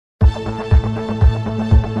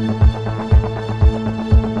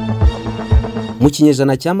Mu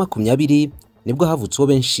kinyejana cya 20 nibwo havutseho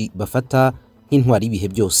benshi bafata nk'intwari y'ibihe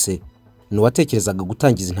byose. Nuwatekerezaga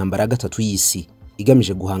gutangiza intambara ya gatatu y'isi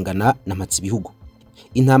igamije guhangana na bihugu.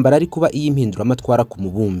 Intambara ari kuba iy'impinduramatwara ku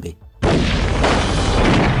mubumbe.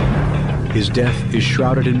 His death is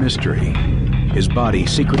shrouded in mystery. His body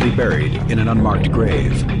secretly buried in an unmarked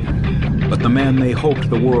grave. But the man they hoped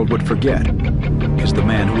the world would forget is the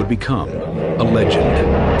man who would become a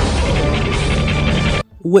legend.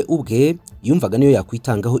 We ubwe yumvaga niyo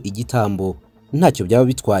yakwitangaho igitambo, ntacyo byaba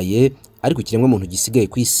bitwaye, ariko kiremwa muntu gisigaye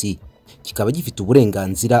ku isi kikaba gifite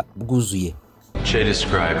uburenganzira bwuzuye. Che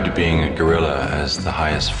described being a gorilla as the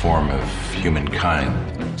highest form of humankind,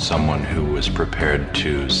 someone who was prepared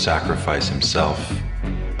to sacrifice himself.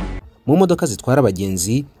 Mu modoka zitwara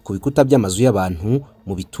abagenzi, ku bikuta by'amazu y'abantu,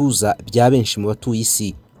 mu bituza bya benshi mu batuye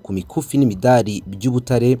isi, ku mikufi n'imidari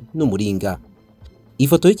by'ubutare n'umuringa.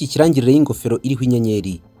 Ifoto y'iki kirangirire y'ingofero iriho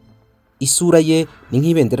inyenyeri. Isura ye ni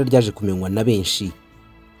nk'ibendera ryaje kumenywa na benshi.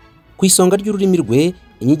 Ku isonga ry'ururimi rwe,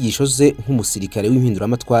 inyigisho ze nk'umusirikare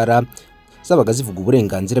w'impinduramatwara zabaga zivuga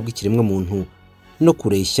uburenganzira bw'ikiremwa muntu no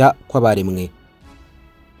kureshya kw'abaremwe.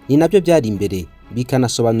 Ni nabyo byari imbere,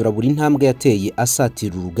 bikanasobanura buri ntambwe yateye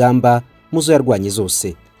asatira urugamba muzo yarwanye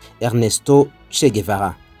zose. Ernesto Che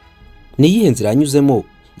Guevara ni yihe nzira yanyuzemo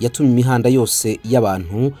yatumye imihanda yose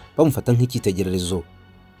y'abantu bamufata nk'ikitegererezo,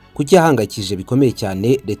 kuki yahangayikije bikomeye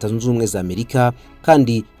cyane Leta Zunze Ubumwe za Amerika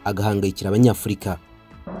kandi agahangayikira Abanyafurika.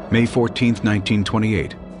 May 14th,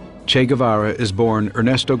 1928. Che Guevara is born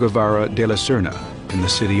Ernesto Guevara de la Serna in the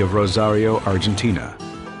city of Rosario, Argentina.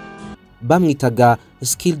 Bamwitaga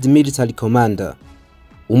Skilled Military Commander,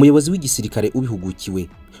 umuyobozi w'igisirikare ubihugukiwe,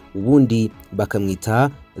 ubundi bakamwita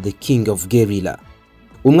The King of Guerrilla,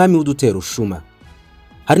 umwami w'udutero shuma.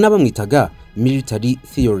 Hari n'abamwitaga Military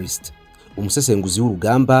Theorist, umusesenguzi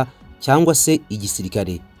w'urugamba cyangwa se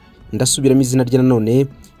igisirikare. Ndasubiramo izina rye nanone,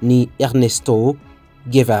 ni Ernesto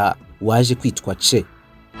Guevara waje kwitwa Che.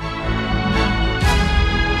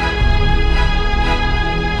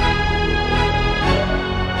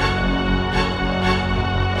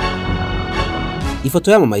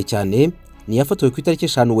 Ifoto yamamaye cyane ni yafotowe ku itariki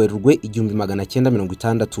 5 Werurwe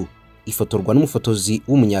 1960. Ifotorwa n'umufotozi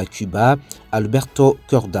w'umunyacuba Alberto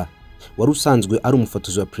Corda, wari usanzwe ari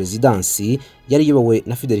umufotozi wa presidansi yari yobowe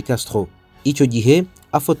na Fidel Castro. Icyo gihe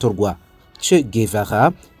afotorwa, Che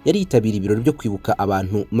Guevara yari yitabiriye ibirori byo kwibuka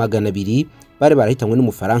abantu 200 bari barahitanywe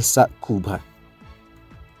n'umufaransa Kuba.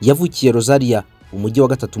 Yavukiye Rosario, umujyi wa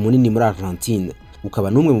gatatu munini muri Argentine,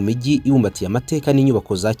 ukaba n'umwe mu mijyi ibumbatiye amateka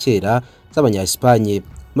n'inyubako za kera z'Abanya-Espagne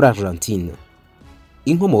muri Argentine.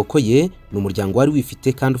 Inkomoko ye ni umuryango wari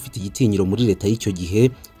wifite kandi ufite igitinyiro muri leta y'icyo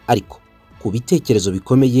gihe, ariko ku bitekerezo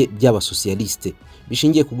bikomeye by'abasosialiste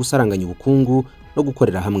bishingiye ku gusaranganya ubukungu no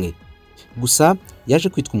gukorera hamwe. Gusa yaje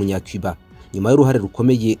kwitwa umunyacuba nyuma y'uruhare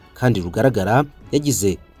rukomeye kandi rugaragara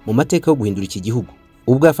yagize mu mateka yo guhindura iki gihugu,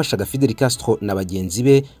 ubwo yafashaga Fidel Castro na bagenzi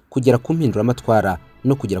be kugera ku mpinduramatwara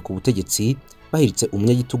no kugera ku butegetsi bahiritse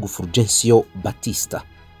umunyagitugu Fulgencio Batista.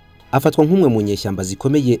 Afatwa nk'umwe mu nyeshyamba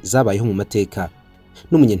zikomeye zabayeho mu mateka,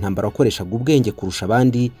 n'umunyentambara wakoreshaga ubwenge kurusha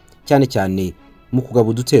abandi, cyane cyane mu kugaba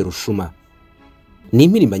udutero shuma. Ni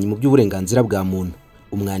impirimbanyi mu by'uburenganzira bwa muntu,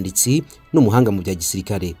 umwanditsi n'umuhanga mu bya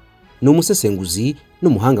gisirikare, ni umusesenguzi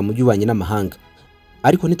n'umuhanga mu by'ububanyi n'amahanga.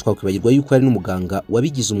 Ariko ntitwakwibagirwa yuko ari n'umuganga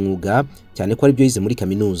wabigize umwuga, cyane ko ari byo yize muri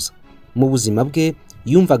kaminuza. Mu buzima bwe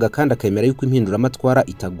yumvaga kandi akemera yuko impinduramatwara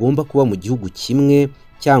itagomba kuba mu gihugu kimwe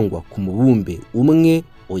cyangwa ku mubumbe umwe,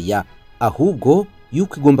 oya, ahubwo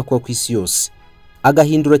yuko igomba kuba ku isi yose.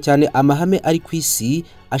 Agahindura cyane amahame ari ku isi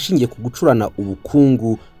ashingiye ku gucurana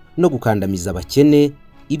ubukungu no gukandamiza abakene,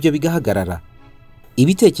 ibyo bigahagarara.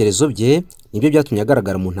 Ibitekerezo bye nibyo byatumye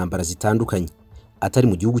agaragara mu ntambara zitandukanye, atari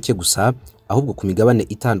mu gihugu cye gusa, ahubwo ku migabane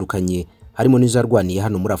itandukanye, harimo n'izo yarwaniye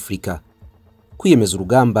hano muri Afurika. Kwiyemeza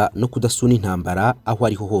urugamba no kudasuna intambara aho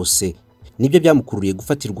ariho hose nibyo byamukururiye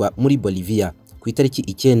gufatirwa muri Bolivia ku itariki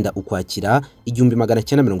 9 Ukwakira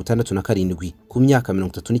 1967, ku myaka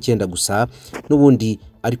 39 gusa, n'ubundi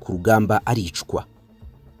ari ku rugamba aricwa.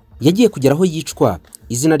 Yagiye kugera aho yicwa,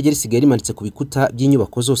 izina rye risigaye rimanitse ku bikuta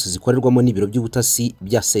by'inyubako zose zikorerwamo n'ibiro by'ubutasi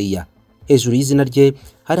bya CIA. Hejuru y'izina rye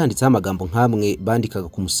hari handitseho amagambo nk'amwe bandikaga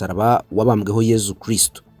ku musaraba wabambweho Yezu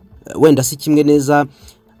Kristo. Wenda si kimwe neza,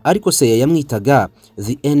 ariko CIA yamwitaga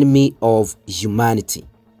the enemy of humanity,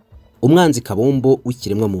 umwanzi kabombo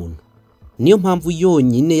w'ikiremwa muntu. Niyo mpamvu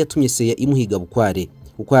yonyine yatumye CIA imuhiga bukware,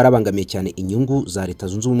 kuko yarabangamiye cyane inyungu za Leta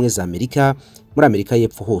Zunze Ubumwe za Amerika muri Amerika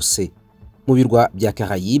y'Epfo hose, mu birwa bya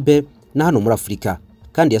Caraïbe na hano muri Afurika,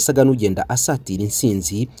 kandi yasaga n'ugenda asatira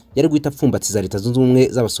insinzi yari guhita apfumbatiza Leta Zunze Ubumwe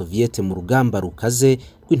z'Abasoviete mu rugamba rukaze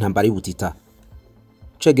rw'intambara y'ubutita.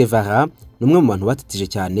 Che Guevara ni umwe mu bantu batetije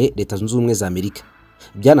cyane Leta Zunze Ubumwe za Amerika.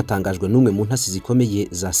 Byanatangajwe n'umwe mu ntasi zikomeye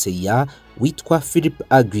za CIA witwa Philip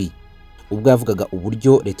Agui, ubwo yavugaga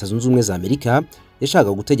uburyo Leta Zunze Ubumwe za Amerika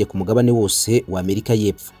yashakaga gutegeka umugabane wose wa Amerika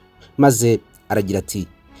y'Epfo, maze aragira ati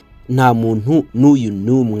nta muntu n'uyu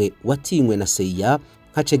n'umwe watinywe na CIA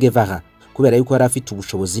nka Che Guevara, kubera yuko yari afite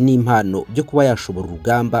ubushobozi n'impano byo kuba yashobora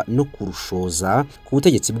urugamba no kurushoza ku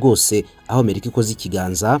butegetsi bwose aho Amerika ikoze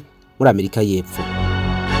ikiganza muri Amerika y'Epfo.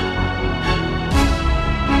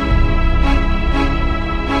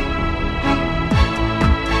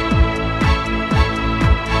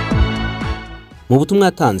 Mu butumwa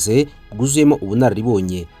yatanze bwuzuyemo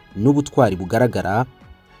ubunararibonye n'ubutwari bugaragara,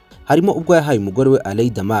 harimo ubwo yahaye umugore we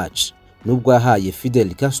Aleida March n'ubwo yahaye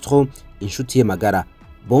Fidel Castro inshuti ye magara,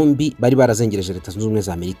 bombi bari barazengereje Leta Zunze Ubumwe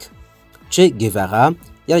za Amerika. Che Guevara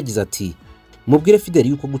yaragize ati mubwire Fidel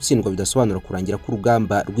yuko gutsindwa bidasobanura kurangira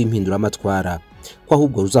k'urugamba rw'impinduramatwara, ko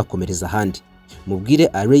ahubwo ruzakomereza ahandi. Mubwire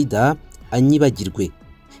Aleida anyibagirwe,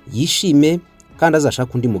 yishime kandi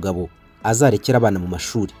azashaka undi mugabo, azarekera abana mu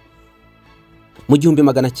mashuri. Mu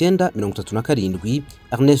 1937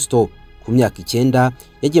 Ernesto ku myaka 9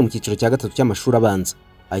 yagiye mu cyiciro cya gatatu cy'amashuri abanza,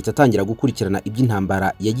 ahita atangira gukurikirana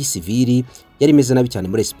iby'intambara ya gisivili yari imeze nabi cyane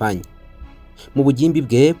muri Espagne. Mu bugimbi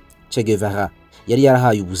bwe Che Guevara yari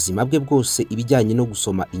yarahaye ubuzima bwe bwose ibijyanye no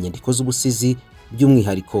gusoma inyandiko z'ubusizi,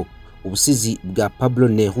 by'umwihariko ubusizi bwa Pablo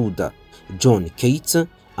Neruda, John Keats,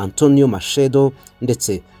 Antonio Machado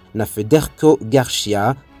ndetse na Federico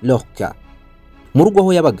Garcia Lorca. Mu rugo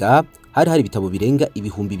aho yabaga hari ibitabo birenga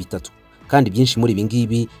 3,000, kandi byinshi muri ibi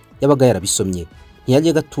ngibi yabaga yarabisomye.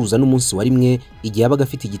 Ntiyajyaga atuza n'umunsi wa rimwe igihe yabaga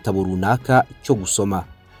afite igitabo runaka cyo gusoma.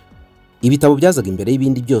 Ibitabo byazaga imbere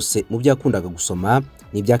y'ibindi byose mu byakundaga gusoma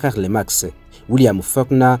ni ibya Karl Marx, William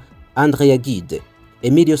Faulkner, Andrea Gide,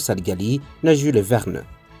 Emilio Salgari na Jules Verne.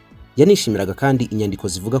 Yanishimiraga kandi inyandiko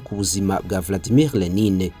zivuga ku buzima bwa Vladimir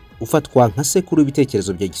Lenin, ufatwa nka sekuru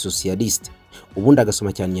y'ibitekerezo bya gisosiyaliste. Ubundi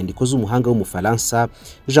agasoma cyane inyandiko z'umuhanga w'umufaransa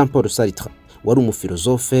Jean Paul Sartre, wari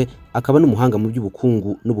umufilozofe akaba n'umuhanga mu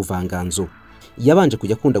by'ubukungu n'ubuvanganzo. Yabanje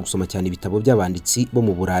kujya akunda gusoma cyane ibitabo by'abanditsi bo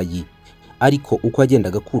mu Burayi, ariko uko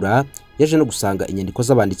agendaga akura yaje no gusanga inyandiko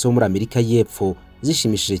z'abanditsi bo muri Amerika y'Epfo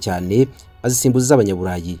zishimishije cyane, azisimbuza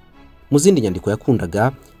z'abanyaburayi. Mu zindi nyandiko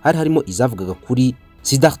yakundaga harimo izavugaga kuri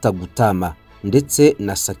Siddhartha Gautama ndetse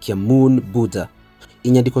na Sakyamuni Buddha,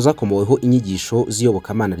 inyandiko zakomoweho inyigisho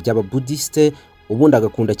z'iyobokamana ry'Ababuddhiste. Ubundi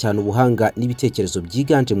agakunda cyane ubuhanga n'ibitekerezo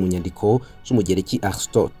byiganje mu nyandiko z'umugereki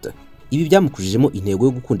Aristote. Ibi byamukujijemo intego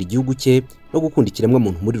yo gukunda igihugu cye no gukunda ikiremwa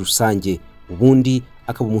muntu muri rusange, ubundi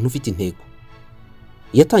akaba umuntu ufite intego.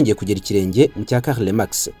 Yatangiye kugera ikirenge mu cya Karl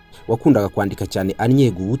Marx, wakundaga kwandika cyane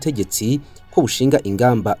anyega ubutegetsi ko bushinga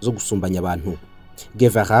ingamba zo gusumbanya abantu.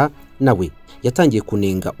 Guevara nawe yatangiye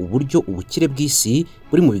kunenga uburyo ubukire bw'isi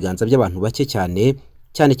buri mu biganza by'abantu bake cyane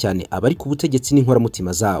abari ku butegetsi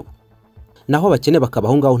n'inkoramutima zabo, naho abakene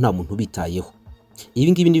bakabaho ngaho nta muntu bitayeho.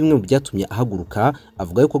 Ibi ngibi ni bimwe mu byatumye ahaguruka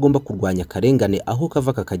avuga yuko agomba kurwanya akarengane aho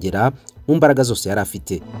kava kakagera mu mbaraga zose yari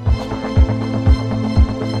afite.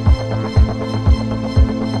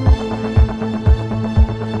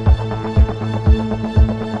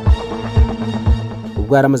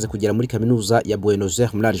 Ubwo yaramaze kugera muri kaminuza ya Buenos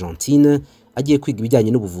Aires muri Argentine agiye kwiga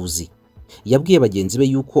ibijyanye n'ubuvuzi, yabwiye bagenzi be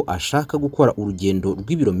yuko ashaka gukora urugendo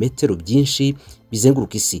rw'ibirometero byinshi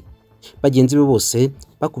bizenguruka isi. Bagenzi be bose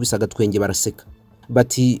bakubise agatwenge baraseka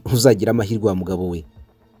bati uzagira amahirwe wa mugabo we.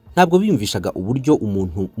 Ntabwo biyumvishaga uburyo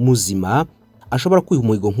umuntu muzima ashobora kwiha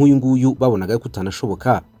umuhigo nk'uyu nguyu babonaga ko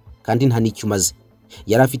utanashoboka kandi nta n'icyo umaze.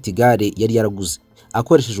 Yari afite igare yari yaraguze,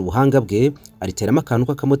 akoresheje ubuhanga bwe ariteramo akantu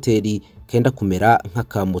k'akamoteri kenda kumera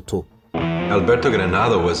nk'akamoto. Alberto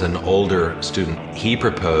Granado was an older student. He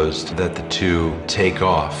proposed that the two take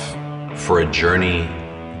off for a journey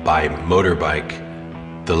by motorbike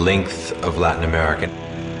the length of Latin America.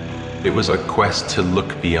 It was a quest to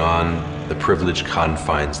look beyond the privileged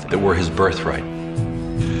confines that were his birthright.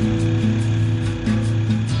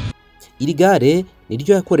 Iri gare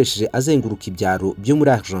niryo yakoresheje azenguruka ibyaro byo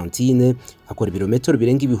muri Argentine, akora ibirometero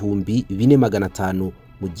birenga 4,500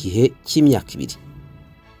 mu gihe cy'imyaka 2.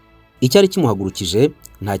 Icyari kimuhagurukije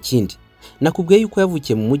nta kindi, nakubwiye yuko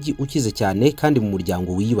yavukiye mu mujyi ukize cyane kandi mu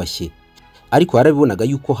muryango wiyubashye, ariko yarabibonaga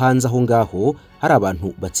yuko hanze aho ngaho hari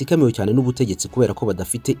abantu batsikamiwe cyane n'ubutegetsi kubera ko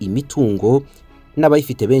badafite imitungo,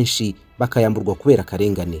 n'abayifite benshi bakayamburwa kubera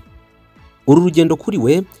karengane. Uru rugendo kuri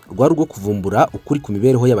we rwari rwo kuvumbura ukuri ku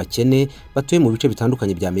mibereho y'abakene batuye mu bice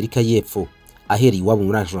bitandukanye bya Amerika y'Epfo, ahereye iwabo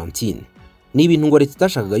muri Argentine. Ni ibintu ngo leta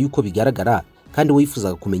itashakaga yuko bigaragara, kandi we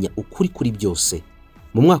yifuzaga kumenya ukuri kuri byose.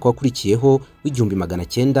 Mu mwaka wakurikiyeho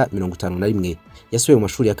w'1951 yasubiye mu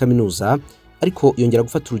mashuri ya kaminuza, ariko yongera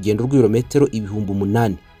gufata urugendo rw'ibirometero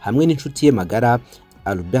 8,000 hamwe n'inshuti ye magara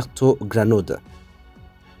Alberto Granoda.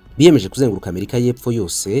 Biyemeje kuzenguruka Amerika y'Epfo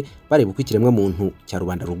yose bareba uko ikiremwa muntu cya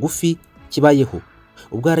rubanda rugufi kibayeho.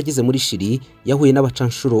 Ubwo yarageze muri Chili yahuye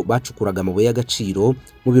n'abacanshuro bacukuraga amabuye y'agaciro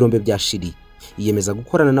mu birombe bya Chili. Yiyemeza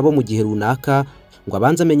gukorana nabo mu gihe runaka ngo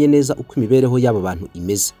abanze amenye neza uko imibereho y'aba bantu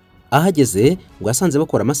imeze. Ahageze ngo yasanze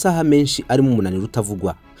bakora amasaha menshi ari mu munaniro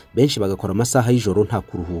utavugwa, benshi bagakora amasaha y'ijoro nta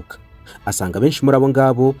kuruhuka. Asanga benshi muri abo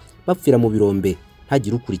ngabo bapfira mu birombe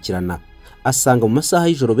ntagira ukurikirana. Asanga mu masaha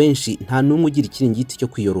y'ijoro benshi nta numwe ugira ikiringiti cyo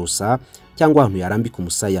kwiyorosa cyangwa ahantu yarambika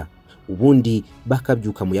umusaya. Ubundi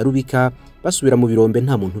bakabyuka mu yarubika basubira mu birombe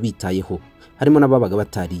nta muntu bitayeho, harimo n'ababaga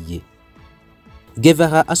batariye.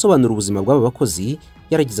 Guevara asobanura ubuzima bw'aba bakozi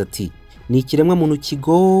yaragize ati, ni ikiremwa muntu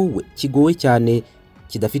kigowe cyane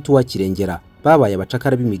kidafite uwakirengera. Babaye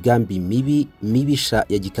abacakara b'imigambi mibi mibisha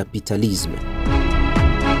ya gikapitalisme.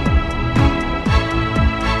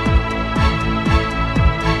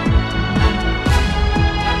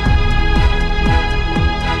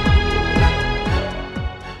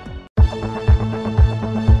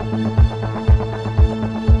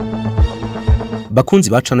 Bakunzi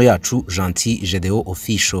ba channel yacu Gentil Gedeo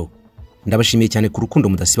Official, ndabashimiye cyane ku rukundo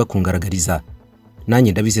mudasiba kungaragariza.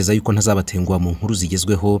 Nanjye ndabizeza yuko ntazabatenguha mu nkuru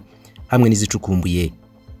zigezweho hamwe n'izicukumbuye.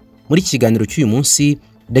 Muri kiganiro cy'uyu munsi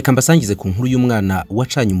reka mbasangize ku nkuru y'umwana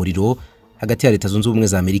wacanye umuriro hagati ya Leta Zunze Ubumwe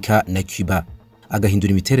za Amerika na Cuba,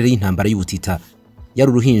 agahindura imiterere y'intambara y'ubutita.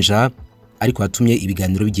 Yari uruhinja ariko yatumye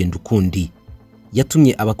ibiganiro bigenda ukundi.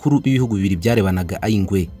 Yatumye abakuru b'ibihugu bibiri byarebanaga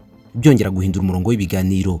ayingwe byongera guhindura umurongo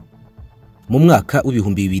w'ibiganiro. Mu mwaka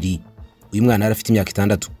w'ibihumbi 2000 uyu mwana yari afite imyaka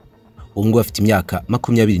 6, ubwo afite imyaka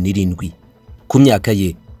 27. Ku myaka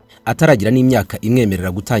ye ataragira n'imyaka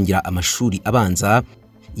imwemerera gutangira amashuri abanza,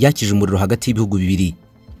 yakije umuriro hagati y'ibihugu bibiri.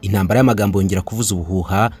 Intambara y'amagambo yongera kuvuza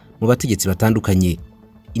ubuhuha mu bategetsi batandukanye.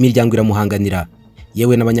 Imiryango iramuhanganira,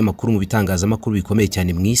 yewe n'abanyamakuru mu bitangazamakuru bikomeye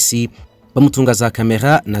cyane mu isi bamutunga za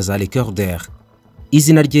kamera na za recorder.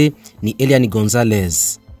 Izina rye ni Elian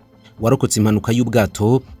Gonzalez, warokotse impanuka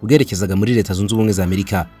y'ubwato bwerekezaga muri Leta Zunze Ubumwe za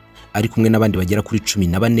Amerika ari kumwe n'abandi bagera kuri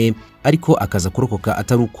 14, ariko akaza kurokoka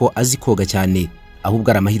atari uko azi koga cyane, ahubwo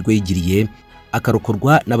ari amahirwe yigiriye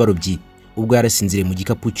akarokorwa n'abarobyi ubwo yarasinzire mu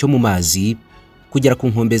gikapu cyo mu mazi kugera ku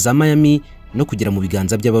nkombe za Miami no kugera mu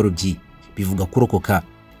biganza by'abarobyi. Bivuga kurokoka,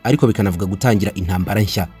 ariko bikanavuga gutangira intambara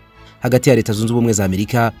nshya hagati ya Leta Zunze Ubumwe za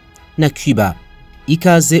Amerika na Cuba.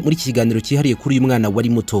 Ikaze muri iki kiganiro cyihariye kuri uyu mwana wari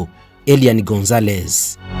muto Elian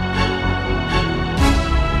Gonzalez.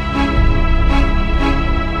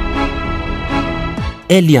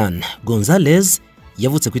 Elian Gonzalez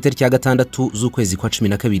yavutse ku itariki ya 6 z'ukwezi kwa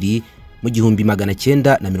 12 mu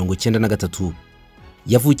 1993.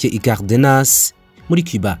 Yavukiye i Cardenas muri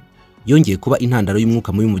Cuba. Yongeye kuba intandaro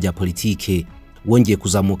y'umwuka mubi mu bya politike, wongeye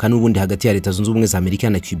kuzamuka n'ubundi hagati ya Leta Zunze Ubumwe za Amerika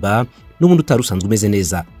na Cuba n'ubundi utarusanzwe umeze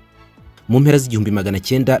neza. Mu mpera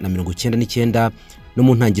z'1999 no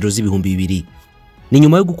mu ntangiriro z'ibihumbi 2000, ni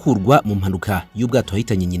nyuma yo gukurwa mu mpanuka y'ubwato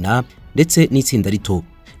hahitanye nyina ndetse n'itsinda rito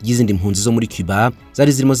ry'izindi mpunzi zo muri Cuba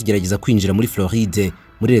zari zirimo zigerageza kwinjira muri Floride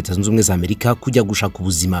muri Leta Zunze Ubumwe za Amerika kujya gushaka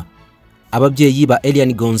ubuzima. Ababyeyi ba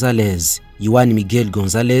Elian Gonzalez, Juan Miguel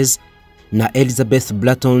Gonzalez na Elizabeth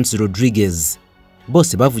Blatons Rodriguez,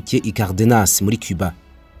 bose bavukiye i Cardenas muri Cuba.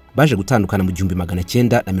 Baje gutandukana mu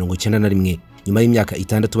 1991 nyuma y'imyaka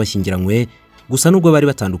 6 bashyingiranywe. Gusa nubwo bari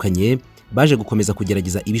batandukanye, baje gukomeza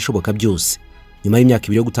kugerageza ibishoboka byose. Nyuma y'imyaka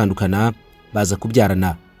 2 yo gutandukana baza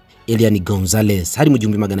kubyarana. Elian Gonzalez hari mu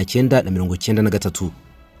 1993.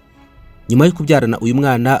 Nyuma yo kubyarana uyu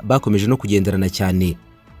mwana bakomeje no kugenderana cyane,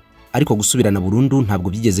 ariko gusubirana burundu ntabwo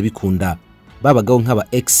byigeze bikunda. Babagaho nk'aba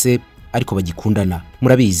ex ariko bagikundana.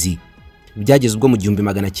 Murabizi byageze ubwo mu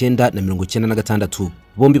 1996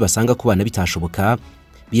 bombi basanga kubana bitashoboka,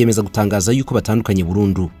 biyemeza gutangaza yuko batandukanye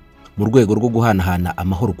burundu mu rwego rwo guhanahana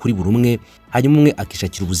amahoro kuri buri umwe, hanyuma umwe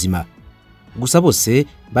akishakira ubuzima. Gusa bose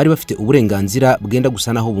bari bafite uburenganzira bwenda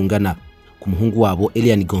gusa naho bungana. Ku muhungu wabo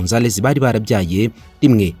Elian Gonzalez bari barabyaye,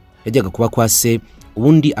 rimwe yajyaga kuba kwa se,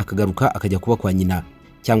 ubundi akagaruka akajya kuba kwa nyina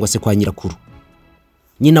cyangwa se kwa nyirakuru.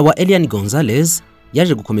 Nyina wa Elian Gonzalez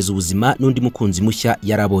yaje gukomeza ubuzima n'undi mukunzi mushya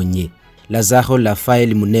yarabonye, Lazaro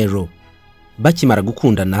Rafael Munero. Bakimara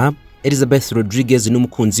gukundana, Elizabeth Rodriguez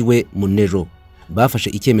n'umukunzi we Munero bafashe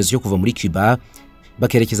icyemezo cyo kuva muri Cuba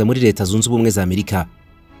bakerekeza muri Leta Zunze Ubumwe za Amerika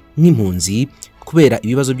nk'impunzi, kubera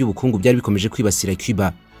ibibazo by'ubukungu byari bikomeje kwibasira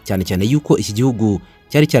Cuba, cyane cyane yuko iki gihugu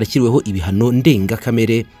cyari cyarakiriweho ibihano ndenga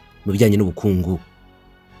kamere mu bijyanye n'ubukungu.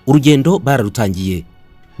 Urugendo bararutangiye.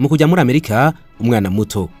 Mu kujya muri Amerika, umwana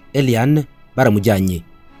muto Elian baramujyanye.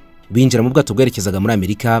 Binjira mu bwato bwerekezaga muri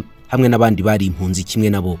Amerika hamwe n'abandi bari impunzi kimwe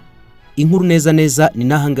nabo. Inkuru neza neza ni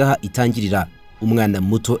nahangaha itangirira. Umwana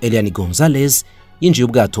muto Elian Gonzalez yinjiye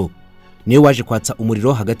ubwato, niwe waje kwatsa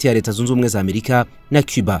umuriro hagati ya Leta Zunze Ubumwe za Amerika na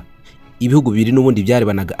Cuba. Ibihugu bibiri n'ubundi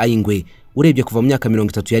byarebanaga ayingwe urebye kuva mu myaka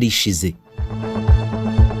 30 yari ishize.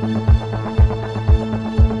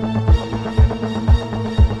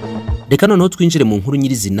 Reka noneho twinjire mu nkuru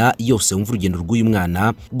nyirizina yose wumva urugendo rw'uyu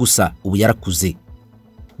mwana, gusa ubu yarakuze.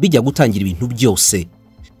 Bijya gutangira ibintu byose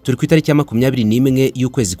turi ku itariki ya 21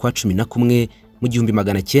 y'ukwezi kwa 11 mu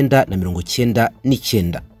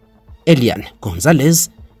 1999. Elian Gonzalez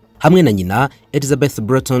hamwe na nyina Elizabeth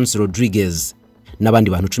Bretton Rodriguez n'abandi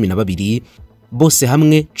bantu 12, bose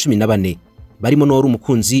hamwe 14, barimo n'uwari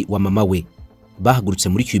umukunzi wa mama we, bahagurutse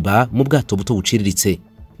muri Cuba mu bwato buto buciriritse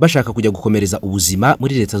bashaka kujya gukomereza ubuzima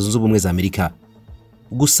muri Leta Zunze Ubumwe za Amerika.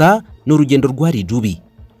 Gusa n'urugendo rwari rubi,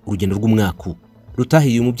 urugendo rw'umwaku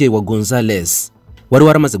rutahiye umubyeyi wa Gonzalez wari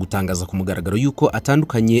waramaze gutangaza ku mugaragaro yuko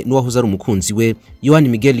atandukanye n'uwahoze ari umukunzi we Juan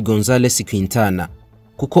Miguel Gonzalez Quintana,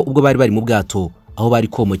 kuko ubwo bari mu bwato aho bari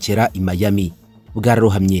komokera i Miami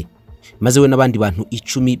bwararohamye, maze we n'abandi bantu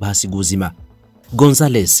 10 bahasiga ubuzima.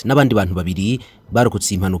 Gonzalez n'abandi bantu 2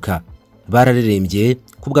 barokotse impanuka, bararerembye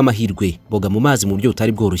kubw'amahirwe boga mu mazi mu buryo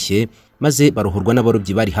butari bworoshye, maze barohorwa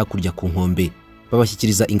n'abarobyi bari hakurya ku nkombe,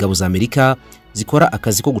 babashyikiriza ingabo za Amerika zikora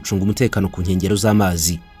akazi ko gucunga umutekano ku nkengero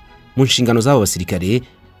z'amazi. Mu nshingano z'abo basirikare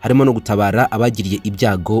harimo no gutabara abagiriye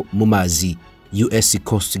ibyago mu mazi, US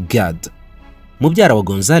Coast Guard. Mubyara wa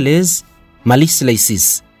Gonzalez, Malice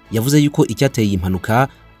Laisis, yavuze yuko icyateye impanuka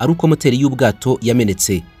ari uko moteri y'ubwato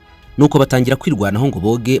yamenetse, nuko batangira kwirwanaho ngo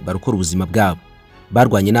boge barokora ubuzima bwabo.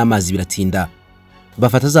 Barwanye n'amazi biratinda,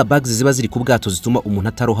 bafata za bags ziba ziri ku bwato zituma umuntu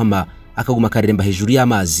atarohama akaguma kareremba hejuru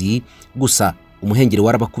y'amazi, gusa umuhengeri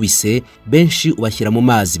warabakubise benshi ubashyira mu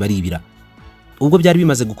mazi baribira. Ubwo byari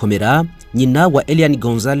bimaze gukomera, nyina wa Elian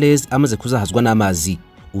Gonzalez amaze kuzahazwa n'amazi,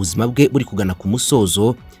 ubuzima bwe buri kugana ku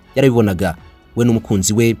musozo, yarabibonaga. We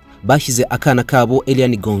n'umukunzi we bashyize akana kabo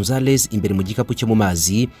Elian Gonzalez imbere mu gikapu cyo mu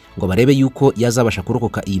mazi ngo barebe yuko yazabasha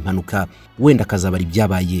kurokoka iyi mpanuka, wenda kazabari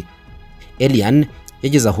byabaye. Elian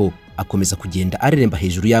yageze aho akomeza kugenda areremba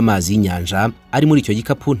hejuru y'amazi y'inyanja, ari muri icyo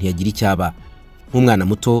gikapu ntiyagira icyaba. Nk'umwana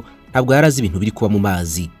muto ntabwo yarazi ibintu biri kuba mu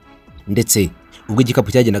mazi, ndetse ubwo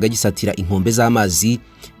igikapu cyagendaga gisatira inkombe z'amazi,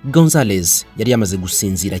 Gonzalez yari yamaze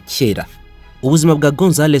gusinzira kera. Ubuzima bwa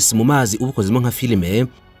Gonzalez mu mazi ubukozemo nka filime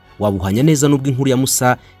wabuhanya neza n'ubwo inkuru ya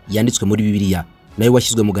Musa yanditswe muri Bibiliya, nayo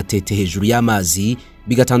washyizwe mu gatete hejuru y'amazi,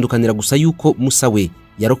 bigatandukanira gusa yuko Musa we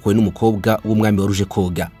yarokowe n'umukobwa w'umwami waruje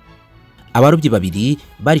koga. Abarobyi 2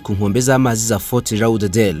 bari ku nkombe z'amazi za Fort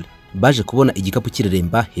Lauderdale baje kubona igikapu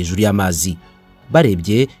kireremba hejuru y'amazi.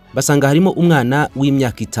 Barebye basanga harimo umwana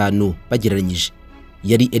w'imyaka 5 bagereranyije,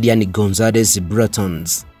 yari Elian Gonzalez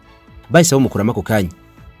Brettons. Bahise bamukuramo ako kanya.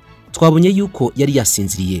 Twabonye yuko yari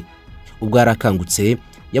yasinziriye. Ubwo yarakangutse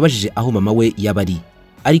yabajije aho mama we yabari,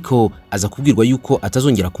 ariko aza kubwirwa yuko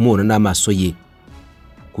atazongera kumubona n'amaso ye,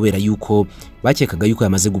 kubera yuko bakekaga yuko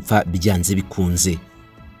yamaze gupfa byanze bikunze.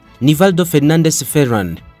 Nivaldo Fernandez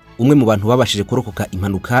Ferran, umwe mu bantu babashije kurokoka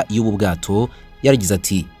impanuka y'ubu bwato, yaragize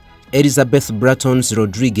ati Elizabeth Bretton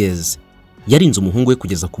Rodriguez yarinze umuhungu we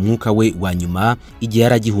kugeza ku mwuka we wa nyuma igihe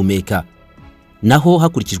yaragihumeka. Naho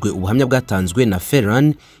hakurikijwe ubuhamya bwatanzwe na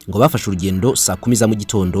Ferran ngo bafashe urugendo saa 10 za mu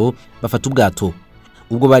gitondo bafata ubwato.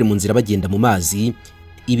 Ubwo bari mu nzira bagenda mu mazi,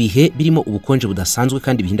 ibihe birimo ubukonje budasanzwe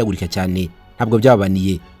kandi bihindagurika cyane ntabwo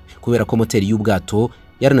byabaniye, kubera ko moteri y'ubwato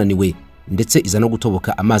yarananiwe, ndetse iza no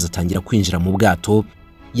gutoboka amazi atangira kwinjira mu bwato,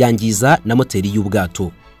 yangiza na moteri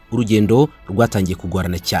y'ubwato. Urugendo rwatangiye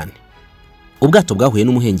kugorana cyane. Ubwato bwahuye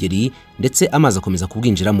n'umuhengeri, ndetse amazi akomeza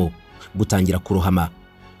kubwinjiramo, butangira kurohama.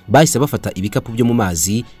 Bahise bafata ibikapu byo mu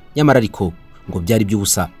mazi, nyamara ariko ngo byari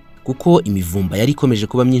by'ubusa, kuko imivumba yari ikomeje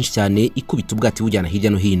kuba myinshi cyane ikubita ubwato bujyana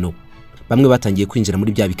hirya no hino. Bamwe batangiye kwinjira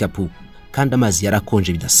muri bya bikapu, kandi amazi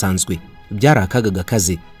yarakonje bidasanzwe. Byari akaga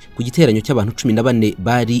gakaze ku giteranyo cy'abantu 14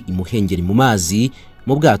 bari imuhengeri mu mazi,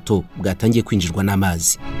 mu bwato bwatangiye kwinjirwa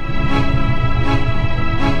n'amazi.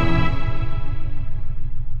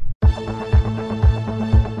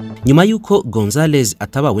 Nyuma yuko Gonzalez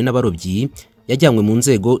atabawe n'abarobyi, yajyanywe mu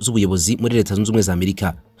nzego z'ubuyobozi muri Leta Zunze Ubumwe za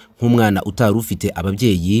Amerika nk'umwana utari ufite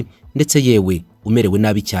ababyeyi, ndetse yewe umerewe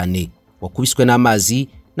nabi cyane, wakubiswe n'amazi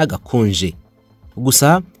n'agakonje.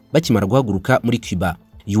 Gusa bakimara guhaguruka muri Cuba,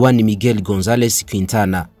 Juan Miguel Gonzalez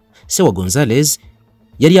Quintana, se wa Gonzalez,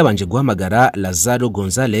 yari yabanje guhamagara Lazaro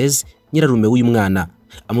Gonzalez, nyirarume w'uyu mwana,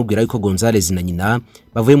 amubwira yuko Gonzalez na nyina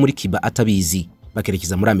bavuye muri Cuba atabizi,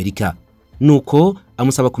 bakerekeza muri Amerika. Nuko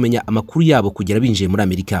amusaba kumenya amakuru yabo kugera binjiye muri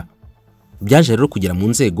Amerika. Byaje rero kugera mu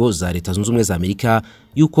nzego za Leta Zunze Ubumwe za Amerika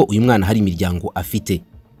yuko uyu mwana hari imiryango afite.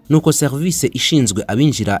 nuko service ishinzwe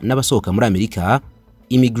abinjira n'abasohoka muri Amerika,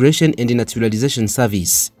 Immigration and Naturalization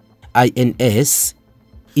Service INS,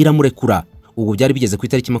 iramurekura. Ubwo byari bigeze ku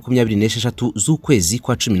itariki 26 z'ukwezi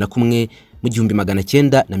kwa 11 mu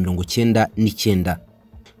 1999.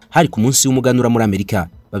 Hari ku munsi w'umuganura muri Amerika,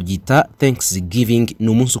 babyita Thanksgiving, ni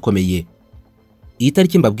umunsi ukomeye. Iyi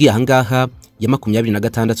tariki mbabwiye ahangaha ya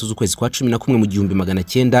 26 z'ukwezi kwa 11 mu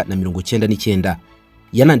 1999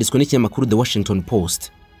 yananditswe n'ikinyamakuru The Washington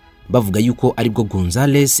Post, bavuga yuko aribwo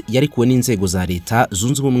Gonzales yarikuwe n'inzego za leta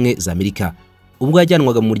zunze ubumwe za Amerika. Ubwo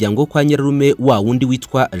yajyanwaga mu muryango kwa nyirarume wa wundi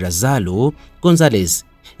witwa Lazaro, Gonzales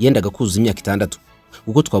yendaga kuzuza imyaka 6.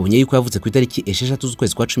 Ubwo twabonye yuko yavutse ku itariki 6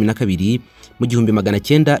 z'ukwezi kwa 12 mu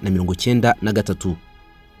 1993.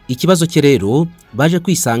 Ikibazo cye rero baje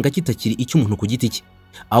kwisanga kitakiri icy'umuntu ku giti cye,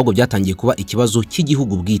 ahubwo byatangiye kuba ikibazo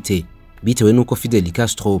cy'igihugu bwite, bitewe nuko Fidel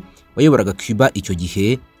Castro wayoboraga Cuba icyo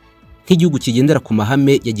gihe nk'igihugu kigendera ku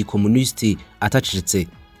mahame ya gikomunisti atacecetse.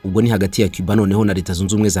 Ubwo ni hagati ya Cuba noneho na leta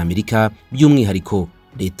zunze ubumwe za Amerika, by'umwihariko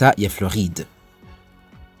leta ya Floride.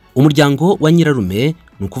 Umuryango wa nyirarume,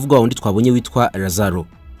 ni ukuvuga wundi twabonye witwa Lazaro,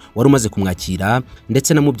 wari umaze kumwakira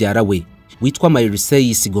ndetse na mubyara we witwa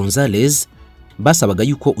Maurice Gonzales, basabaga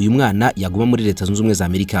yuko uyu mwana yaguma muri leta zunze ubumwe za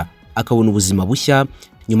Amerika akabona ubuzima bushya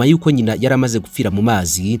nyuma yuko nyina yaramaze gupfira mu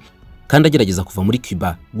mazi kandi agerageza kuva muri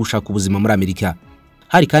Cuba gushaka ubuzima muri Amerika.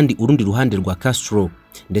 Hari kandi urundi ruhande rwa Castro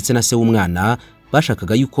ndetse na se w'umwana,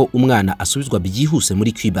 bashakaga yuko umwana asubizwa byihuse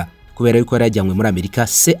muri Cuba kubera yuko yari yajyanywe muri Amerika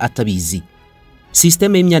se atabizi.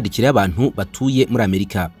 Systeme y'imyandikire y'abantu batuye muri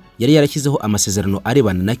Amerika yari yarashyizeho amasezerano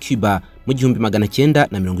arebana na Cuba mu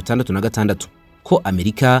 1966 ko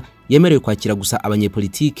Amerika yemerewe kwakira gusa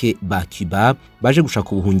abanyepolitike ba Cuba baje gushaka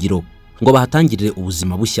ubuhungiro ngo bahatangirire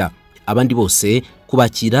ubuzima bushya. Abandi bose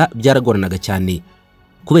kubakira byaragoranaga cyane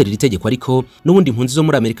kubera iri tegeko, ariko n'ubundi impunzi zo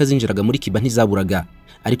muri Amerika zinjiraga muri Cuba ntizaburaga,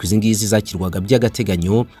 ariko izi ngizi zakirwaga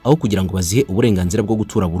by'agateganyo aho kugira ngo bazihe uburenganzira bwo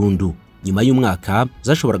gutura burundu. Nyuma y'umwaka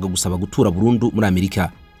zashoboraga gusaba gutura burundu muri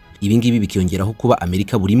Amerika. Ibi ngibi bikiyongeraho kuba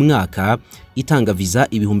Amerika buri mwaka itanga visa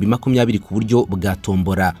 20,000 ku buryo bwa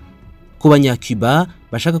tombora ku banyacuba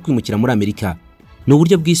bashaka kwimukira muri Amerika. Ni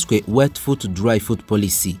uburyo bwiswe wet foot dry foot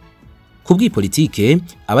policy. Kubw'ipolitike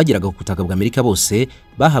abageraga ku butaka bwa Amerika bose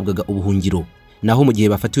bahabwaga ubuhungiro, naho mu gihe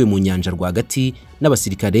bafatiwe mu nyanja rwagati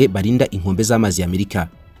n'abasirikare barinda inkombe z'amazi ya Amerika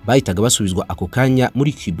bahitaga basubizwa ako kanya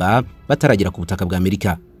muri Cuba bataragera ku butaka bwa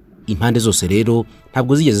Amerika. Impande zose rero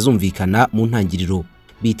ntabwo zigeze zumvikana mu ntangiriro,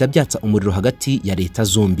 bita byatsa umuriro hagati ya leta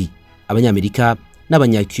zombi. Abanyamerika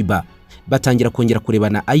n'abanyacuba batangira kongera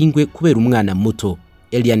kurebana ayingwe kubera umwana muto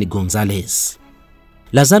Elian Gonzales.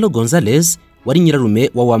 Lazaro Gonzales wari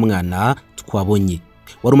nyirarume wa mwana twabonye,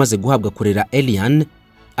 wari umaze guhabwa kurera Elian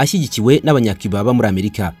ashyigikiwe n'abanyacuba baba muri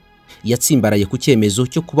Amerika. Yatsimbaraye ku cyemezo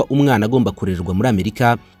cyo kuba umwana agomba kurererwa muri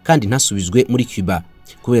Amerika kandi ntasubizwe muri Cuba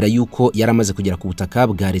kubera yuko yaramaze kugera ku butaka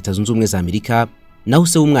bwa leta zunze ubumwe za Amerika. Naho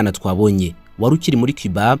se w'umwana twabonye wari ukiri muri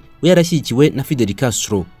Cuba we yarashyigikiwe na Fidel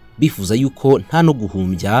Castro, bifuza yuko nta no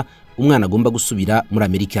guhumbya umwana agomba gusubira muri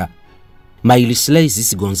Amerika.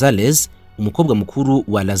 Maurice Gonzales, umukobwa mukuru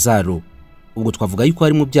wa Lazaro, ubwo twavuga yuko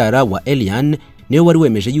ari mubyara wa Elian, niwe wari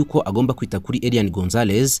wemeje yuko agomba kwita kuri Elian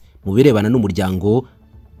Gonzales mu birebana n'umuryango,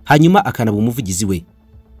 hanyuma akanaba umuvugizi we.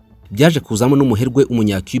 Byaje kuzamo n'umuherwe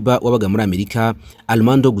umunyacuba wabaga muri Amerika,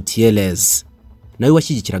 Armando Gutierrez, nawe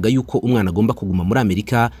washyigikiraga yuko umwana agomba kuguma muri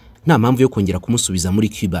Amerika nta mpamvu yo kongera kumusubiza muri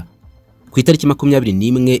Cuba. Ku itariki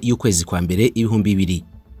 21 y'ukwezi kwa mbere 2000,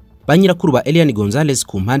 banyirakuru ba Elian Gonzales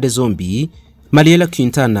ku mpande zombi, Mariela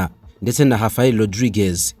Quintana ndetse na Rafael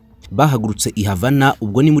Rodriguez, bahagurutse i Havana,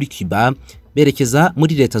 ubwo ni muri Cuba, berekeza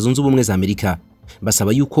muri leta zunze ubumwe za Amerika,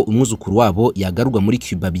 basaba yuko umwuzukuru wabo yagarurwa muri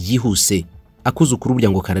Cuba byihuse. Akuzukuru burya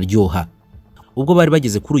ngo kararyoha. Ubwo bari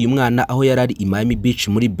bageze kuri uyu mwana aho yarari i Miami Beach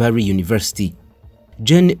muri Barry University,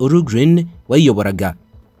 Jane Urugrin wayiyoboraga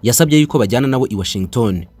yasabye yuko bajyana nawe i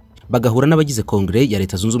Washington bagahura n'abagize Kongre ya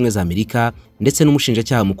leta zunze ubumwe za Amerika ndetse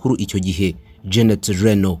n'umushinjacyaha mukuru icyo gihe Janet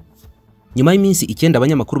Reno. Nyuma y'iminsi 9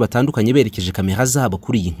 abanyamakuru batandukanye berekeje kamera zabo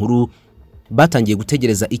kuri iyi nkuru, batangiye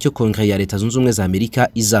gutegereza icyo Kongre ya leta zunze ubumwe za Amerika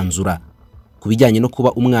izanzura kubijyanye no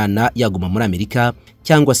kuba umwana yaguma muri Amerika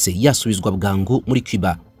cyangwa se yasubizwa bwangu muri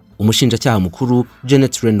Cuba. Umushinjacyaha mukuru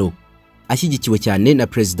Janet Reno ashyigikiwe cyane na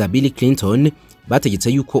President Bill Clinton bategetse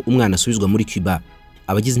yuko umwana asubizwa muri Cuba.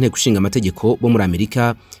 Abagize inteko ishinga amategeko bo muri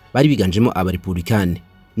Amerika bari biganjemo abarepublikani,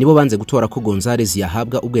 nibo banze gutora ko Gonzales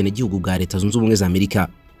yahabwa ubwenegihugu bwa leta zunze ubumwe za Amerika.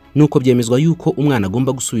 Nuko byemezwa yuko umwana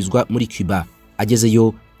agomba gusubizwa muri Cuba.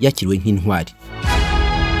 Agezeyo yakiriwe nk'intwari.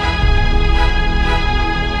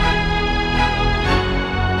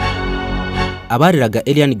 Abareraga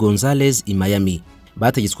Elian Gonzales i Miami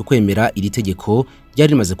bategetswe kwemera iri tegeko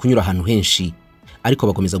ryari rimaze kunyura ahantu henshi, ariko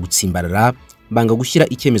bakomeza gutsimbarara banga gushyira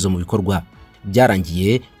icyemezo mu bikorwa.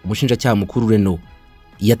 Byarangiye umushinjacyaha mukuru Reno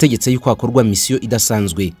yategetse yuko hakorwa misiyo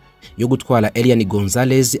idasanzwe yo gutwara Elian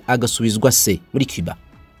Gonzalez agasubizwa se muri Cuba.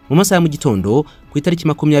 Mu masaha ya mu gitondo ku itariki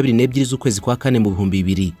 22 z'ukwezi kwa kane mu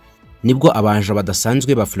 2000 nibwo abanja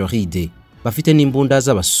badasanzwe ba Floride bafite n'imbunda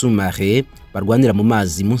z'abasumare barwanira mu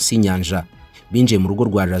mazi munsi y'inyanja binjiye mu rugo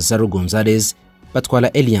rwa Lazaro Gonzalez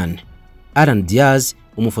batwara Elian. Alan Diaz,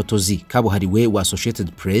 umufotozi kabuhariwe wa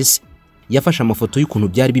Associated Press, yafashe amafoto y'ukuntu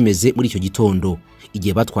byari bimeze muri icyo gitondo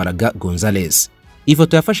igihe batwaraga Gonzalez.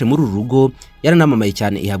 Ifoto yafashe muri uru rugo yaranamamaye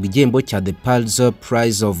cyane, ihabwa igihembo cya The Pulitzer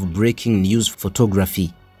Prize of Breaking News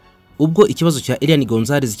Photography. Ubwo ikibazo cya Elian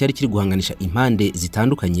Gonzalez cyari kiri guhanganisha impande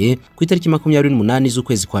zitandukanye, ku itariki 28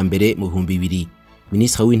 z'ukwezi kwa mbere mu 2000,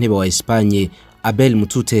 Minisitiri w'intebe wa Espagne Abel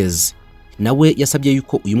Mututez nawe yasabye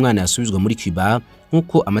yuko uyu mwana yasubizwa muri Cuba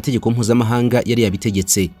nk'uko amategeko mpuzamahanga yari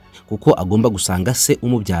yabitegetse, kuko agomba gusanga se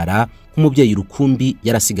umubyara nk'umubyeyi rukumbi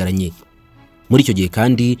yarasigaranye. Muri icyo gihe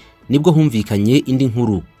kandi nibwo humvikanye indi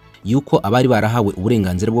nkuru yuko abari barahawe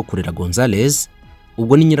uburenganzira bwo kurera Gonzalez,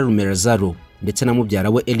 ubwo ni nyirarume Lazaro ndetse na mubyara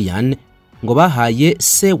we Elian, ngo bahaye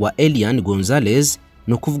se wa Elian Gonzalez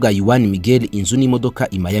no kuvuga Juan Miguel inzu n'imodoka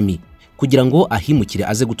i Miami kugira ngo ahimukire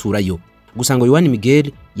aze guturayo. Gusa ngo Juan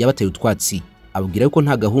Miguel yabateye utwatsi, ababwira yuko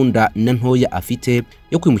nta gahunda na ntoya afite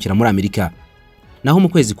yo kwimukira muri Amerika. Naho mu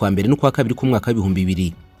kwezi kwa mbere no kwa kabiri k'umwaka wa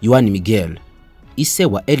 2000, Juan Miguel ise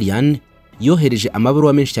wa Elian yohereje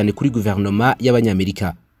amabaruwa menshi cyane kuri guverinoma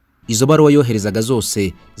y'Abanyamerika. Izo baruwa yoherezaga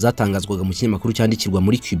zose zatangazwaga mu kinyamakuru cyandikirwa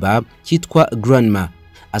muri Cuba cyitwa Granma,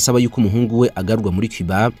 asaba yuko umuhungu we agarurwa muri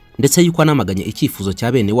Cuba, ndetse yuko anamaganye icyifuzo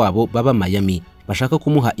cya bene wabo baba Miami bashaka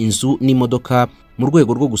kumuha inzu n'imodoka mu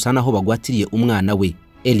rwego rwo gusana aho bagwatiriye umwana we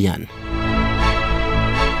Elian.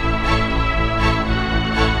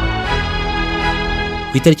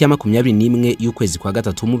 Ku itariki ya 21 y'ukwezi kwa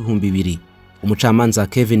gatatu mu 2000, umucamanza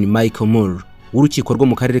Kevin Michael Moore w'urukiko rwo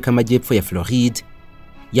mu karere k'amajyepfo ya Floride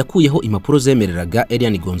yakuyeho impapuro zemereraga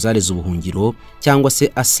Elian Gonzalez ubuhungiro cyangwa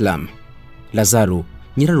se asylum. Lazaro,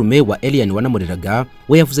 nyirarume wa Elian wanamureraga,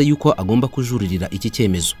 we yavuze yuko agomba kujuririra iki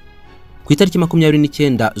cyemezo. Ku itariki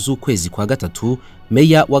 29 z'ukwezi kwa gatatu,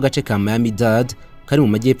 meya w'agace ka Miami-Dade kari mu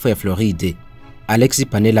majyepfo ya Floride, Alexis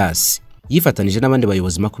Panelas, yifatanije n'abandi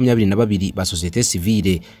bayobozi 22 ba societe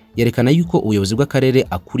civile, yerekana yuko ubuyobozi bw'akarere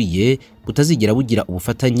akuriye butazigera bugira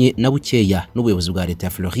ubufatanye na bukeya n'ubuyobozi bwa leta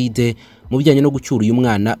ya Floride mu bijyanye no gucyura uyu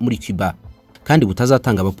mwana muri Cuba, kandi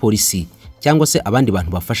butazatanga abapolisi cyangwa se abandi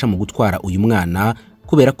bantu bafasha mu gutwara uyu mwana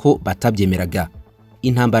kubera ko batabyemeraga.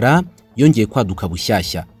 Intambara yongeye kwaduka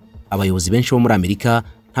bushyashya. Abayobozi benshi bo muri Amerika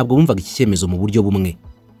ntabwo bumvaga iki cyemezo mu buryo bumwe.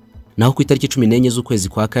 Naho ku itariki 14 z'ukwezi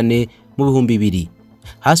kwa kane mu 2000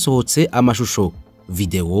 hasohotse amashusho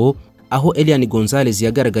video aho Elian Gonzalez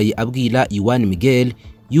yagaragaye abwira Juan Miguel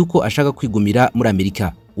yuko ashaka kwigumira muri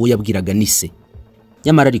Amerika, uwo yabwiraga nise.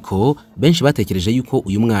 Nyamara ariko benshi batekereje yuko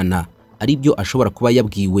uyu mwana ari byo ashobora kuba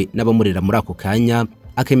yabwiwe n'abamurera muri ako kanya,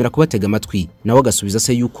 akemera kubatega amatwi, nawe agasubiza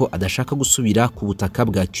se yuko adashaka gusubira ku butaka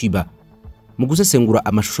bwa Cuba. Mu gusesengura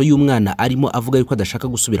amashusho y'umwana arimo avuga yuko adashaka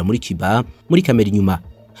gusubira muri Cuba, muri kamera inyuma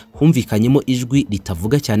humvikanyemo ijwi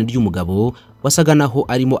ritavuga cyane ry'umugabo wasaga naho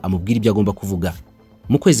arimo amubwira ibyo agomba kuvuga.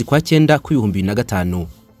 Mu kwezi kwa 9 ku 2005,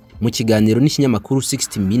 mu kiganiro n'ikinyamakuru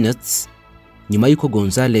 60 Minutes, nyuma yuko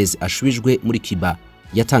Gonzalez ashubijwe muri Cuba,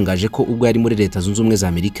 yatangaje ko ubwo yari muri Leta Zunze Ubumwe za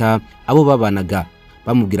Amerika, abo babanaga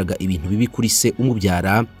bamubwiraga ibintu bibi kuri se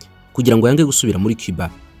umubyara kugira ngo yange gusubira muri Cuba.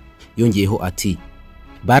 Yongeyeho ati,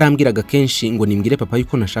 barambwiraga kenshi ngo nimbwire papa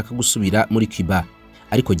yuko nashaka gusubira muri Cuba,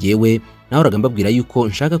 ariko jewe nahoraga mbabwira yuko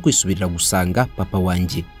nshaka kwisubirira gusanga papa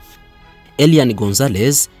wanjye. Elian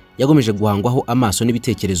Gonzalez yagomeje guhangwaho amaso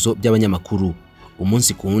n'ibitekerezo by'abanyamakuru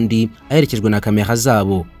umunsi ku wundi, aherekejwe na kamera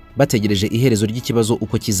zabo bategereje iherezo ry'ikibazo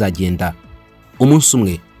uko kizagenda. Umunsi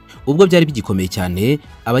umwe ubwo byari bigikomeye cyane,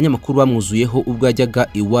 abanyamakuru bamwuzuyeho ubwo yajyaga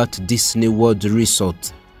i Walt Disney World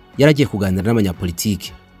Resort, yaragiye kuganira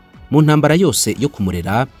n'abanyapolitike. Mu ntambara yose yo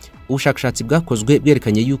kumurera, ubushakashatsi bwakozwe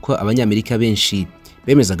bwerekanye yuko abanyamerika benshi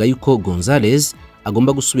bemezaga yuko Gonzalez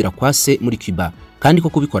agomba gusubira kwa se muri Cuba, kandi ko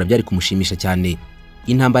kubikora byari kumushimisha cyane.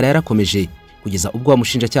 Intambara yarakomeje kugeza ubwo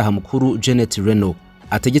umushinjacyaha mukuru Janet Reno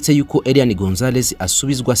ategetse yuko Elian Gonzalez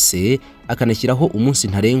asubizwa se, akanashyiraho umunsi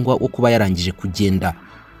ntarengwa wo kuba yarangije kugenda.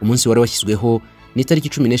 Umunsi wari washyizweho ni tariki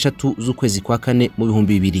 13 z'ukwezi kwa kane mu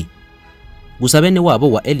 2000. Gusa bene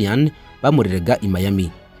wabo wa Elian bamureraga i Miami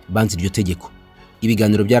banze iryo tegeko.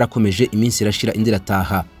 Ibiganiro byarakomeje, iminsi irashira indi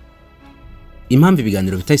irataha. Impamvu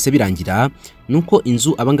ibiganiro bitahise birangira nuko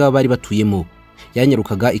inzu abangaba bari batuyemo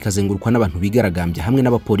yanyarukaga ikazengurukwa n'abantu bigaragambya hamwe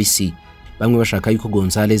n'abapolisi bamwe bashaka yuko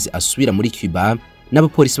Gonzalez asubira muri Cuba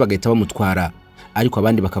n'abapolisi bagahita bamutwara, ariko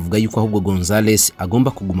abandi bakavuga yuko ahubwo Gonzalez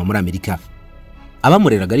agomba kuguma muri Amerika.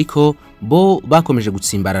 Abamureraga ariko bo bakomeje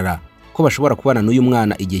gutsimbarara ko bashobora kubana n'uyu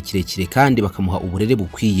mwana igihe kirekire kandi bakamuha uburere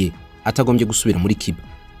bukwiye atagombye gusubira muri Cuba.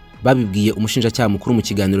 Babibwiye umushinjacyaha mukuru mu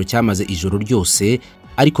kiganiro cyamaze ijoro ryose,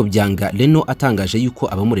 ariko byanga Leno atangaje yuko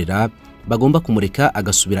abamurera bagomba kumureka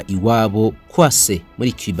agasubira iwabo kwa se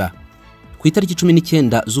muri Cuba. Ku itariki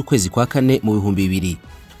 19 z'ukwezi kwa kane mu 2000,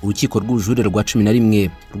 urukiko rw'ubujurire rwa 11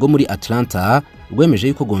 rwo muri Atlanta rwemeje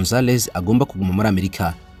yuko Gonzalez agomba kuguma muri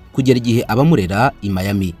Amerika kugera igihe abamurera i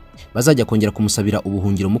Miami bazajya kongera kumusabira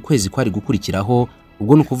ubuhungiro mu kwezi kwari gukurikiraho,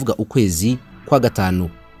 ubwo no kuvuga ukwezi kwa gatanu.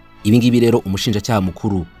 Ibi ngibi rero umushinjacyaha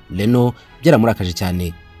mukuru Leno byaramurakaje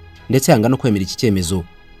cyane, ndetse yanga no kwemera iki cyemezo.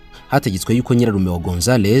 Hategetswe yuko nyirarume wa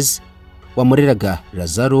Gonzalez wamureraga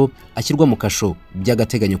Lazaro ashyirwa mu kasho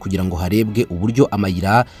by'agateganyo kugira ngo harebwe uburyo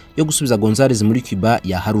amayira yo gusubiza Gonzalez muri Cuba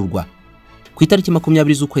yaharurwa. Ku itariki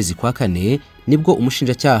 20 z'ukwezi kwa kane nibwo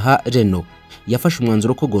umushinjacyaha Leno yafashe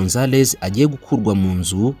umwanzuro ko Gonzalez agiye gukurwa mu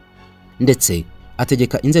nzu, ndetse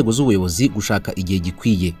ategeka inzego z'ubuyobozi gushaka igihe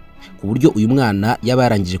gikwiye ku buryo uyu mwana yaba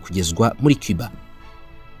yarangije kugezwa muri Cuba.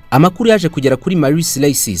 Amakuru yaje kugera kuri Marie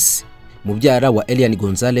Sileisis, mubyara wa Elian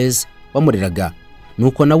Gonzalez wamureraga,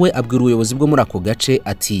 nuko nawe abwira ubuyobozi bwo muri ako gace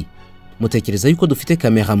ati, mutekereza yuko dufite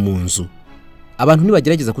kamera mu nzu, abantu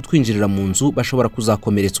nibagerageza kutwinjirira mu nzu bashobora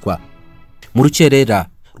kuzakomeretswa. Mu rukerera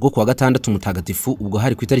rwo kuwa gatandatu mutagatifu, ubwo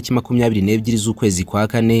hari ku itariki 22 z'ukwezi kwa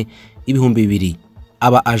kane 2000,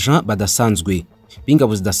 aba agent badasanzwe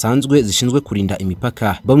b'ingabo zidasanzwe zishinzwe kurinda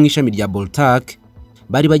imipaka bo mu ishami rya Boltac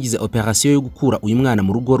bari bagize operation yo gukura uyu mwana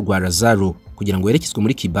mu rugo rwa Lazaro kugira ngo yerekezwe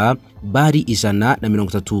muri Cuba. Bari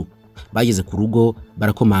 130 bageze ku rugo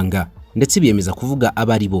barakomanga, ndetse biyemeza kuvuga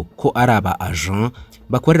abari bo ko ari aba agent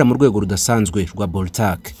bakorera mu rwego rudasanzwe rwa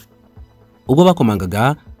Boltac. Ubwo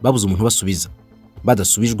bakomangaga babuze umuntu basubiza,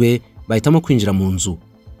 badasubijwe bahitamo kwinjira mu nzu.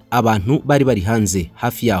 Abantu bari bari hanze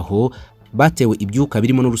hafi yaho batewe ibyuka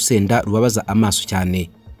birimo n'urusenda rubabaza amaso cyane,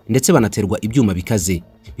 ndetse banaterwa ibyuma bikaze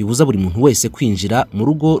bibuza buri muntu wese kwinjira mu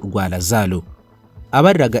rugo rwa Lazaro.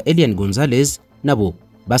 Abariraga Elian Gonzalez nabo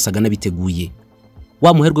basaga nabiteguye.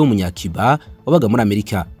 Wa muherwe w'umunyacuba wabaga muri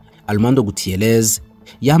Amerika Armando Gutierrez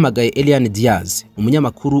yahamagaye Elian Diaz,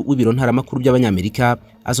 umunyamakuru w'ibiro ntaramakuru by'abanyamerika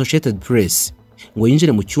Associated Press, ngo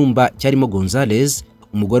yinjire mu cyumba cyarimo Gonzalez,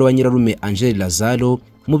 umugore wa nyirarume Angel Lazaro,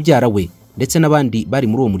 mubyara we, ndetse n'abandi bari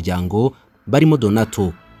muri uwo muryango barimo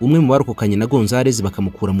Donato, umwe mu barokokanye na Gonzalez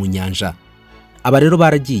bakamukura mu nyanja. Aba rero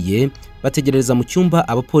baragiye bategereza mu cyumba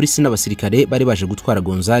abapolisi n'abasirikare bari baje gutwara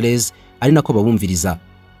Gonzalez, ari nako babumviriza.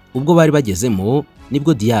 Ubwo bari bagezemo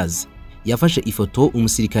nibwo Diaz yafashe ifoto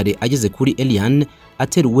umusirikare ageze kuri Elian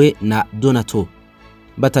ateruwe na Donato.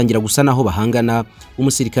 Batangira gusa naho bahangana,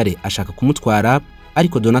 umusirikare ashaka kumutwara,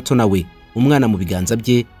 ariko Donato nawe umwana mu biganza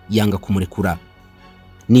bye yanga kumurekura.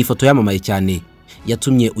 Ni ifoto yamamaye cyane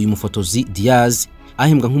yatumye uyu mufotozi Diaz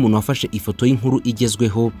ahembwa nk'umuntu wafashe ifoto y'inkuru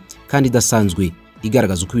igezweho kandi idasanzwe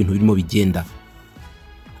igaragaza uko ibintu birimo bigenda.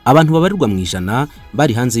 Abantu babarirwa mu ijana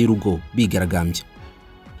bari hanze y'urugo bigaragambye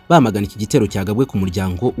bamagana iki gitero cyagabwe ku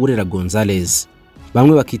muryango urera Gonzalez.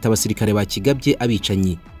 Bamwe bakita abasirikare bakigabye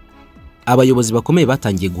abicanyi. Abayobozi bakomeye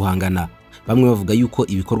batangiye guhangana, bamwe bavuga yuko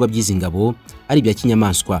ibikorwa by'izi ngabo ari ibya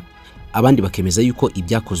kinyamaswa, abandi bakemeza yuko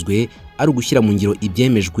ibyakozwe ari ugushyira mu ngiro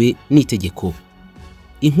ibyemejwe n'itegeko.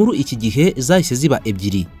 Inkuru iki gihe zahise ziba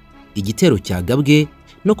ebyiri: igitero cyagabwe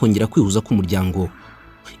no kongera kwihuza k'umuryango.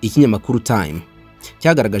 Ikinyamakuru Time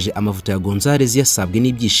cyagaragaje amafoto ya Gonzalez yasabwe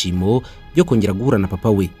n'ibyishimo byo kongera guhura na papa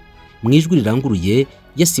we. Mu ijwi riranguruye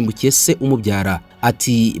yasimbukiye se umubyara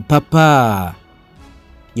ati, papa.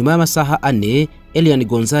 Nyuma y'amasaha 4 Elian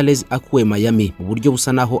Gonzalez akuwe Miami mu buryo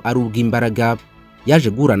busa naho ari ubw'imbaraga, yaje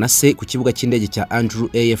guhura na se ku kibuga cy'indege cya Andrew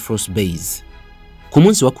Air Force Base. Ku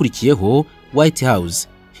munsi wakurikiyeho, White House,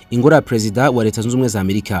 ingoro ya perezida wa Leta Zunze Ubumwe za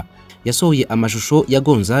Amerika, yasohoye amashusho ya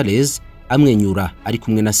Gonzalez amwenyura ari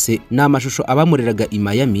kumwe na se, n'amashusho abamureraga i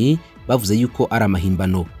Miami bavuze yuko ari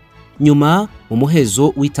amahimbano. Nyuma mu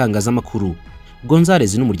muhezo w'itangazamakuru,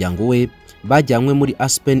 Gonzalez n'umuryango we bajyanywe muri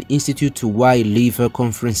Aspen Institute Wild River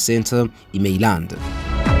Conference Center i Maryland.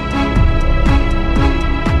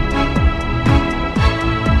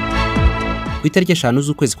 Ku itariki 5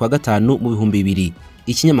 z'ukwezi kwa gatanu mu 2000,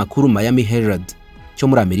 ikinyamakuru Miami Herald cyo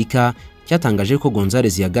muri Amerika cyatangaje ko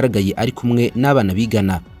Gonzalez yagaragaye ari kumwe n'abana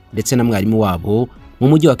bigana ndetse na mwarimu wabo mu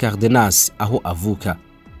mujyi wa Cardenas aho avuka.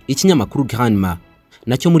 Ikinyamakuru Granma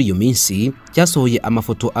nacyo muri iyo minsi cyasohoye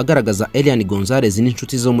amafoto agaragaza Elian Gonzalez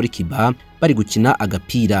n'inshuti zo muri Cuba bari gukina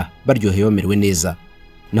agapira baryohewe bamerewe neza.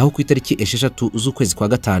 Naho ku itariki 6 z'ukwezi kwa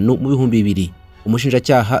gatanu mu 2000,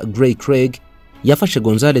 umushinjacyaha Gray Craig yafashe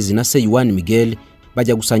Gonzalez na se Juan Miguel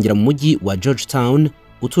bajya gusangira mu mujyi wa Georgetown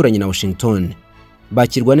uturanye na Washington.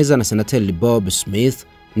 Bakirwa neza na Senateri Bob Smith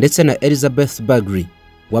ndetse na Elizabeth Bagri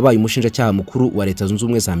wabaye umushinjacyaha mukuru wa Leta Zunze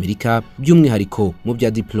Ubumwe za Amerika by'umwihariko mu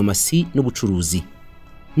bya diplomasi n'ubucuruzi.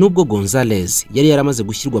 Nubwo Gonzalez yari yaramaze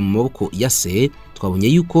gushyirwa mu maboko ya se, twabonye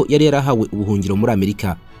yuko yari yarahawe ubuhungiro muri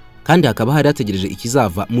Amerika kandi hakaba hari hategereje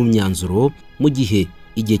ikizava mu myanzuro mu gihe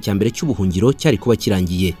cya mbere cy'ubuhungiro cyari kuba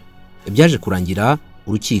kirangiye. Byaje kurangira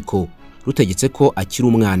urukiko rutegetse ko akiri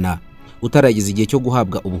umwana utarageze igihe cyo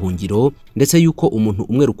guhabwa ubuhungiro, ndetse yuko umuntu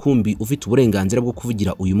umwe rukumbi ufite uburenganzira bwo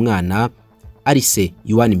kuvugira uyu mwana ari se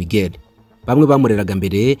Juan Miguel. Bamwe bamureraga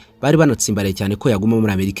mbere bari banatsimbaraye cyane ko yaguma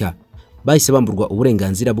muri Amerika, bahise bamburwa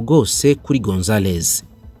uburenganzira bwose kuri Gonzalez.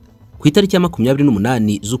 Ku itariki ya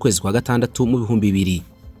 28 z'ukwezi kwa gatandatu mu 2000,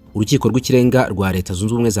 urukiko rw'ikirenga rwa Leta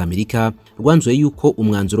Zunze Ubumwe za Amerika rwanzuye yuko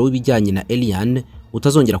umwanzuro w'ibijyanye na Elian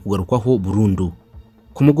utazongera kugarukwaho burundu.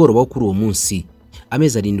 Ku mugoroba wo kuri uwo munsi,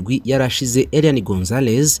 amezi 7 yarashize Elian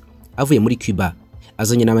Gonzalez avuye muri Cuba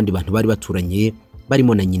azanye n'abandi bantu bari baturanye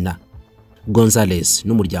barimo na nyina. Gonzalez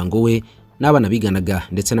n'umuryango we n'abana biganaga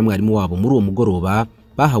ndetse na mwarimu wabo muri uwo mugoroba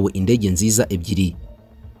bahawe indege nziza ebyiri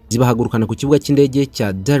zibahagurukana ku kibuga cy'indege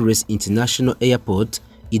cya Dallas International Airport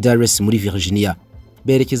i Dallas muri Virginia,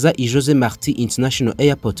 berekeza i Jose Marti International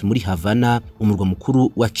Airport muri Havana, umurwa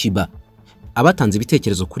mukuru wa Cuba. Abatanze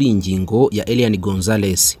ibitekerezo kuri iyi ngingo ya Elian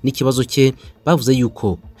Gonzalez n'ikibazo cye bavuze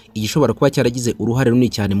yuko igishobora kuba cyaragize uruhare runini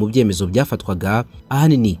cyane mu byemezo byafatwaga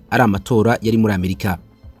ahanini ari amatora yari muri Amerika.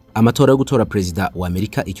 Amatora yo gutora perezida wa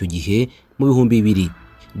Amerika icyo gihe mu 2000,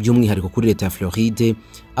 by'umwihariko kuri leta ya Floride,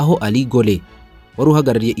 aho Ali Gore wari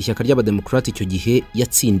uhagarariye ishyaka ry'abademokrati icyo gihe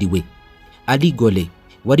yatsindiwe. Ali Gore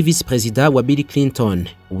wari vice perezida wa Bill Clinton.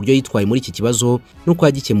 Uburyo yitwaye muri iki kibazo nuko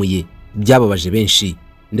yagikemuye byababaje benshi,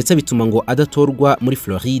 ndetse bituma ngo adatorwa muri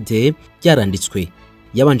Floride byaranditswe.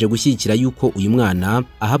 Yabanje gushyigikira yuko uyu mwana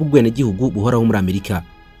ahabwa ubwenegihugu buhoraho muri Amerika,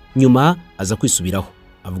 nyuma aza kwisubiraho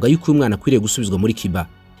avuga yuko uyu mwana akwiriye gusubizwa muri Cuba.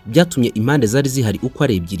 Byatumye impande zari zihari uko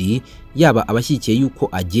ari ebyiri, yaba abashyigikiye yuko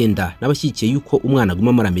agenda n'abashyigikiye yuko umwana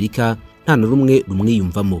aguma muri Amerika, nta na rumwe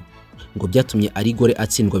rumwiyumvamo. Ngo byatumye Ali Gore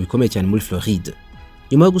atsindwa bikomeye cyane muri Floride.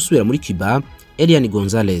 Nyuma yo gusubira muri Cuba, Elian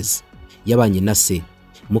Gonzalez yabanye na se,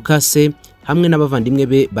 mukase hamwe n'abavandimwe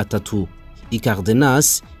be batatu i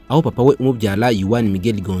Cardenas, aho papa we umubyara Juan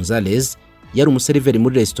Miguel Gonzalez yari umuseriveri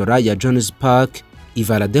muri restaurant ya Jones Park i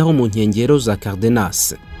Ibiremwa mu nkengero za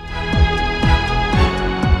Cardenas.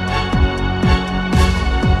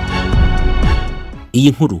 Iyi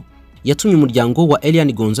nkuru yatumye umuryango wa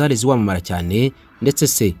Elian Gonzalez wamamara cyane, ndetse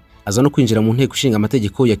se aza no kwinjira mu nteko ishinga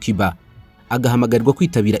amategeko ya Cuba, agahamagarirwa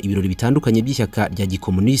kwitabira ibirori bitandukanye by'ishyaka rya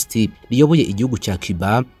gikomunisti riyoboye igihugu cya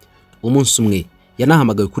Cuba. Umunsi umwe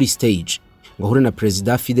yanahamagawe kuri stage ngo ahure na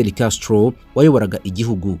Perezida Fidel Castro wayoboraga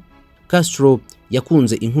igihugu. Castro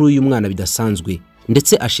yakunze inkuru y'umwana bidasanzwe,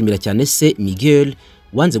 ndetse ashimira cyane se Miguel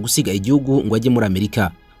wanze gusiga igihugu ngo ajye muri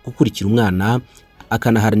Amerika gukurikira umwana,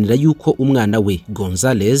 akanaharanira yuko umwana we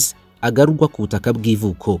Gonzalez agarurwa ku butaka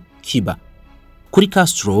bw'ivuko Cuba. Kuri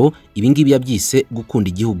Castro ibingibi yabyise gukunda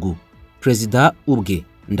igihugu. Perezida ubwe,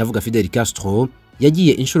 ndavuga Fidel Castro,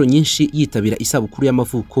 yagiye inshuro nyinshi yitabira isabukuru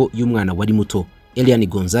y'amavuko y'umwana wari muto Elian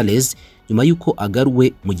Gonzalez nyuma yuko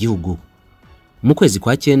agaruwe mu gihugu. Mu kwezi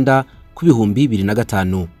kwa 9 ku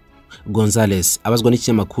 2005, Gonzalez abazwa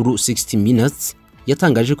n'ikinyamakuru 60 Minutes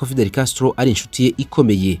yatangaje ko Fidel Castro ari inshuti ye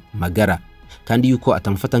ikomeye magara, kandi yuko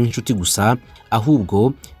atamufata nk'inshuti gusa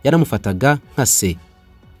ahubwo yaramufataga nka se.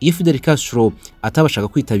 Iyo Fidel Castro atabashaka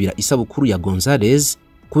kwitabira isabukuru ya Gonzalez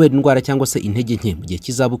kubera indwara cyangwa se intege nke mu gihe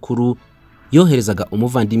cy'izabukuru, yoherezaga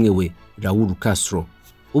umuvandimwe we Raul Castro.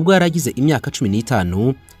 Ubwo yaragize imyaka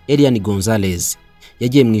 15, Elian Gonzalez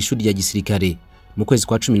yagiye mu ishuri rya gisirikare. Mu kwezi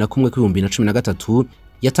kwa 11 2013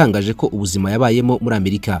 yatangaje ko ubuzima yabayemo muri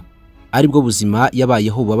Amerika aribwo buzima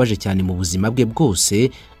yabayeho bubabaje cyane mu buzima bwe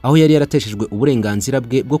bwose, aho yari yarateshejwe uburenganzira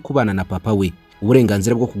bwe bwo kubana na papa we,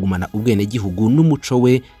 uburenganzira bwo kugumana ubwenegihugu n'umuco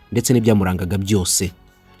we ndetse n'ibyamurangaga byose.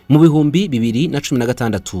 Mu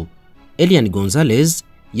 2016, Elian Gonzalez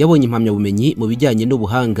yabonye impamyabumenyi mu bijyanye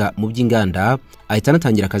n'ubuhanga mu by'inganda, ahita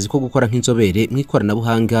anatangira akazi ko gukora nk'inzobere mu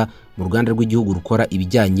ikoranabuhanga mu ruganda rw'igihugu rukora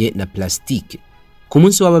ibijyanye na plastike. Ku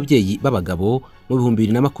munsi w'ababyeyi b'abagabo mu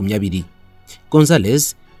 2020,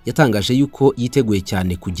 Gonzalez yatangaje yuko yiteguye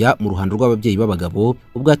cyane kujya mu ruhando rw'ababyeyi b'abagabo,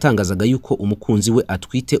 ubwo yatangazaga yuko umukunzi we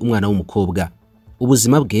atwite umwana w'umukobwa.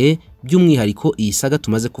 Ubuzima bwe by'umwihariko iyi saga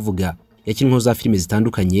tumaze kuvuga yakinwe za filime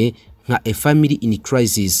zitandukanye nka A Family in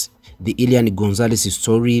Crisis, The Elian Gonzalez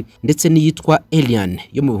Story, ndetse n'iyitwa Elian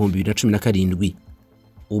yo mu 2017.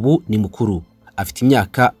 Ubu ni mukuru, afite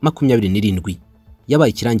imyaka 27. yabaye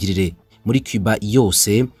ikirangirire muri Cuba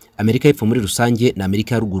yose, Amerika y'Epfo muri rusange na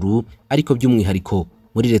Amerika ya Ruguru, ariko by'umwihariko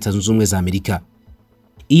muri Leta Zunze Ubumwe za Amerika.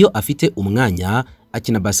 Iyo afite umwanya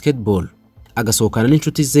akina basketball, agasohokana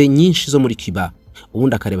n'inshuti ze nyinshi zo muri Cuba,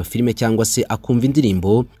 ubundi akareba filime cyangwa se akumva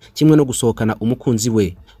indirimbo, kimwe no gusohokana umukunzi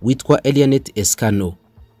we witwa Elianet Escano.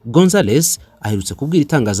 Gonzalez aherutse kubwira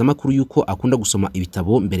itangazamakuru yuko akunda gusoma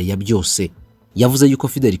ibitabo mbere ya byose. Yavuze yuko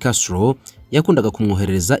Fidel Castro yakundaga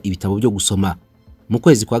kumwoherereza ibitabo byo gusoma. Mu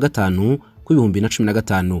kwezi kwa gatanu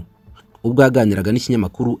k'2015, ubwo yaganiraga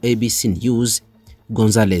n'ikinyamakuru ABC News,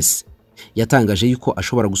 Gonzalez yatangaje yuko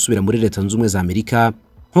ashobora gusubira muri Leta Zunze Ubumwe za Amerika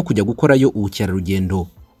nko kujya gukorayo ubukerarugendo,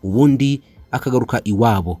 ubundi akagaruka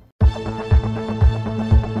iwabo.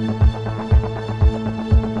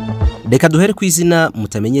 Reka duhere ku izina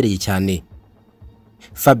mutamenyereye cyane,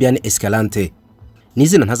 Fabian Escalante. Ni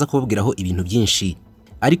izina ntaza kubabwiraho ibintu byinshi,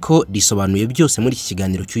 ariko risobanuye byose muri iki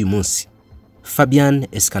kiganiro cy'uyu munsi. Fabian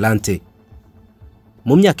Escalante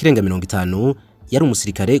mu myaka irenga 50 yari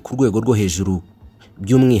umusirikare ku rwego rwo hejuru.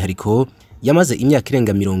 By'umwihariko yamaze imyaka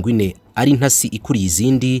irenga 40 ari intasi ikuriye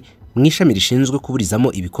izindi mu ishami rishinzwe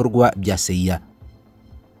kuburizamo ibikorwa bya CIA.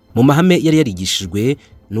 Mu mahame yari yarigishijwe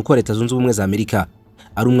nuko Leta Zunze Ubumwe za Amerika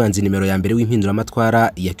ari umwanzi nimero ya mbere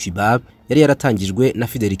w'impinduramatwara ya Cuba, yari yaratangijwe na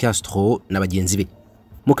Fidel Castro na bagenzi be.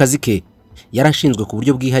 Mu kazi ke yarashinzwe ku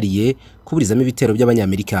buryo bwihariye kuburizamo ibitero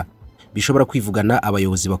by'abanyamerika bishobora kwivugana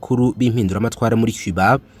abayobozi bakuru b'impinduramatwara muri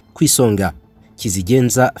Cuba, kwisonga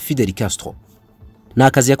kizigenza Fidel Castro. Ni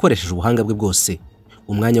akazi yakoresheje ubuhanga bwe bwose,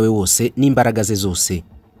 umwanya we wose n'imbaraga ze zose.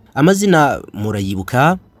 Amazina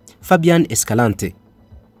murayibuka: Fabian Escalante.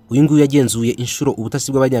 Uyu nguyu yagenzuye inshuro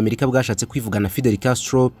ubutasi bw'abanyamerika bwashatse kwivugana Fidel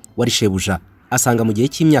Castro wari shebuja, asanga mu gihe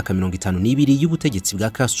cy'imyaka 52 y'ubutegetsi bwa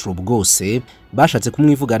Castro bwose bashatse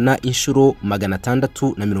kumwivugana inshuro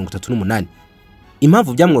 638.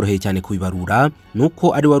 Impamvu byamworoheye cyane kubibarura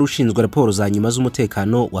nuko ari wari ushinzwe raporo za nyuma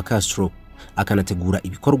z'umutekano wa Castro, akanategura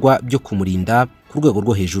ibikorwa byo kumurinda ku rwego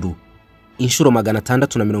rwo hejuru. Inshuro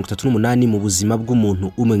 638 mu buzima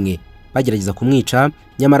bw'umuntu umwe bagerageza kumwica,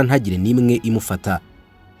 nyamara ntagire nimwe imufata.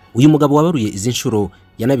 Uyu mugabo wabaruye izi nshuro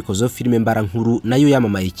yanabikozeho filime mbara nkuru nayo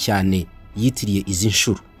yamamaye cyane yitiriye izi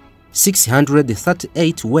nshuro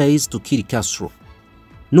 638 Ways to Kill Castro.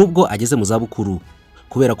 Nubwo ageze mu zabukuru,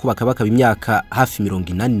 kubera ko bakaba imyaka hafi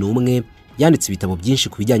 81, yanditse ibitabo byinshi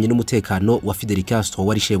ku bijyanye n'umutekano wa Fidel Castro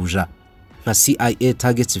wari shebuja, nka CIA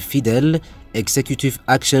Targets Fidel, Executive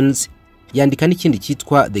Actions, yandika n'ikindi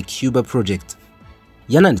cyitwa The Cuba Project.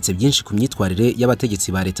 Yananditse byinshi ku myitwarire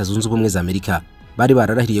y'abategetsi ba Leta Zunze Ubumwe za Amerika bari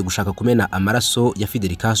bararahiriye gushaka kumena amaraso ya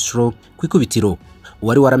Fidel Castro ku ikubitiro.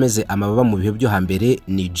 Uwari warameze amababa mu bihe byo hambere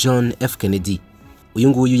ni John F. Kennedy. Uyu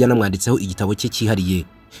nguyu yanamwanditseho igitabo cye cyihariye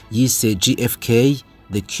yise GFK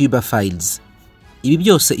The Cuba Files. Ibi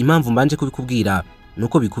byose impamvu mbanje kubikubwira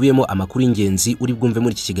nuko bikubiyemo amakuru y'ingenzi uri bwumve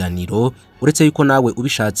muri iki kiganiro, uretse yuko nawe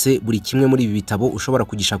ubishatse buri kimwe muri ibi bitabo ushobora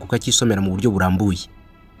kugishaka ukakisomera mu buryo burambuye.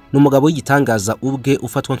 N'umugabo w'igitangaza ubwe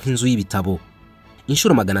ufatwa nk'inzu y'ibitabo.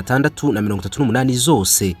 Inshuro 638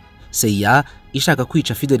 zose CIA ishaka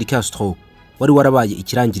kwica Fidel Castro wari warabaye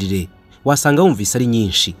ikirangirire, wasanga wumvise ari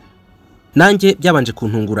nyinshi. Nanjye byabanje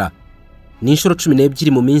kuntungura. Ni inshuro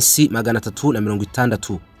 12 mu minsi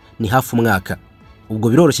 360, ni hafi umwaka. Ubwo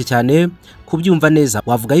biroroshye cyane kubyumva neza.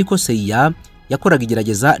 Wavuga yuko CIA yakoraga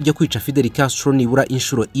igerageza ryo kwica Fidel Castro nibura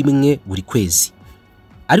inshuro imwe buri kwezi.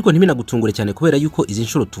 Ariko ntibinagutungure cyane kubera yuko izi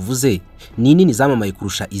nshuro tuvuze ni nini zamamaye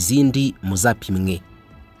kurusha izindi muzapimwe.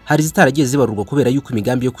 Hari zitaragiye zibarurwa kubera yuko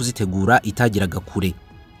imigambi yo kuzitegura itagiraga kure.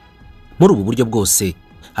 Muri ubu buryo bwose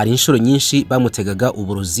hari inshuro nyinshi bamutegaga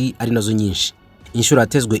uburozi ari nazo nyinshi. Inshuro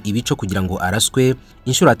atezwe ibico kugira ngo araswe,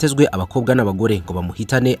 inshuro atezwe abakobwa n'abagore ngo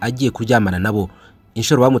bamuhitane agiye kuryamana nabo,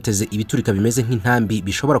 inshuro bamuteze ibiturika bimeze nk'intambi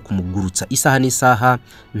bishobora kumugurutsa isaha n'isaha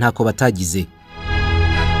ntako batagize.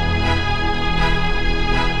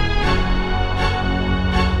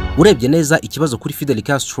 Urebye neza ikibazo kuri Fidel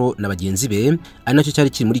Castro na bagenzi be ari nacyo cyari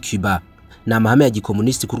kiri muri Cuba, ni amahame ya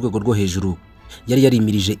gikomunisti ku rwego rwo hejuru. Yari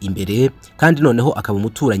yarimirije imbere kandi noneho akaba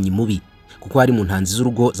umuturanyi mubi kuko ari mu ntanzi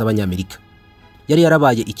z'urugo z'abanyamerika. Yari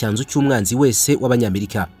yarabaye icyanzu cy'umwanzi wese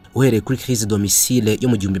w'abanyamerika uhereye kuri crise domicile yo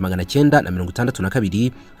mu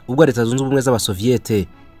 1962 ubwo Leta Zunze Ubumwe z'Abasoviete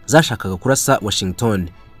zashakaga kurasa Washington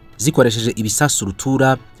zikoresheje ibisasu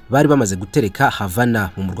rutura bari bamaze gutereka Havana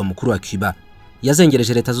mu murwa mukuru wa Cuba.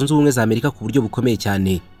 Yazengereje Leta Zunze Ubumwe za Amerika ku buryo bukomeye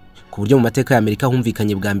cyane, ku buryo mu mateka ya Amerika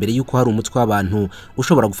humvikanye bwa mbere yuko hari umutwe w'abantu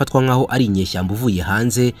ushobora gufatwa nkaho ari inyeshyamba uvuye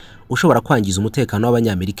hanze ushobora kwangiza umutekano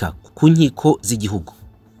w'abanyamerika ku nkiko z'igihugu.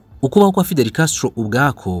 Ukubaho kwa Fidel Castro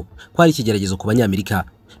ubwako kwari ikigeragezo ku banyamerika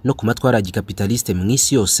no ku matwara ya gikapitaliste mu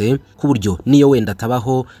isi yose, ku buryo niyo wenda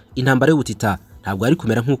tabaho intambara y'ubutita ntabwo ari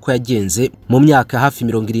kumera nk'uko yagenze mu myaka hafi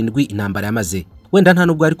 70 intambara yamaze. Wenda nta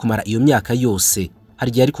nubwo ari kumara iyo myaka yose,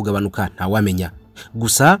 hari gihe ari kugabanuka ntawamenya.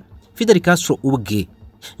 Gusa Fidel Castro ubwe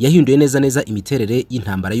yahinduye neza imiterere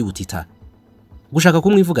y'intambara y'ubutita. Gushaka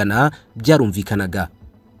kumwivugana byarumvikanaga.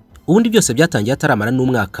 Ubundi byose byatangiye ataramara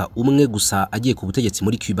n'umwaka umwe gusa agiye ku butegetsi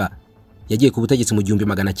muri Cuba. Yagiye ku butegetsi mu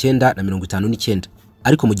 1959,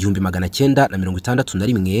 ariko mu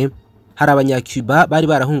 1961 hari abanyacuba bari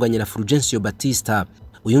barahunganye na Fulgencio Batista.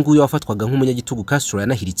 Uyu nguyu wafatwaga nk'umunyagitugu Castro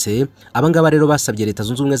yanahiritse. Abangaba rero basabye leta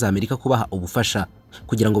zunze ubumwe za Amerika kubaha ubufasha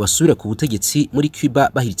kugira ngo basubire ku butegetsi muri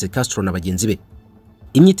Cuba bahiritse Castro na bagenzi be.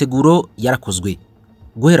 Imyiteguro yarakozwe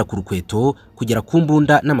guhera ku rukweto kugera ku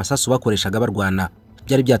mbunda n'amasasu bakoreshaga barwana.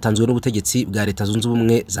 Byari byatanzwe n'ubutegetsi bwa leta zunze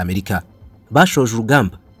ubumwe za Amerika. Bashoje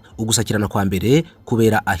urugamba ugusakirana kwa mbere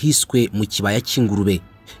kubera ahiswe mu kibaya cy'ingurube,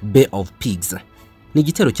 Bay of Pigs. Ni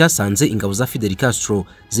igitero cyasanze ingabo za Fidel Castro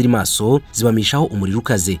ziri maso zibamishaho umuriro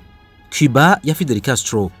ukaze. Cuba ya Fidel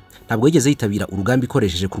Castro ntabwo yigeze yitabira urugamba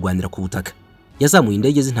ikoresheje kurwanira ku butaka. Yazamuye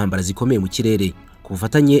indege z'intambara zikomeye mu kirere ku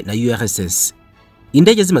bufatanye na URSS.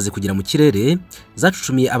 Indege zimaze kugera mu kirere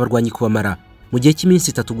zacucumiye abarwanyi kubamara mu gihe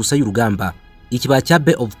cy'iminsi 3 gusa y'urugamba. Ikibaya cya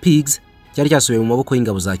Bay of Pigs cyari cyasubiye mu maboko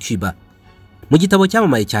y'ingabo za Cuba. Mu gitabo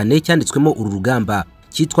cyamamaye cyane cyanditswemo uru rugamba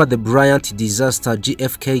cyitwa The Brilliant Disaster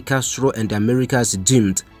JFK Castro and America's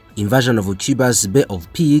Doomed Invasion of Cuba's Bay of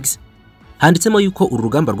Pigs, handitsemo yuko uru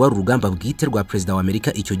rugamba rwari urugamba bwite rwa Perezida wa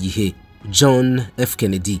Amerika icyo gihe John F.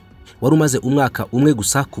 Kennedy wari umaze umwaka umwe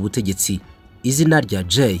gusa ku butegetsi. Izina rya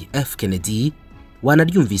J.F. Kennedy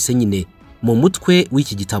wanaryumvise nyine mu mutwe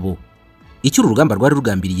w'iki gitabo. Icyo uru rugamba rwari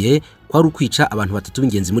rugambiriye kwari ukwica abantu 3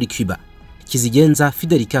 b'ingenzi muri Cuba. Kizigenza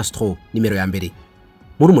Fidel Castro nimero ya mbere,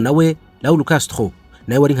 murumuna we Raul Castro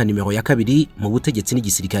nawe wari nka nimero ya 2 mu butegetsi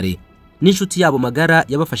n'igisirikare, n'inshuti yabo magara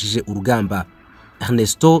yabafashije urugamba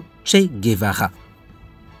Ernesto Che Guevara.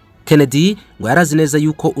 Kennedy ngo yarazi neza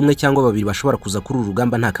yuko umwe cyangwa babiri bashobora kuza kuri uru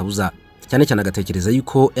rugamba nta kabuza, cyane cyane agatekereza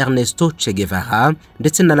yuko Ernesto Che Guevara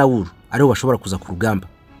ndetse na Raul aribo bashobora kuza ku rugamba,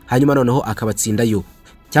 hanyuma noneho akabatsindayo,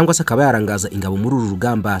 cyangwa se akaba yarangaza ingabo muri uru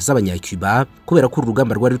rugamba z'abanyacuba kubera ko uru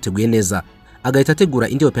rugamba rwari ruteguye neza. Agahita ategura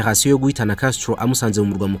indi operation yo guhitana Castro amusanze mu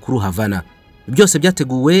murwa mukuru Havana. Byose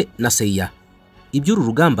byateguwe na CIA. Iby'uru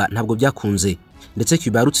rugamba ntabwo byakunze, ndetse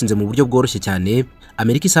Cuba yarutsinze mu buryo bworoshye cyane.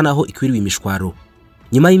 Amerika isa naho ikwiriwe imishwaro.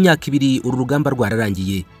 Nyuma y'imyaka 2 uru rugamba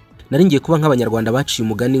rwararangiye. Naringiye kuba nk'abanyarwanda baciye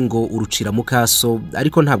umugani ngo urucira mukaso,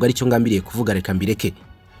 ariko ntabwo ari cyo ngambiriye kuvuga, reka mbireke.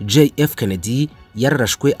 JF Kennedy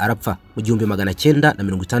yararashwe arapfa mu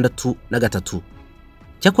 1963.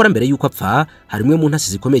 Cyakora mbere yuko apfa hari umwe mu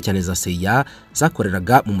ntasi zikomeye cyane za CIA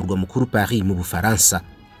zakoreraga mu murwa mukuru Paris mu Bufaransa.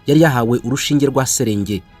 Yari yahawe urushinge rwa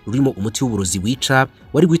serenge rurimo umuti w'uburozi wica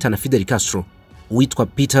wari guhitana Fidel Castro, witwa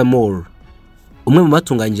Peter Moore. Umwe mu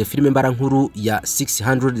batunganyije filime mbarankuru ya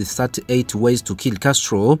 638 Ways to Kill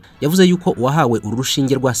Castro yavuze yuko uwahawe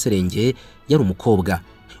urushinge rwa serenge yari umukobwa.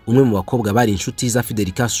 Umwe mu bakobwa bari inshuti za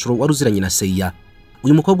Fidel Castro wari uziranye na CIA.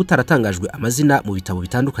 Uyu mukobwa utaratangajwe amazina mu bitabo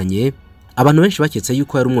bitandukanye, abantu benshi baketse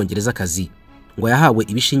yuko yari umwongerezakazi. Ngo yahawe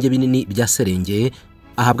ibishinge binini bya serenge,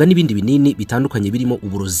 ahabwa n'ibindi binini bitandukanye birimo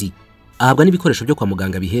uburozi, ahabwa n'ibikoresho byo kwa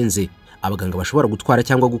muganga bihenze abaganga bashobora gutwara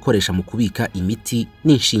cyangwa gukoresha mu kubika imiti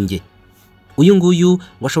n'inshinge. Uyu nguyu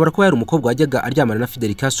washobora kuba yari umukobwa wajyaga aryamana na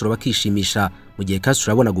Fidel Castro bakishimisha mu gihe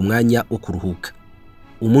Castro yabonaga umwanya wo kuruhuka.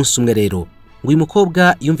 Umunsi umwe rero ngo uyu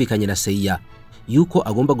mukobwa yumvikanye na CIA yuko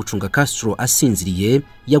agomba gucunga Castro asinziriye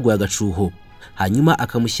yaguye agacuho, hanyuma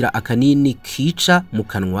akamushyira akanini kica mu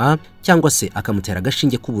kanwa cyangwa se akamutera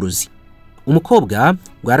agashinge k'uburozi. Umukobwa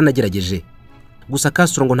ngo yaranagerageje, gusa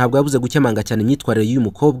Castro ngo ntabwo yabuze gukemanga cyane imyitwarire y'uyu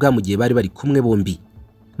mukobwa mu gihe bari kumwe bombi.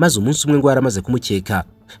 Maze umunsi umwe ngo yaramaze kumukeka,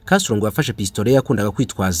 Castro ngo yafashe pistole yakundaga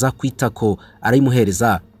kwitwaza kwitako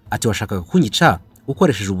arayimuhereza, ati washakaga kunyica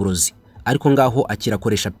ukoresheje uburozi, ariko ngaho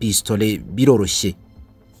akirakoresha pistole biroroshye.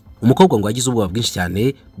 Umukobwa ngo yagize ubwoba bwinshi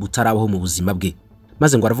cyane butarabaho mu buzima bwe,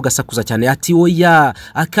 maze ngo aravuga sakuza cyane ati oya,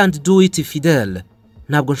 I can't do it Fidel,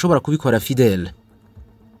 ntabwo nshobora kubikora Fidel.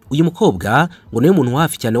 Uyu mukobwa ngo niwe muntu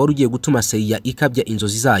hafi cyane wari ugiye gutuma CIA ikabya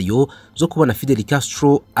inzozi zayo zo kubona Fidel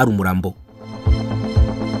Castro ari umurambo.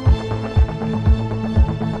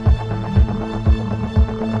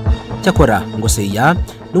 Cyakora ngo CIA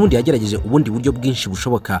n'ubundi yagerageje ubundi buryo bwinshi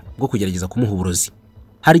bushoboka bwo kugerageza kumuha uburozi.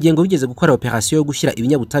 Hari igihe ngo bigeze gukora operation yo gushyira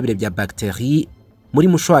ibinyabutabire bya bacterie muri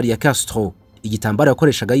mushwari ya Castro, igitambaro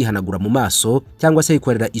yakoreshaga yihanagura mu maso cyangwa se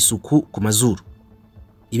yikorera isuku ku mazuru.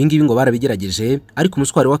 Ibi ngibi ngo barabigerageje, ariko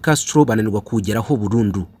umuswari wa Castro bananirwa kugeraho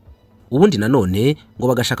burundu. Ubundi nanone ngo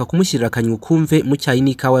bagashaka kumushyirira akanywa kumve mu cyayi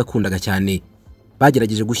n'ikawa yakundaga cyane.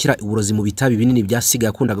 bagerageje gushyira uburozi mu bitabi binini byasigaye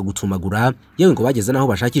yakundaga gutumagura, yewe ngo bageze naho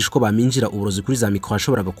bashakisha uko baminjira uburozi kuri za mikoro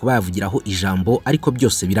ashoboraga kuba yavugiraho ijambo, ariko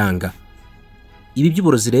byose biranga. Ibi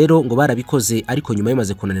by'uburozi rero ngo barabikoze, ariko nyuma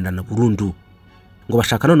yamaze kunanirana burundu, ngo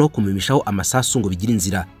bashaka noneho kumumishaho amasasu ngo bigira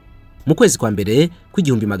inzira. Mu kwezi kwa mbere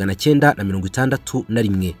kw'igihumbi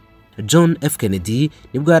 1961, John F. Kennedy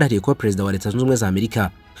nibwo yarahiriye kuba perezida wa Leta Zunze Ubumwe za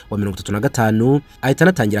Amerika wa 35, ahita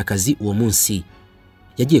anatangira akazi uwo munsi.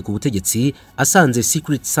 Yagiye ku butegetsi asanze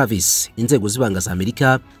Secret Service, inzego z'ibanga za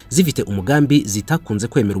Amerika, zifite umugambi zitakunze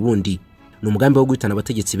kwemera ubundi. Ni umugambi wo guhitana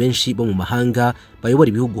abategetsi benshi bo mu mahanga bayobora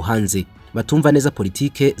ibihugu hanze batumva neza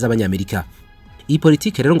politike z'abanyamerika. Iyi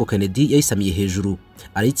politike rero ngo Kennedy yayisamiye hejuru,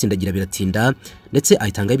 arayitsindagira biratinda, ndetse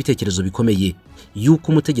ahitanga ibitekerezo bikomeye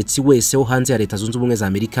yuko umutegetsi wese wo hanze ya Leta Zunze Ubumwe za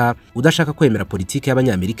Amerika udashaka kwemera politike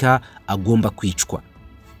y'abanyamerika agomba kwicwa.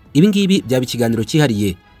 Ibi ngibi byaba ikiganiro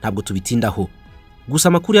cyihariye, ntabwo tubitindaho. Gusa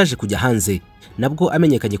amakuru yaje kujya hanze nabwo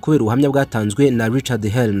amenyekanye kubera ubuhamya bwatanzwe na Richard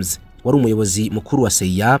Helms, wari umuyobozi mukuru wa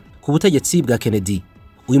CIA ku butegetsi bwa Kennedy.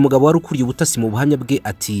 Uyu mugabo wari ukuriye ubutasi mu buhamya bwe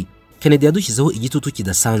ati, Kennedy yadushyizeho igitutu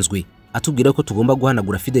kidasanzwe, atubwira ko tugomba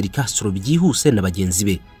guhanagura Fidel Castro byihuse na bagenzi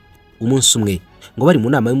be. Umunsi umwe ngo bari mu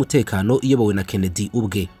nama y'umutekano iyobowe na Kennedy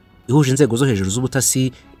ubwe, ihuje inzego zo hejuru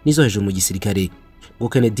z'ubutasi n'izo hejuru mu gisirikare, ngo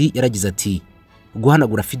Kennedy yaragize ati,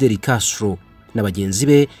 guhanagura Fidel Castro na bagenzi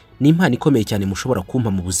be ni impano ikomeye cyane mushobora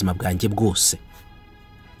kumpa mu buzima bwanjye bwose.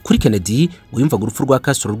 Kuri Kennedy ngo yumvaga urupfu rwa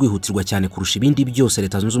Castro rwihutirwa cyane kurusha ibindi byose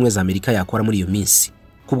Leta Zunze Ubumwe za Amerika yakora muri iyo minsi.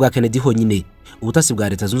 Ku bwa Kennedy honyine, ubutasi bwa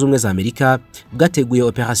Leta Zunze Ubumwe za Amerika bwateguye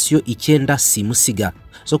operation 9 simusiga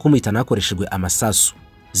zo kumuhitana hakoreshejwe amasasu,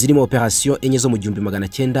 zirimo operation enye zo mu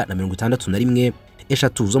 1961,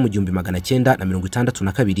 eshatu zo mu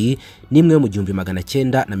 1962, n'imwe yo mu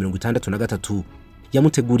 1963.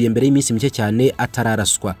 Yamuteguriye mbere y'iminsi mike cyane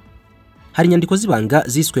atararaswa. Hari inyandiko zibanga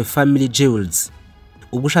ziswe Family Jewels,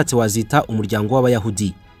 ubushatse wazita umuryango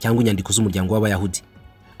w'Abayahudi cyangwa inyandiko z'umuryango w'Abayahudi,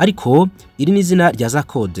 ariko iri ni izina rya za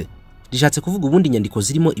code rishatse kuvuga ubundi inyandiko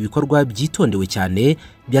zirimo ibikorwa byitondewe cyane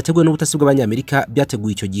byateguwe n'ubutasi bw'abanyamerika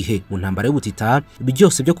byateguye icyo gihe mu ntambara y'ubutita,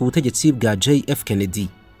 byose byo ku butegetsi bwa JF Kennedy.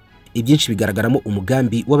 Ibyinshi bigaragaramo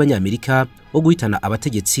umugambi w'abanyamerika wo guhitana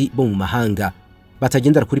abategetsi bo mu mahanga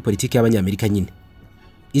batagendera kuri politiki y'abanyamerika nyine.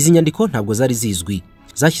 Izi nyandiko ntabwo zari zizwi,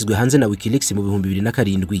 zashyizwe hanze na WikiLeaks mu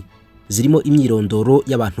 2007, zirimo imyirondoro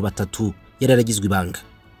y'abantu batatu yararagizwe ibanga.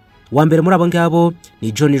 Wa mbere muri abo ngabo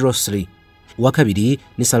ni Johnny Rossley, uwa kabiri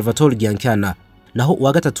ni Salvatore Giancana, naho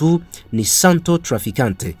uwa gatatu ni Santo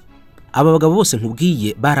Traficante. Aba bagabo bose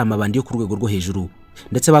nkubwiye bari amabandi yo ku rwego rwo hejuru,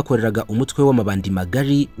 ndetse bakoreraga umutwe w'amabandi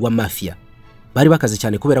magari wa mafia. Bari bakaze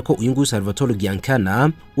cyane kubera ko uyu nguyu Salvatore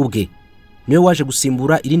Giancana ubwe niwe waje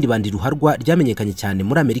gusimbura irindi bandi ruharwa ryamenyekanye cyane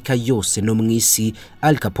muri Amerika yose no mu isi,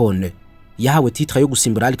 Al Capone. Yahawe titre yo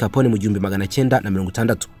gusimbura Al Capone mu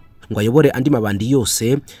 1960 ngo ayobore andi mabandi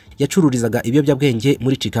yose yacururizaga ibiyobyabwenge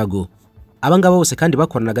muri Chicago. Abangaba bose kandi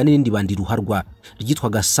bakoranaga n'irindi bandi ruharwa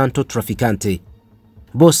ryitwaga Santo Traficante.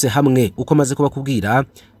 Bose hamwe uko maze kubakubwira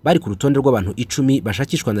bari ku rutonde rw'abantu 10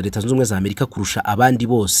 bashakishwa na Leta Zunze Ubumwe za Amerika kurusha abandi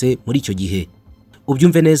bose muri icyo gihe.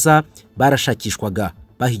 Ubyumve neza, barashakishwaga,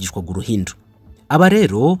 bahigishwaga uruhindu. Aba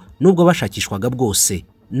rero nubwo bashakishwaga bwose,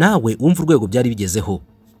 nawe wumva urwego byari bigezeho.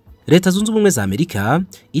 Leta Zunze Ubumwe za Amerika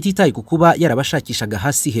ititaye ku kuba yarabashakishaga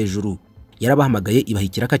hasi hejuru, yarabahamagaye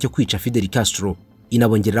ibahikiraka cyo kwica Fidel Castro,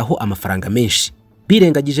 inabongereraho amafaranga menshi.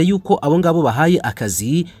 Birengagije yuko abo ngabo bahaye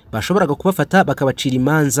akazi bashoboraga kubafata bakabacira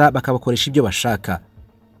imanza bakabakoresha ibyo bashaka.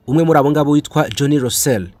 Umwe muri abo ngabo witwa Johnny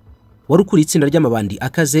Rossley, wari ukuriye itsinda ry'amabandi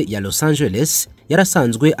akaze ya Los Angeles,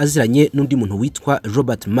 yarasanzwe aziranye n'undi muntu witwa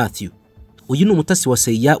Robert Matthew. Uyu ni umutasi wa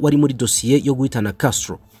CIA wari muri dosiye yo guhitana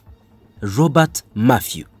Castro. Robert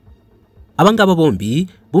Matthew. Abangaba bombi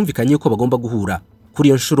bumvikanye ko bagomba guhura. Kuri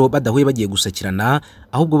iyo nshuro badahuye bagiye gusakirana,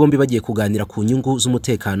 ahubwo bombi bagiye kuganira ku nyungu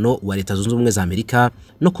z'umutekano wa Leta Zunze Ubumwe za Amerika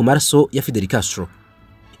no ku maraso ya Fidel Castro.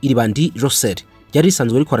 Iri bandi Rossley yari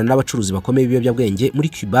risanzwe rikorana n'abacuruzi bakomeye b'ibiyobyabwenge muri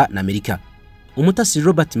Cuba na Amerika. Umutasi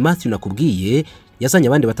Robert Matthew nakubwiye yazanye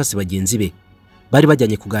abandi batasi bagenzi be. Bari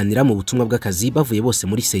bajyanye kuganira mu butumwa bw'akazi bavuye bose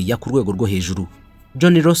muri CIA ku rwego rwo hejuru.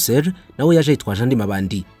 Johnny Rossley nawe yaje yitwaje andi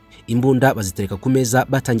mabandi. Imbunda bazitereka ku meza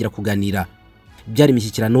batangira kuganira. Byari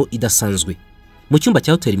imishyikirano idasanzwe. Mu cyumba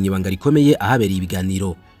cya hoteli mwibanga rikomeye ahabereye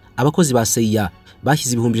ibiganiro, abakozi ba CIA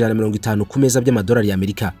bashyize 150 ku meza by'amadolari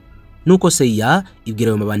y'Amerika. Nuko CIA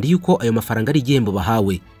ibwira ayo mabandi yuko ayo mafaranga ari igihembo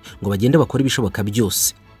bahawe ngo bagende bakora ibishoboka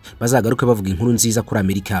byose bazagaruke bavuga inkuru nziza kuri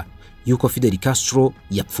Amerika yuko Fidel Castro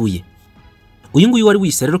yapfuye. Uyu nguyu wari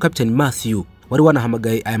wise rero Captain Matthew wari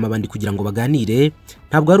wanahamagaye aya mabandi kugira ngo baganire,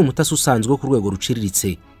 ntabwo ari umutasi usanzwe ku rwego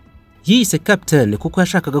ruciriritse. Yise Captain kuko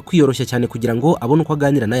yashakaga kwiyoroshya cyane kugira ngo abone uko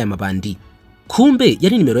aganira n'aya mabandi. kumbe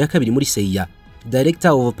yari nimero ya kabiri muri CIA,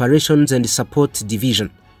 Director of Operations and Support Division.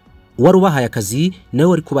 Uwari ubahaye akazi nawe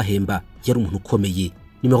wari kubahemba yari umuntu ukomeye,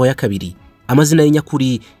 nimero ya kabiri. Amazina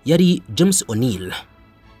y'inyakuri yari James O'Neill.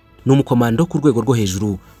 Ni umukomando ku rwego rwo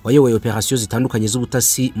hejuru wayoboye operasiyo zitandukanye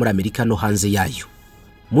z'ubutasi muri Amerika no hanze yayo.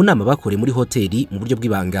 Mu nama bakoreye muri hoteli mu buryo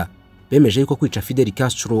bw'ibanga, bemeje yuko kwica Fidel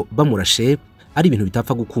Castro bamurashe ari ibintu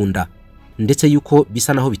bitapfa gukunda, ndetse yuko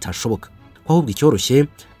bisa naho bitashoboka, ko ahubwo icyoroshye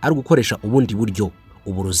ari gukoresha ubundi buryo,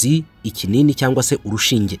 uburozi, ikinini cyangwa se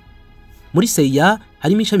urushinge. Muri CIA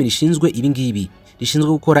harimo ishami rishinzwe ibingibi,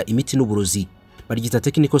 rishinzwe gukora imiti n'uburozi, baryita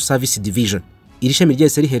Technical Service Division. Iri shami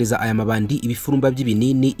ryese rihereza aya mabandi ibifurumba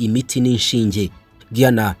by'ibinini, imiti n'inshinge.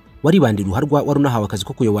 Giana wari bandi ruharwa wari unahawe akazi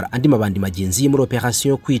ko kuyobora andi mabandi magenzi muri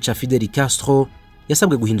operation kwica Fidel Castro,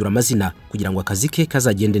 yasabwe guhindura amazina kugira ngo akazi ke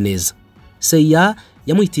kazagende neza. CIA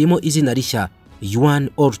yamuhitiyemo izina rishya, Juan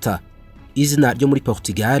Orta, izina ryo muri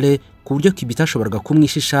Portugal, ku buryo kibitashoboraga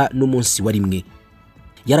kumwishisha n'umunsi wa rimwe.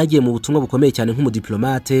 Yaragiye mu butumwa bukomeye cyane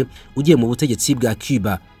nk'umudiplomate ugiye mu butegetsi bwa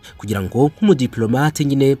Cuba, kugira ngo nk'umudiplomate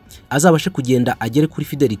nyine azabashe kugenda agere kuri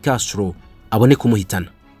Fidel Castro abone kumuhitana.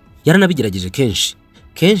 Yaranabigerageje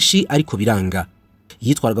kenshi ariko biranga.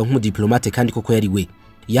 Yitwaraga nk'umudiplomate kandi koko yari we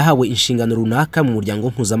yahawe inshingano runaka mu muryango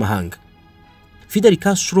mpuzamahanga. Fidel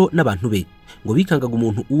Castro n'abantu be ngo bikangaga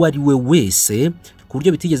umuntu uwo ari we wese, ku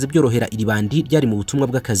buryo bitigeze byorohera iri bandi ryari mu butumwa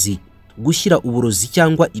bw'akazi gushyira uburozi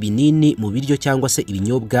cyangwa ibinini mu biryo cyangwa se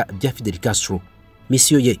ibinyobwa bya Fidel Castro.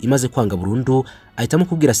 Misiyo ye imaze kwanga burundu, ahitamo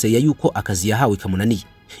kubwira CIA yuko akazi yahawe kamunaniye,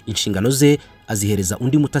 inshingano ze azihereza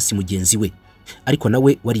undi mutasi mugenzi we, ariko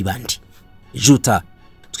nawe wari bandi. Juta,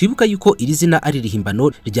 twibuka yuko iri zina ari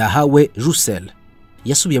rihimbano ryahawe Russell.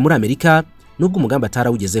 Yasubiye muri Amerika nubwo umugambi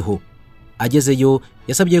atarawugezeho. Agezeyo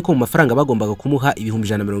yasabye ko mu mafaranga bagombaga kumuha ibihumbi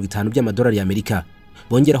 150 by'amadolari y'Amerika,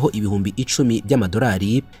 bongeraho ibihumbi 10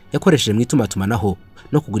 by'amadolari yakoresheje mu itumatumanaho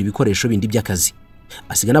no kugura ibikoresho bindi by'akazi.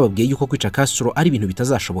 Asiga nababwiye yuko kwica Castro ari ibintu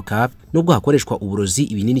bitazashoboka nubwo hakoreshwa uburozi,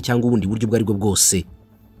 ibinini cyangwa ubundi buryo bwari bwo bwose.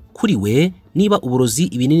 Kuri we, niba uburozi,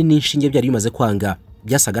 ibinini n'inshinge byari bimaze kwanga,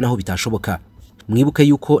 byasaga naho bitashoboka. Mwibuke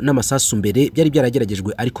yuko n'amasasu mbere byari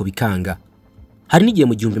byarageragejwe ariko bikanga. Hari n'igihe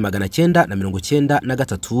mu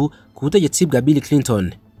 1993 ku butegetsi bwa Bill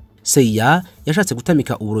Clinton, CIA yashatse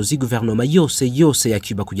gutamika uburozi guverinoma yose ya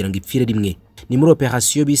Cuba kugira ngo ipfire rimwe. Ni muri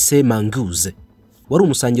operation bise Manguze. Wari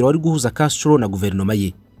umusangiro wari guhuza Castro na guverinoma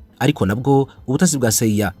ye, ariko nabwo ubutasi bwa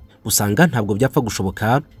CIA busanga ntabwo byapfa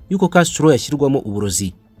gushoboka yuko Castro yashyirwamo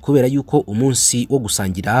uburozi, kubera yuko umunsi wo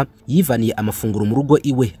gusangira yivaniye amafunguro mu rugo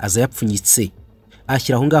iwe aza yapfunyitse,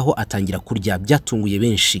 ashyiraho ngaho atangira kurya. Byatunguye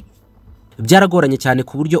benshi, byaragoranye cyane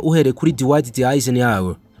ku buryo uhereye kuri Dwight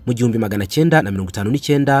Eisenhower mu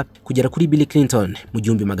 1959 kugera kuri Bill Clinton mu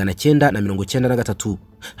 1993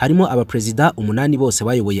 harimo abaperezida 8 bose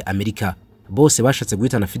bayoboye Amerika, bose bashatse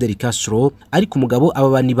guhitana Fidel Castro, ariko umugabo aba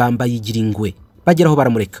bani bambaye igiringwe bageraho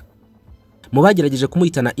baramureka. Mu bagerageje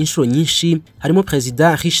kumuhitana inshuro nyinshi harimo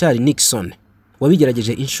Perezida Richard Nixon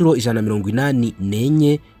wabigerageje inshuro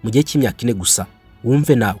 184 mu gihe cy'imyaka 4 gusa.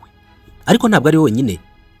 Wumve nawe. Ariko ntabwo ari wenyine.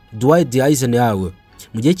 Dwight Eisenhower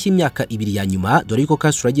mu gihe cy'imyaka 2 ya nyuma, dore yuko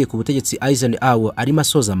Castro agiye ku butegetsi Eisenhower arimo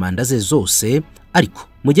asoza manda ze zose, ariko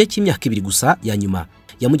mu gihe cy'imyaka 2 gusa ya nyuma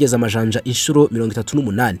yamugeza amajanja inshuro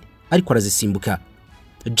 38 ariko arazisimbuka.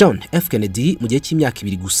 John F. Kennedy mu gihe cy'imyaka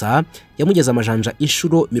 2 gusa yamugeza amajanja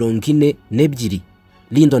inshuro 42.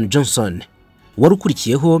 Lyndon Johnson wari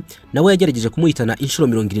ukurikiyeho nawe yagerageje kumuhitana inshuro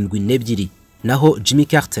 72, naho Jimmy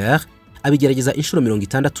Carter abigerageza inshuro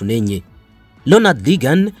 64. Ronald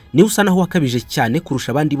Reagan ni usa naho wakabije cyane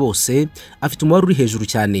kurusha abandi bose, afite umubare uri hejuru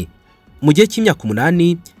cyane. Mu gihe cy'imyaka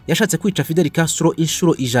 8 yashatse kwica Fidel Castro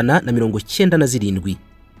inshuro 197.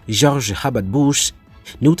 George Herbert Bush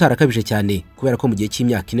ni utarakabije cyane, kubera ko mu gihe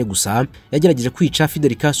cy'imyaka 4 gusa yagerageje kwica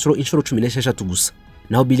Fidel Castro inshuro 16 gusa.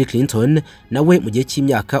 Naho Bill Clinton nawe mu gihe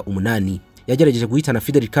cy'imyaka 8 yagerageje guhitana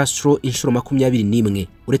Fidel Castro inshuro 21.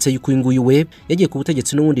 Uretse yuko inguyu we yagiye ku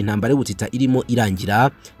butegetsi n'ubundi ntambara y'ubutita irimo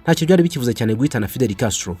irangira, ntacyo byari bikivuze cyane guhitana Fidel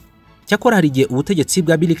Castro. Cyakora hari igihe ubutegetsi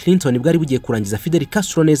bwa Bill Clinton bwari bugiye kurangiza Fidel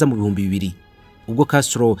Castro neza mu 2000, ubwo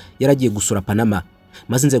Castro yaragiye gusura Panama,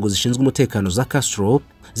 maze inzego zishinzwe umutekano za Castro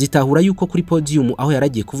zitahura yuko kuri podium aho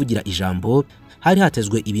yaragiye kuvugira ijambo hari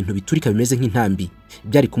hatezwe ibintu biturika bimeze nk'intambi,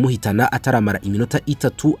 byari kumuhitana ataramara iminota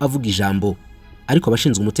 3 avuga ijambo. Ariko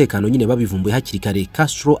abashinzwe umutekano nyine babivumbuye hakiri kare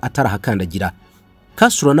Castro atarahakandagira.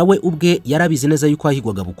 Castro nawe ubwe yarabizi neza yuko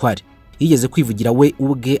ahigwaga bukwari. Yigeze kwivugira we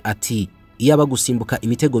ubwe ati, iyaba gusimbuka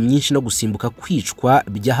imitego myinshi no gusimbuka kwicwa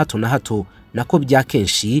bya hato na hato nako bya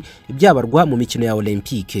kenshi byabarwa mu mikino ya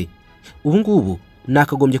Olympique, ubu ngubu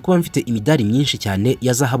nakagombye kuba mfite imidari myinshi cyane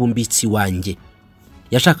ya zahabu mbitsi wanjye.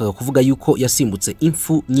 Yashakaga kuvuga yuko yasimbutse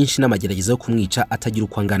impfu nyinshi n'amagerageza yo kumwica atagira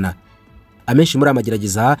uko angana. Amenshi muri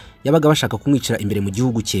amagerageza yabaga bashaka kumwicira imbere mu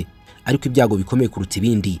gihugu cye, ariko ibyago bikomeye kuruta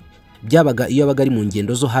ibindi byabaga iyo yabaga ari mu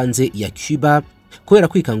ngendo zo hanze ya Cuba kubera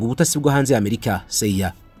kwikanga ubutasi bwo hanze ya Amerika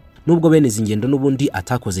CIA, nubwo bene izi ngendo n'ubundi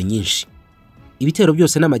atakoze nyinshi. Ibitero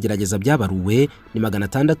byose n'amagerageza byabaruwe ni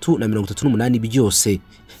 638 byose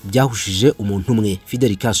byahushije umuntu umwe,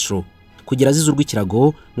 Fidel Castro, kugera azizurwa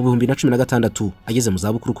ikirago mu 2016 ageze mu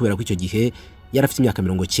zabukuru kubera ko icyo gihe yari afite imyaka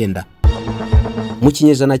 90. Mu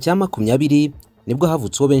kinyejana cya 20 nibwo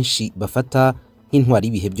havutse benshi bafata nk'intwari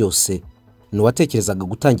y'ibihe byose, n'uwatekerezaga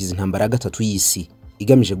gutangiza intambara ya gatatu y'isi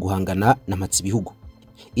igamije guhangana na Matsibihugu.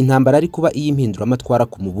 Intambara ari kuba iy'impinduramatwara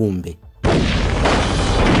ku mubumbe.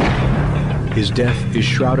 His death is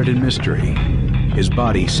shrouded in mystery, his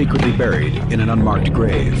body secretly buried in an unmarked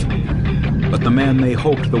grave. But the man they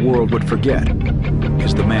hoped the world would forget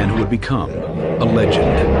is the man who would become a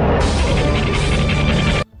legend.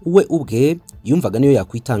 We ubwe yumvaga niyo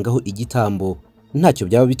yakwitangaho igitambo, ntacyo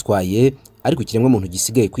byaba bitwaye, ariko kiremwa muntu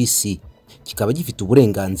gisigaye ku isi kikaba gifite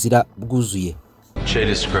uburenganzira bwuzuye. Che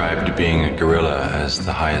described being a gorilla as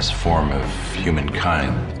the highest form of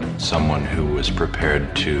humankind, someone who was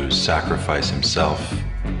prepared to sacrifice himself.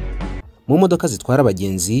 Mu modoka zitwara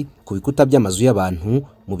abagenzi, ku bikuta by'amazu y'abantu,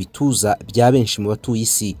 mu bituza bya benshi mu batuye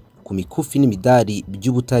isi, ku mikufi n'imidari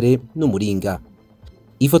by'ubutare n'umuringa.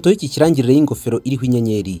 Ifoto y'iki kirangirire y'ingofero iriho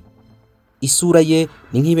inyenyeri. Isura ye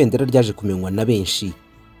ni nk'ibendera ryaje kumenywa na benshi.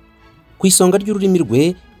 Ku isonga ry'ururimi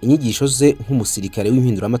rwe, inyigisho ze nk'umusirikare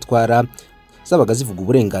w'impinduramatwara zabaga zivuga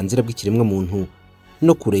uburenganzira bw'ikiremwa muntu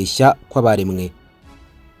no kureshya kw'abaremwe.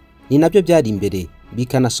 Ni nabyo byari imbere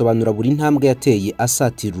bikanasobanura buri ntambwe yateye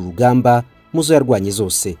asatira urugamba muzo yarwanye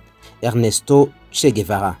zose. Ernesto Che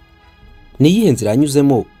Guevara ni yihe nzira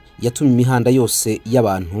yanyuzemo yatumye imihanda yose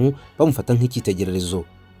y'abantu bamufata nk'icyitegererezo,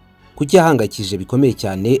 kuki yahangayikije bikomeye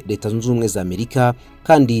cyane Leta Zunze Ubumwe za Amerika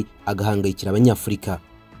kandi agahangayikira Abanyafurika.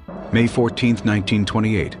 May 14th,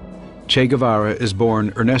 1928. Che Guevara is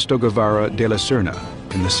born Ernesto Guevara de la Serna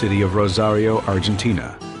in the city of Rosario,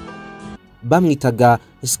 Argentina. Bamwitaga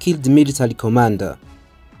Skilled Military Commander,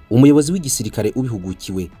 umuyobozi w'igisirikare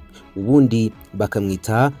ubihugukiwe, ubundi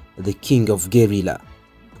bakamwita The King of Guerrilla,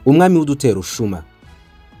 umwami w'udutero shuma.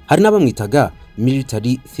 Hari n'abamwitaga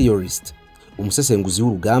Military Theorist, umusesenguzi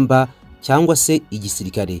w'urugamba cyangwa se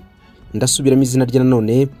igisirikare. Ndasubiramo izina rye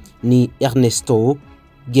nanone, ni Ernesto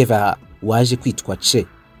Guevara waje kwitwa Che.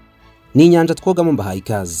 Ni inyanja twogamo mbahaye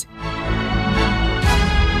ikaze.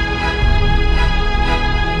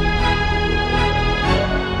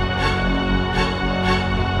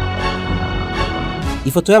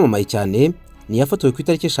 Ifoto yamamaye cyane ni yafotowe ku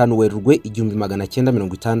itariki 5 Werurwe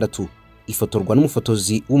 1960, ifotorwa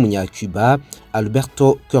n'umufotozi w'umunyacuba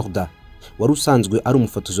Alberto Corda, wari usanzwe ari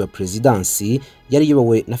umufotozi wa presidansi yari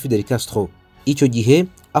yobowe na Fidel Castro. Icyo gihe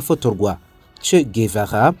afotorwa, Che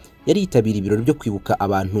Guevara yari yitabira ibirori byo kwibuka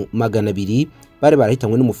abantu 200 bari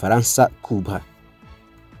barahitanywe n'umufaransa Kuba.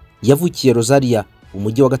 Yavukiye Rosario,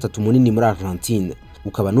 umujyi wa gatatu munini muri Argentine,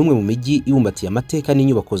 ukaba n'umwe mu mijyi ibumbatiye amateka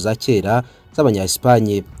n'inyubako za kera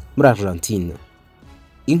z'Abanya-Espagne muri Argentine.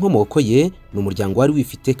 Inkomoko ye ni umuryango wari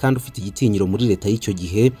wifite kandi ufite igitinyiro muri leta y'icyo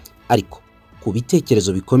gihe, ariko ku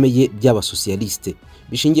bitekerezo bikomeye by'abasosiyaliste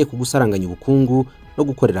bishingiye ku gusaranganya ubukungu no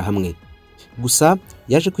gukorera hamwe. Gusa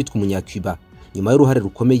yaje kwitwa umunyacuba nyuma y'uruhare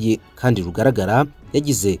rukomeye kandi rugaragara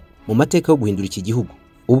yagize mu mateka yo guhindura iki gihugu,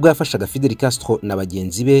 ubwo yafashaga Fidel Castro na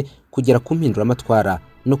bagenzi be kugera ku mpinduramatwara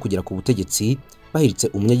no kugera ku butegetsi bahiritse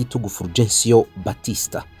umunyagitugu Fulgencio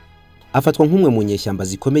Batista. Afatwa nk'umwe mu nyeshyamba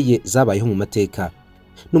zikomeye zabayeho mu mateka,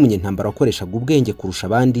 n'umunyentambara wakoreshaga ubwenge kurusha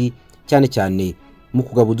abandi, cyane cyane mu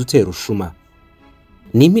kugaba udutero shuma.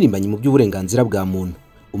 Ni impirimbanyi mu by'uburenganzira bwa muntu,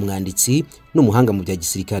 umwanditsi n'umuhanga mu bya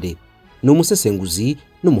gisirikare, ni umusesenguzi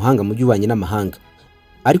n'umuhanga mu by'ububanyi n'amahanga.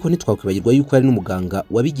 Ariko ntitwakwibagirwa yuko ari n'umuganga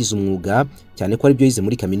wabigize umwuga, cyane ko ari byo yize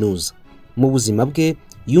muri kaminuza. Mu buzima bwe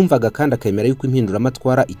yumvaga kandi akemera yuko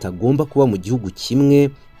impinduramatwara itagomba kuba mu gihugu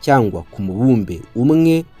kimwe cyangwa ku mubumbe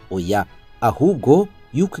umwe, oya, ahubwo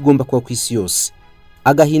yuko igomba kuba ku isi yose.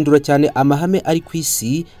 Agahindura cyane amahame ari ku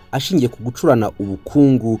isi ashingiye ku gucurana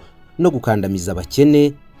ubukungu no gukandamiza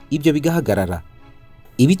abakene, ibyo bigahagarara.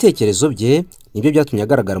 Ibitekerezo bye nibyo byatumye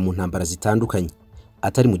agaragara mu ntambara zitandukanye,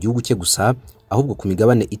 atari mu gihugu cye gusa, ahubwo ku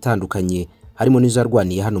migabane itandukanye, harimo n'izo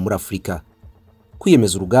yarwaniye hano muri Afurika.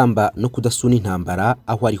 Kwiyemeza urugamba no kudasuna intambara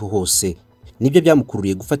aho ariho hose nibyo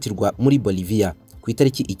byamukururiye gufatirwa muri Bolivia ku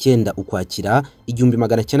itariki 9 Ukwakira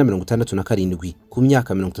 1967 ku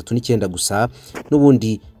myaka 39 gusa,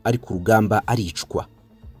 n'ubundi ari ku rugamba aricwa.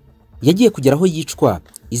 Yagiye kugeraho yicwa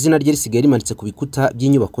izina rye risigaye rimanitse ku bikuta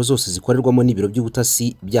by'inyubako zose zikorerwamo n'ibiro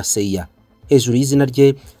by'ubutasi bya CIA. Hejuru y'izina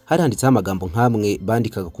rye hari handitseho amagambo nk'amwe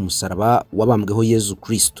bandikaga ku musaraba wabambweho Yezu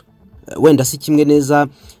Kristo. Wenda si kimwe neza,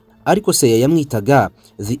 ariko CIA yamwitaga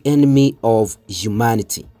the enemy of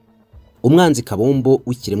humanity, umwanzi kabombo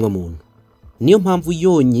w'ikiremwa muntu. Niyo mpamvu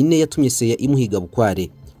yonyine yatumye CIA imuhiga bukware,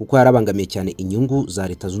 kuko yarabangamiye cyane inyungu za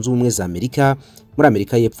Leta Zunze Ubumwe za Amerika muri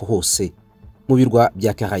Amerika y'Epfo hose, mu birwa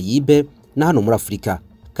bya Caraïbe na hano muri Afurika,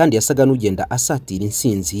 kandi yasaga n'ugenda asatira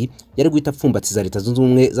insinzi yari guhita apfumbatiza Leta Zunze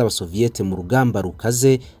Ubumwe z'Abasoviete mu rugamba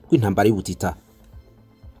rukaze rw'intambara y'ubutita.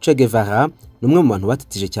 Che Guevara ni umwe mu bantu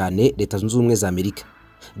batitije cyane Leta Zunze Ubumwe za Amerika.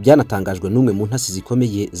 Byanatangajwe n'umwe mu ntasi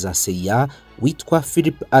zikomeye za CIA witwa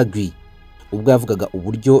Philip Agri, ubwo yavugaga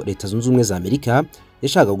uburyo Leta Zunze Ubumwe za Amerika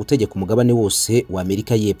yashakaga gutegeka umugabane wose wa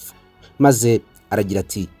Amerika y'Epfo, maze aragira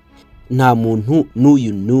ati, nta muntu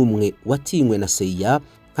n'uyu n'umwe watinywe na CIA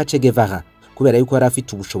nka Che Guevara, kubera yuko yari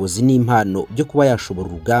afite ubushobozi n'impano byo kuba yashobora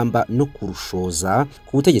urugamba no kurushoza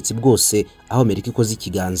ku butegetsi bwose aho Amerika ikoze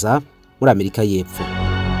ikiganza muri Amerika y'Epfo.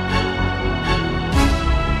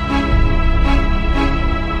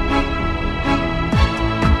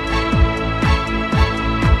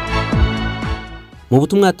 Mu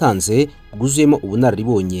butumwa yatanze bwuzuyemo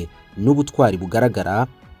ubunararibonye n'ubutwari bugaragara,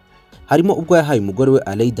 harimo ubwo yahaye umugore we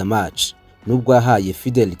Aleida March n'ubwo yahaye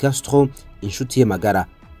Fidel Castro inshuti ye magara,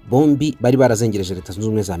 bombi bari barazengereje Leta Zunze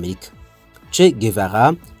Ubumwe za Amerika. Che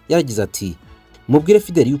Guevara yaragize ati, mubwire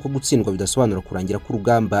Fidel yuko gutsindwa bidasobanura kurangira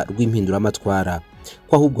k'urugamba rw'impinduramatwara,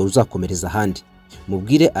 ko ahubwo ruzakomereza ahandi.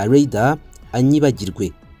 Mubwire Aleida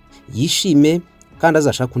anyibagirwe, yishime kandi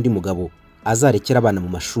azashaka undi mugabo, azarekera abana mu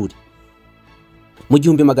mashuri. Mu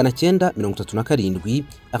 1937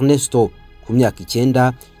 Ernesto ku myaka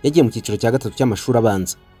 9 yagiye mu cyiciro cya gatatu cy'amashuri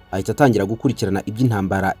abanza, ahita atangira gukurikirana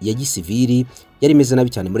iby'intambara ya gisivili yari imeze nabi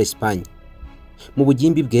cyane muri Espagne. Mu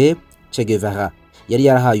bugimbi bwe, Che Guevara yari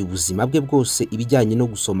yarahaye ubuzima bwe bwose ibijyanye no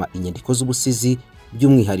gusoma inyandiko z'ubusizi,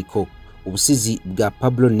 by'umwihariko ubusizi bwa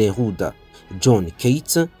Pablo Neruda, John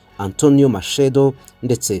Keats, Antonio Machado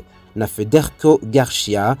ndetse na Federico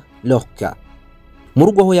Garcia Lorca. Mu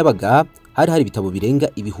rugo aho yabaga hari ibitabo birenga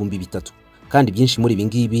 3,000, kandi byinshi muri ibi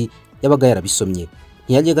ngibi yabaga yarabisomye.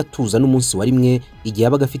 Ntiyajyaga atuza n'umunsi wa rimwe igihe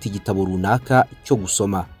yabaga afite igitabo runaka cyo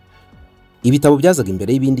gusoma. Ibitabo byazaga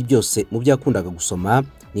imbere y'ibindi byose mu byakundaga gusoma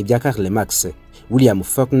ni ibya Karl Marx, William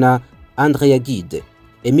Faulkner, Andrea Gide,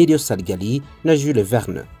 Emilio Salgari na Jules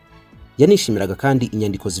Verne. Yanishimiraga kandi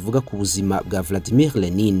inyandiko zivuga ku buzima bwa Vladimir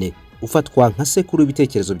Lenin, ufatwa nka sekuru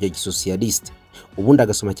w'ibitekerezo bya gisosiyaliste. Ubundi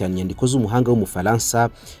agasoma cyane inyandiko z'umuhanga w'umufaransa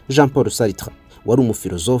Jean Paul Sartre, wari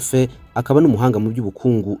umufilozofe akaba n'umuhanga mu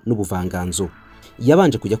by'ubukungu n'ubuvanganzo.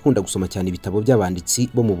 Yabanje kujya akunda gusoma cyane ibitabo by'abanditsi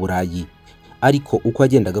bo mu Burayi, ariko uko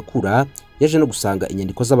agendaga akura yaje no gusanga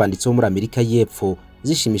inyandiko z'abanditsi bo muri Amerika y'Epfo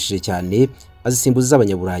zishimishije cyane, azisimbuza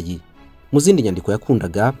z'abanyaburayi. Mu zindi nyandiko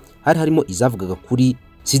yakundaga harimo izavugaga kuri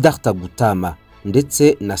Siddhartha Gautama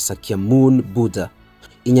ndetse na Sakyamuni Buddha,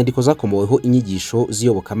 inyandiko zakomoweho inyigisho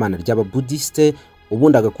z'iyobokamana ry'Ababuddhiste.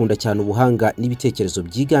 Ubundi agakunda cyane ubuhanga n'ibitekerezo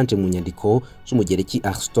byiganje mu nyandiko z'umugereki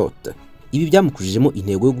Aristote. Ibi byamukujijemo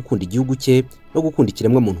intego yo gukunda igihugu cye no gukunda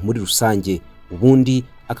ikiremwa muntu muri rusange, ubundi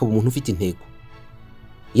akaba umuntu ufite intego.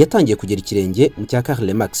 Yatangiye kugera ikirenge mu cya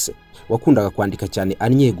Karl Marx, wakundaga kwandika cyane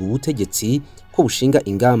anyega ubutegetsi ko bushinga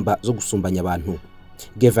ingamba zo gusumbanya abantu.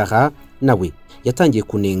 Guevara nawe yatangiye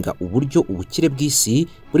kunenga uburyo ubukire bw'isi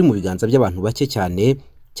buri mu biganza by'abantu bake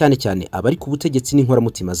cyane abari ku butegetsi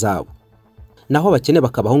n'inkoramutima zabo, naho abakene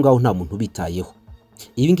bakabaho ngaho nta muntu bitayeho.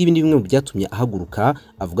 Ibi ngibi ni bimwe mu byatumye ahaguruka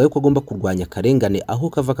avuga yuko agomba kurwanya akarengane aho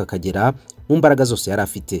kava kakagera mu mbaraga zose yari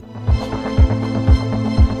afite.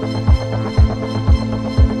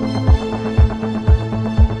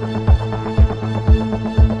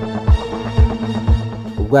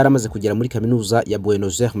 Ubwo yaramaze kugera muri kaminuza ya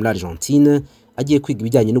Buenos Aires muri Argentine agiye kwiga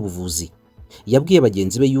ibijyanye n'ubuvuzi, yabwiye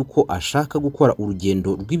bagenzi be yuko ashaka gukora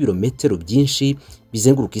urugendo rw'ibirometero byinshi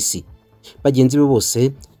bizenguruka isi. Bagenzi be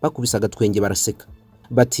bose bakubise agatwenge baraseka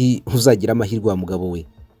bati, uzagira amahirwe wa mugabo we.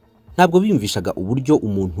 Ntabwo biyumvishaga uburyo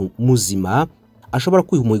umuntu muzima ashobora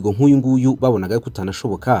kwiha umuhigo nk'uyu nguyu, babonaga ko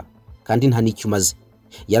utanashoboka kandi nta n'icyo umaze.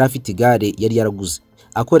 Yari afite igare yari yaraguze,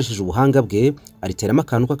 akoresheje ubuhanga bwe ariteramo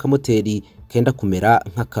akantu k'akamoteri kenda kumera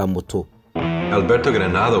nk'akamoto. Alberto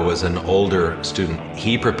Granado was an older student.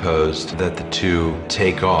 He proposed that the two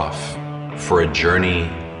take off for a journey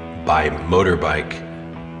by motorbike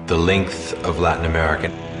the length of Latin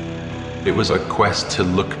America. It was a quest to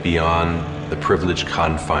look beyond the privileged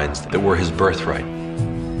confines that were his birthright.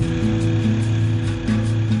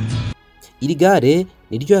 Iri gare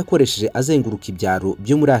niryo yakoresheje azenguruka ibyaro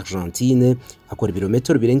byo muri Argentine, akora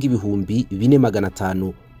ibirometero birenga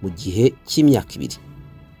 4,500 mu gihe cy'imyaka 2.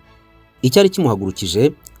 Icyari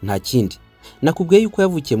kimuhagurukije nta kindi, nakubwiye yuko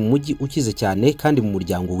yavukiye mu mujyi ukize cyane kandi mu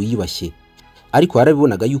muryango wiyubashye, ariko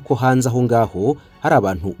yarabibonaga yuko hanze aho ngaho hari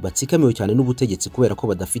abantu batsikamiwe cyane n'ubutegetsi kubera ko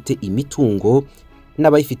badafite imitungo,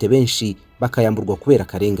 n'abayifite benshi bakayamburwa kubera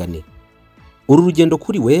karengane. Uru rugendo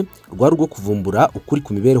kuri we rwari rwo kuvumbura ukuri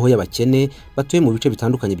ku mibereho y'abakene batuye mu bice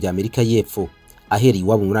bitandukanye bya Amerika y'Epfo, ahereye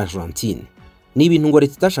iwabo muri Argentine. Ni ibintu ngo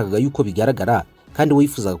leta itashakaga yuko bigaragara, kandi we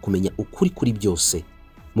yifuzaga kumenya ukuri kuri byose.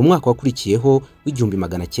 Mu mwaka wakurikiyeho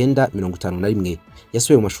w'1951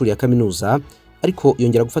 yasubiye mu mashuri ya kaminuza, ariko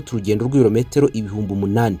yongera gufata urugendo rw'ibirometero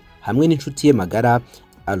 8,000 hamwe n'inshuti ye magara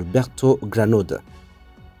Alberto Granoda.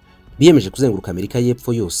 Biyemeje kuzenguruka Amerika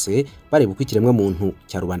y'Epfo yose bareba uko ikiremwa muntu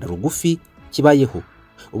cya rubanda rugufi kibayeho.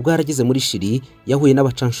 Ubwo yarageze muri Chili, yahuye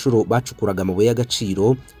n'abacanshuro bacukuraga amabuye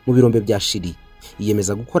y'agaciro mu birombe bya Chili.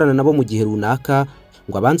 Yiyemeza gukorana nabo mu gihe runaka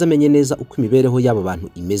ngo abanze amenye neza uko imibereho y'aba bantu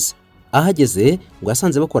imeze. Ahageze ngo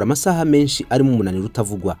yasanze bakora amasaha menshi arimo umunaniro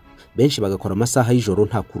utavugwa, benshi bagakora amasaha y'ijoro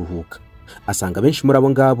nta kuruhuka. Asanga benshi muri abo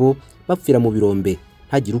ngabo bapfira mu birombe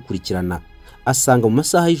ntagira ukurikirana. Asanga mu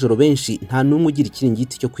masaha y'ijoro benshi nta numwe ugira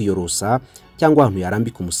ikiringiti cyo kwiyorosa cyangwa ahantu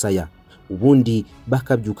yarambika umusaya, ubundi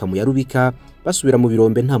bakabyuka mu yarubika basubira mu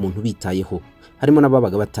birombe nta muntu bitayeho, harimo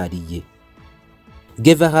n'ababaga batariye.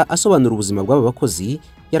 Guevara asobanura ubuzima bw'aba bakozi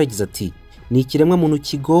yaragize ati, ni ikiremwa muntu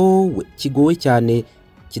kigowe cyane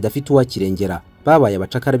kidafite uwakirengera, babaye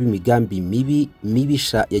abacakara b'imigambi mibi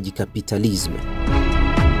mibisha ya gikapitalisme.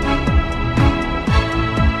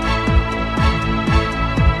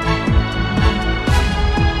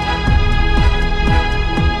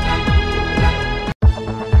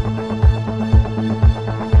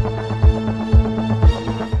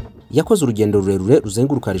 Yakoze urugendo rurerure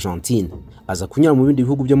ruzenguruka Argentine, aza kunyura mu bindi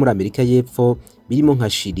bihugu byo muri Amerika y'Epfo birimo nka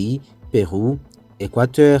Chili, Peru,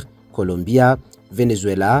 Equateur, Colombia,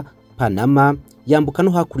 Venezuela, Panama, yambuka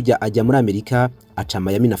no hakurya ajya muri Amerika, aca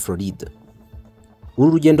Miami na Florida.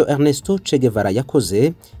 Uru rugendo Ernesto Che Guevara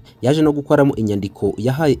yakoze yaje no gukoramo inyandiko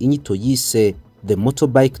yahaye inyito yise The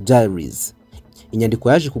Motorbike Diaries.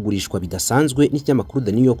 Inyandiko yaje kugurishwa bidasanzwe n'ikinyamakuru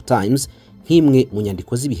The New York Times nk'imwe mu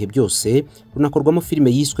nyandiko z'ibihe byose, runakorwamo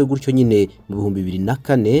filime yiswe gutyo nyine mu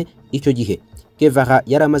 2004. Icyo gihe Guevara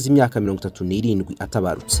yari amaze imyaka 37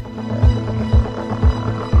 atabarutse.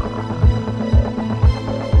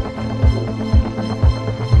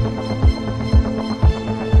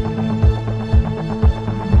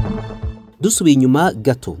 Dusubiye inyuma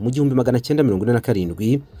gato mu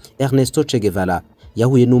 1947, Ernesto Che Guevara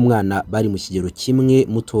yahuye n'umwana bari mu kigero kimwe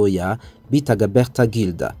mutoya bitaga Berta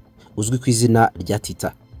Gilda, uzwi ku izina rya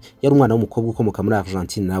Tita. Yari umwana w'umukobwa ukomoka muri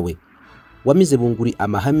Argentine nawe wamize bunguri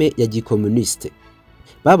amahame ya gikomuniste.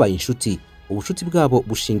 Babaye inshuti, ubushuti bwabo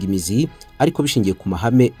bushinga imizi ariko bishingiye ku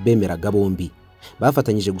mahame bemeraga bombi.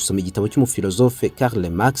 Bafatanyije gusoma igitabo cy'umufilozofe Karl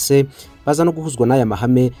Marx, baza no guhuzwa n'aya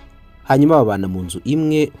mahame, hanyuma babana mu nzu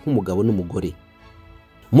imwe nk'umugabo n'umugore.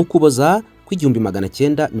 Mu Kuboza kw'igihumbi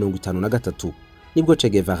 1953 nibwo Che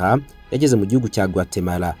Guevara yageze mu gihugu cya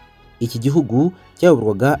Guatemala. Iki gihugu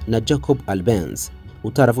cyayoborwaga na Jacob Arbenz,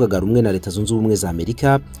 utaravugaga rumwe na Leta Zunze Ubumwe za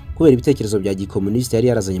Amerika kubera ibitekerezo bya gikomuniste yari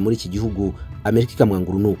yarazanye muri iki gihugu, Amerika ikamwanga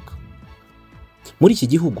urunuka. Muri iki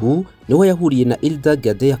gihugu niho yahuriye na Hilda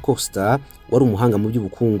Gadea Costa, wari umuhanga mu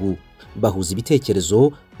by'ubukungu. Bahuza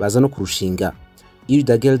ibitekerezo baza no kurushinga.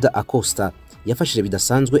 Hilda Gadea Acosta yafashije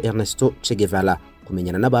bidasanzwe Ernesto Che Guevara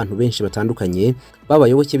kumenyana n'abantu benshi batandukanye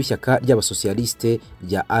b'abayoboke b'ishyaka ry'abasocialiste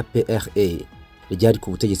rya APRA ryari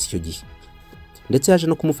ku butegetsi icyo gihe, ndetse yaje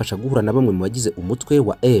no kumufasha guhura na bamwe mu bagize umutwe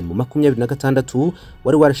wa M26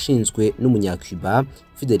 wari warashinzwe n'umunyacuba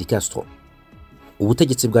Fidel Castron.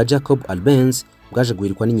 Ubutegetsi bwa Jacob Arbenz bwaje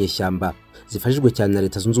guhirikwa n'inyeshyamba zifashijwe cyane na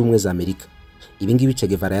Leta Zunze Ubumwe za Amerika. Ibi ngibi Che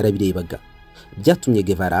Guevara yarabirebaga, byatumye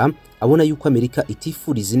Guevara abona yuko Amerika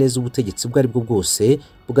itifuriza neza ubutegetsi bwo aribwo bwose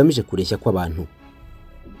bugamije kureshya kw'abantu.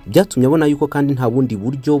 Byatumye abona yuko kandi nta bundi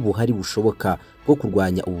buryo buhari bushoboka bwo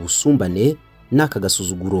kurwanya ubusumbane n'aka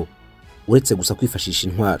gasuzuguro uretse gusa kwifashisha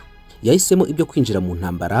intwaro. Yahisemo ibyo kwinjira mu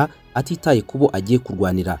ntambara atitaye kubo agiye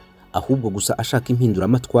kurwanira, ahubwo gusa ashaka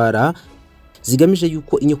impinduramatwara zigamije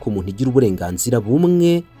yuko inyoko muntu igira uburenganzira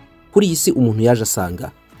bumwe kuri iyi si umuntu yaje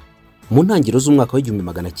asanga. Mu ntangiriro z'umwaka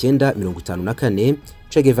w'1954,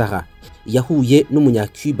 Che Guevara yahuye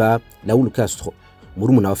n'umunyacuba Raúl Castro,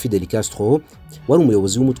 murumuna wa Fidel Castro, wari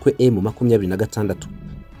umuyobozi w'umutwe M26.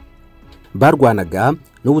 Barwanaga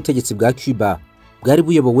n'ubutegetsi bwa Cuba bwari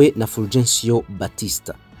buyobowe na Fulgencio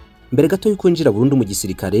Batista. Mbere gato yuko yinjira burundu mu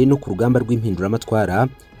gisirikare no ku rugamba rw'impinduramatwara,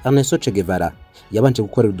 Ernesto Che Guevara yabanje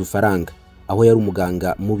gukorera udufaranga, aho yari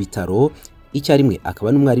umuganga mu bitaro, icyarimwe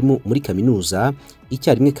akaba n'umwarimu muri kaminuza,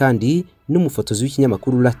 icyarimwe kandi n'umufotozi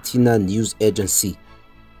w'ikinyamakuru Latina News Agency.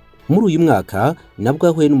 Muri uyu mwaka nabwo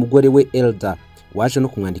yahuye n'umugore we Elda waje no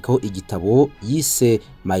kumwandikaho igitabo yise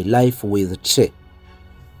My Life with Che.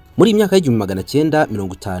 Muri imyaka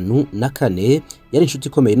y'1954 yari inshuti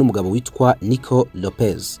ikomeye n'umugabo witwa Nico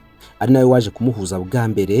Lopez, ari nawe waje kumuhuza bwa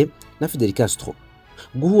mbere na Fidel Castro.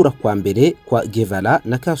 Guhura kwa mbere kwa Guevara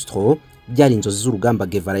na Castro byari inzozi z'urugamba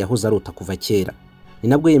Guevara yahoze arota kuva kera. Ni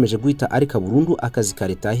nabwo yemeje guhita areka burundu akazi ka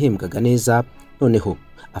leta yahembwaga neza, noneho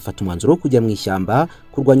afata umwanzuro wo kujya mu ishyamba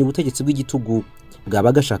kurwanya ubutegetsi bw'igitugu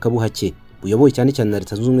bwabaga ashaka buhake buyoboye cyane cyane na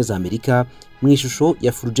Leta Zunze Ubumwe za Amerika mu ishusho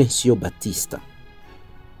ya Fulgencio Batista.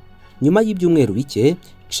 Nyuma y'ibyumweru bike,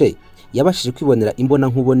 Che yabashije kwibonera imbona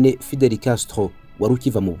nkubone Fidel Castro wari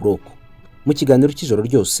ukiva mu buroko. Mu kiganiro cy'ijoro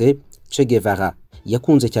ryose, Che Guevara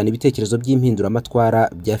yakunze cyane ibitekerezo by'impinduramatwara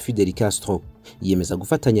bya Fidel Castro, yiyemeza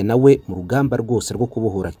gufatanya nawe mu rugamba rwose rwo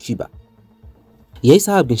kubohora Cuba.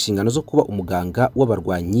 Yahise ahabwa inshingano zo kuba umuganga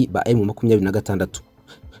w'abarwanyi ba M26.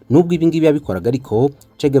 Nubwo ibi ngibi yabikoraga, ariko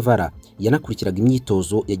Che Guevara yanakurikiraga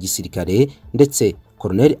imyitozo ya gisirikare, ndetse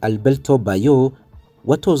Colonel Alberto Bayo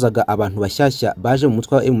watozaga abantu bashyashya baje mu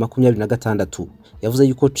mutwe wa M26 yavuze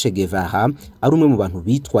yuko Che Guevara ari umwe mu bantu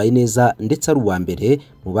bitwaye neza ndetse ari uwa mbere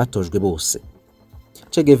mu batojwe bose.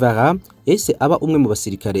 Che Guevara yahise aba umwe mu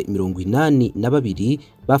basirikare 82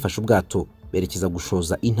 bafashe ubwato berekeza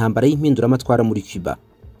gushoza intambara y'impinduramatwara muri Cuba.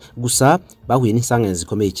 Gusa bahuye n'insanganya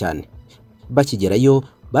zikomeye cyane. Bakigerayo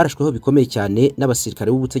barashweho bikomeye cyane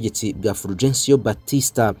n'abasirikare b'ubutegetsi bwa Fulgencio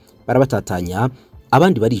Batista, barabatatanya,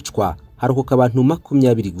 abandi baricwa, harokoka abantu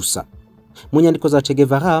 20 gusa. Mu nyandiko za Che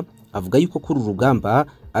Guevara avuga yuko kuri urugamba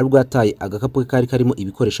ari bwataye agakapu kari karimo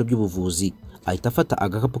ibikoresho by'ubuvuzi, ahita afata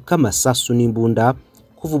agakapu k'amasasu n'imbunda.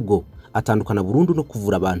 Kuva ubwo atandukana burundu no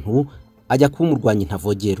kuvura abantu, ajya kuba umurwanyi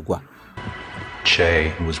ntavogerwa.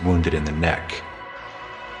 Che was wounded in the neck.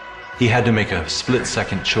 He had to make a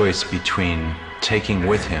split-second choice between taking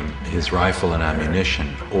with him his rifle and ammunition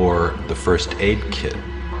or the first aid kit.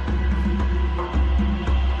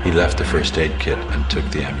 He left the first aid kit and took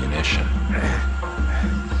the ammunition.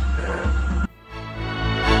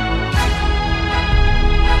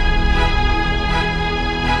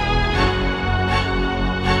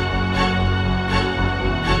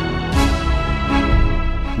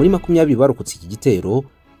 Muri 20 barokotse iki gitero,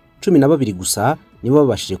 12 gusa nibo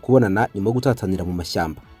babashije kubonana nyuma yo gutatanira mu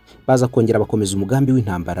mashyamba. Baza kongera bakomeza umugambi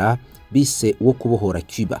w'intambara bise wo kubohora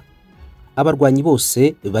Cuba. Abarwanyi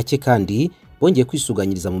bose bake kandi bongeye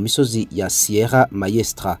kwisuganyiriza mu misozi ya Sierra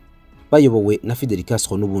Maestra bayobowe na Fidel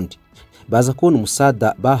Castro n'ubundi. Baza kubona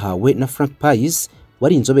umusada bahawe na Frank Pais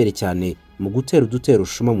wari inzobere cyane mu gutera udutero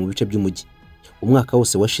shuma mu bice by'umujyi. Umwaka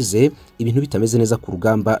wose washize ibintu bitameze neza ku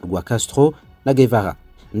rugamba rwa Castro na Guevara,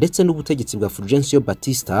 ndetse n'ubutegetsi bwa Fulgencio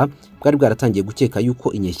Batista bwari bwaratangiye gukeka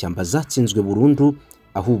yuko inyeshyamba zatsinzwe burundu,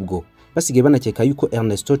 ahubwo basigaye banakeka yuko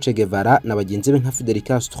Ernesto Che Guevara na bagenzi be nka Fidel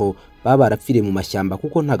Castro baba barapfiriye mu mashyamba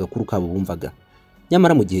kuko nta gakuru kabo bumvaga.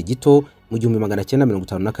 Nyamara mu gihe gito, mu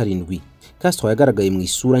 1957, Castro yagaragaye mu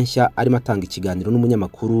isura nshya arimo atanga ikiganiro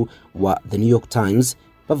n'umunyamakuru wa The New York Times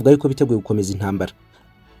bavuga yuko biteguye gukomeza intambara.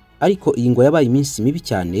 Ariko iyi ngo yabaye iminsi mibi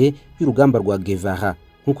cyane y'urugamba rwa Guevara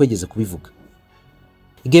nk'uko yigeze kubivuga.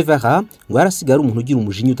 Guevara ngo yarasigara umuntu ugira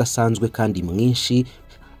umujinya udasanzwe kandi mwinshi,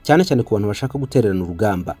 cyane cyane ku bantu bashaka gutererana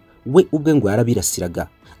urugamba. We ubwe ngo yarabirasiraga,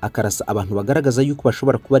 akarasa abantu bagaragaza yuko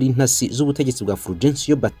bashobora kuba ari intasi z'ubutegetsi bwa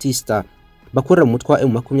Fulgencio Batista bakorera mu mutwe wa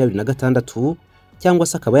M26, cyangwa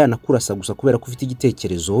se akaba yanakurasa gusa kubera ko ufite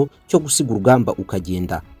igitekerezo cyo gusiga urugamba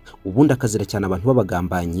ukagenda, ubundi akazira cyane abantu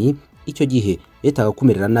b'abagambanyi. Icyo gihe leta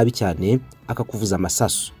agakumerera nabi cyane, akakuvuza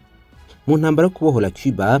amasasu. Mu ntambara yo kubohora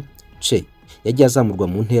Cuba, Che yagiye azamurwa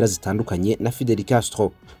mu ntera zitandukanye na Fidel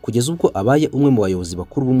Castro kugeza ubwo abaye umwe mu bayobozi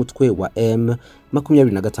bakuru b'umutwe wa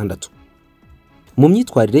M26. Mu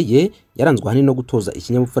myitwarire ye yaranzwe ahanini no gutoza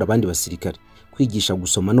ikinyabupfura abandi basirikare, kwigisha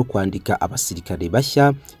gusoma no kwandika abasirikare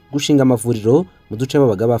bashya, gushinga amavuriro mu duce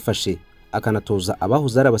babaga bafashe, akanatoza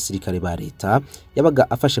abahoze ari abasirikare ba leta yabaga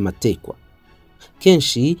afashe matekwa.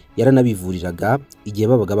 Kenshi yaranabivuriraga igihe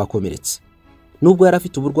babaga bakomeretse. Nubwo yari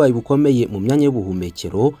afite uburwayi bukomeye mu myanya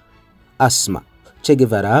y'ubuhumekero, asma, Che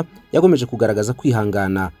Guevara yagomeje kugaragaza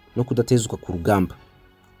kwihangana no kudatezuka ku rugamba.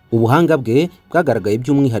 Ubuhanga bwe bwagaragaye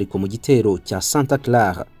by'umwihariko mu gitero cya Santa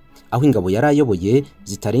Clara, aho ingabo yari ayoboye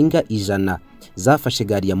zitarenga 100 zafashe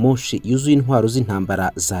gari ya moshi yuzuye intwaro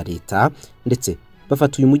z'intambara za leta, ndetse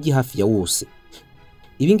bafata uyu mujyi hafi ya wose.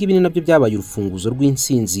 Ibi ngibi ni nabyo byabaye urufunguzo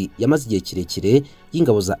rw'insinzi yamaze igihe kirekire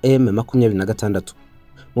y'ingabo za M26.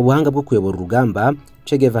 Mu buhanga bwo kuyobora urugamba,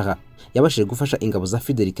 Che Guevara yabashije gufasha ingabo za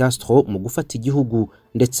Fidel Castro mu gufata igihugu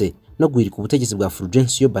ndetse no guhirika ubutegetsi bwa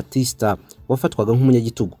Fulgencio Batista wafatwaga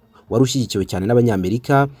nk'umunyagitugu wari ushyigikiwe cyane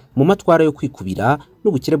n'abanyamerika mu matwara yo kwikubira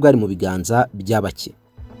n'ubukire bwari mu biganza by'abake.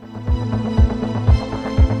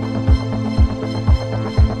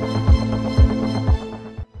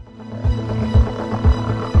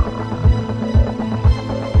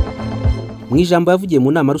 Mu ijambo yavugiye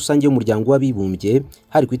mu nama rusange y'umuryango w'abibumbye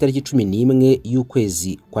hari ku itariki 11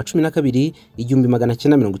 y'ukwezi kwa 12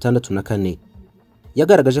 1964,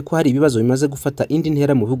 yagaragaje ko hari ibibazo bimaze gufata indi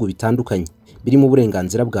ntera mu bihugu bitandukanye birimo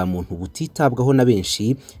uburenganzira bwa muntu butitabwaho na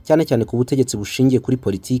benshi, cyane cyane ku butegetsi bushingiye kuri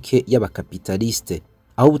politike y'abakapitaliste,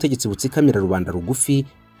 aho ubutegetsi butsikamira rubanda rugufi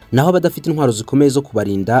naho abadafite intwaro zikomeye zo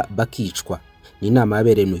kubarinda bakicwa. Ni inama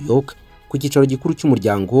yabereye New York ku cyicaro gikuru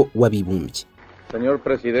cy'umuryango w'abibumbye. Señor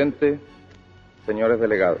presidente, señores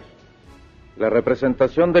delegados, la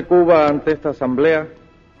representación de Cuba ante esta asamblea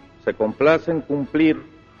se complace en cumplir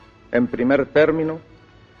en primer término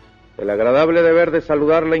el agradable deber de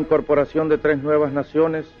saludar la incorporación de 3 nuevas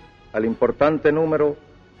naciones al importante número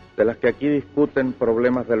de las que aquí discuten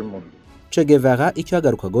problemas del mundo. Che Guevara icyo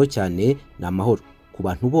yagarukagaho cyane ni amahoro ku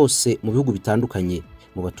bantu bose mu bihugu bitandukanye,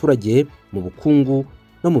 mu baturage, mu bukungu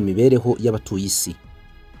no mu mibereho y'abatuye isi.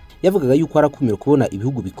 Yavugaga yuko arakumira kubona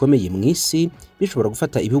ibihugu bikomeye mu isi bishobora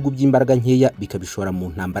gufata ibihugu by'imbaraga nkeya bikabishora mu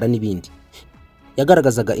ntambara n'ibindi.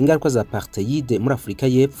 Yagaragazaga ingaruka za apartheid muri Afrika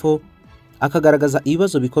y'Epfo, akagaragaza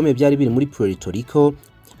ibibazo bikomeye byari biri muri Puerto Rico,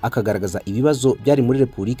 akagaragaza ibibazo byari muri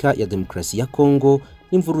Repubulika ya Demokarasi ya Congo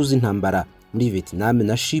n'imvururu z'intambara muri Vietnam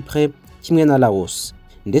na Chypre kimwe na Laos,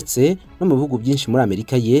 ndetse no mu bihugu byinshi muri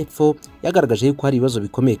Amerika y'Epfo. Yagaragaje yuko hari ibibazo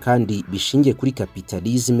bikomeye kandi bishingiye kuri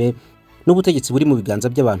kapitalisme n'ubutegetsi buri mu biganza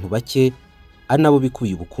by'abantu bake ari nabo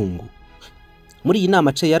bikubiye ubukungu. Muri iyi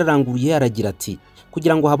nama Che yararanguruye yaragira ati,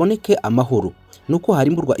 kugira ngo haboneke amahoro nuko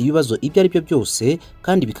harimburwa ibibazo ibyo ari byo byose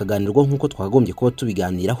kandi bikaganirwa nk'uko twagombye kuba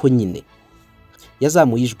tubiganiraho nyine.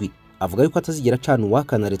 Yazamuye ijwi avuga yuko atazigera cana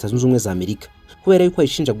uwakana Leta Zunze Ubumwe za Amerika kubera yuko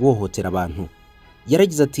ayishinja guhohotera abantu.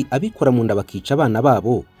 Yaragize ati, abikora mu nda bakica abana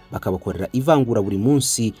babo bakabakorera ivangura buri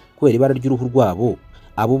munsi kubera ibara ry'uruhu rwabo,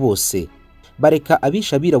 abo bose bareka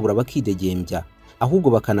abisha birabura bakidegembya, ahubwo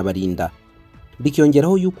bakanabarinda.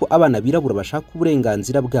 Bikiyongeraho yuko abana birabura bashaka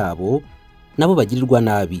uburenganzira bwabo nabo bagirirwa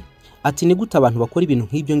nabi. Ati, ni gute abantu bakora ibintu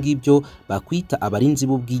nk'ibyo ngibyo bakwita abarinzi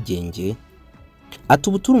b'ubwigenge? Ati,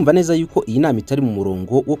 ubu turumva neza yuko iyi nama itari mu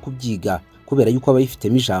murongo wo kubyiga kubera yuko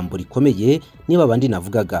abayifitemo ijambo rikomeye niba abandi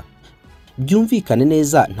navugaga. Byumvikane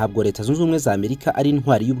neza, ntabwo Leta Zunze Ubumwe za Amerika ari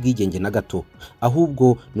intwari y'ubwigenge na gato,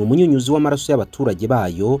 ahubwo ni umunyunyuzi w'amaraso y'abaturage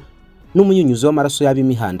bayo n'umunyunyuzi w'amaraso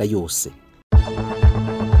y'ab'imihanda yose.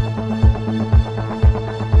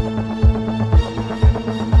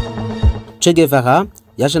 Che Guevara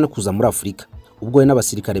yaje no kuza muri Afrika ubwo we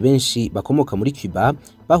n'abasirikare benshi bakomoka muri Cuba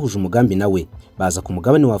bahuje umugambi nawe baza ku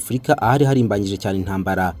mugabane wa Afrika ahari harimbanyije cyane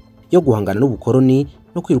intambara yo guhangana n'ubukoroni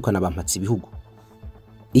no kwirukana abampatsi ibihugu.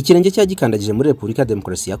 Ikirenge cyagikandagije muri Repubulika ya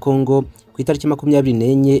Demokarasi ya Congo ku itariki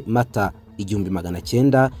 24 Mata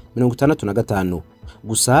 1965.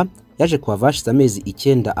 Gusa yaje kuhava hashize amezi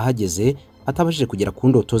 9 ahageze atabashije kugera ku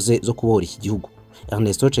ndoto ze zo kubohora iki gihugu.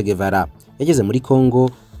 Ernesto Che Guevara yageze muri Congo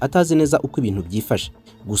atazi neza uko ibintu byifashe,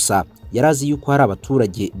 gusa yarazi yuko hari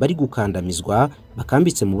abaturage bari gukandamizwa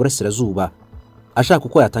bakambitse mu burasirazuba, ashaka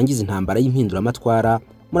uko yatangiza intambara y'impinduramatwara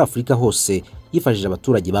muri Afrika hose yifashije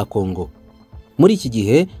abaturage ba Congo. Muri iki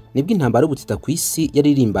gihe nibwo intambara y'ubutita ku isi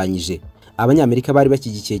yari irimbanyije. Abanyamerika bari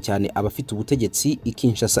bashyigikiye cyane abafite ubutegetsi i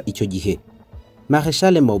Kinshasa icyo gihe.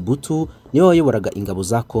 Marshal Mobutu niwe wayoboraga ingabo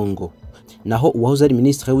za Congo, naho uwahoze ari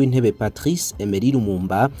ministre w'intebe Patrice Emery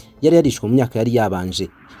Lumumba yari yarishwe mu myaka yari yabanje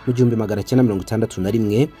mu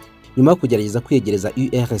 1961 nyuma yo kugerageza kwiyegereza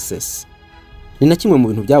URSS. Ni na kimwe mu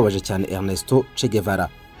bintu byababaje cyane Ernesto Che Guevara.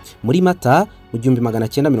 Muri Mata mu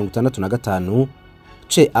 1965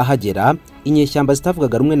 Che ahagera, inyeshyamba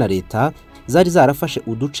zitavugaga rumwe na leta zari zarafashe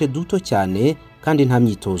uduce duto cyane kandi nta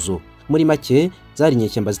myitozo. Muri make zari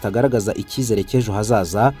inyeshyamba zitagaragaza icyizere cy'ejo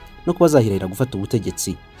hazaza no kuba zahirira gufata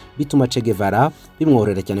ubutegetsi, bituma Che Guevara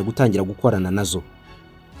bimworera cyane gutangira gukorana nazo.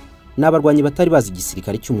 N'abarwanyi batari bazi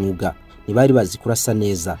igisirikare cy'umwuga, ntibari bazi kurasa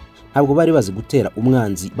neza, ntabwo bari bazi gutera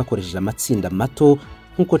umwanzi bakoresheje amatsinda mato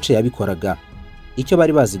nk'uko Che yabikoraga. Icyo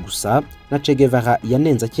bari bazi gusa na Che Guevara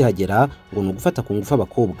yanenza akihagera ngo ni gufata ku ngufu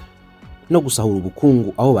abakobwa no gusahura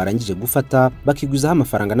ubukungu aho barangije gufata bakigwizaho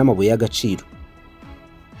amafaranga n'amabuye y'agaciro.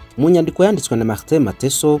 Mu nyandiko yanditswe na Martin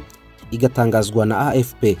Mateso igatangazwa na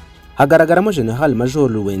AFP hagaragaramo General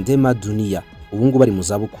Major Wendema Dunia, ubu ngubu bari mu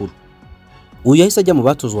zabukuru. Uyu yahise ajya mu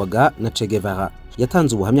batozwaga na Che Guevara.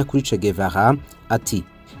 Yatanze ubuhamya kuri Che Guevara ati,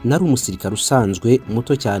 nari umusirikare usanzwe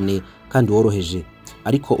muto cyane kandi woroheje,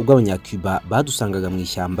 ariko ubwo abanyacuba badusangaga mu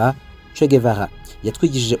ishyamba, Che Guevara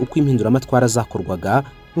yatwigishije uko impinduramatwara zakorwaga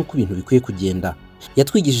n'uko ibintu bikwiye kugenda.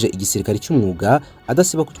 Yatwigishije igisirikare cy'umwuga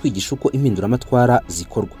adasiba kutwigisha uko impinduramatwara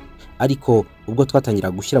zikorwa. Ariko ubwo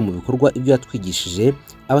twatangira gushyira mu bikorwa ibyo yatwigishije,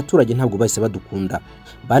 abaturage ntabwo bahise badukunda.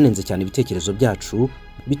 Banenze cyane ibitekerezo byacu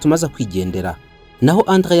bitumaza kwigendera. Naho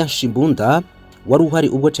Andrea Shimbunda wari uhari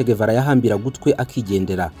ubwo Che Guevara yahambira gutwe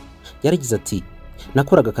akigendera, yaragize ati: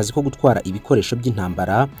 nakoraga akazi ko gutwara ibikoresho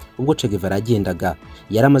by'intambara ubwo Che Guevara yagendaga.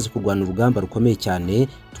 Yaramaze kurwana urugamba rukomeye cyane,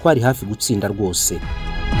 twari hafi gutsinda rwose.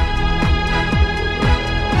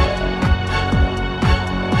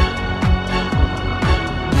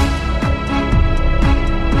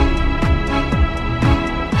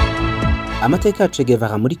 Amateka ya Che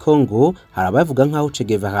Guevara muri Congo hari abavuga nkaho Che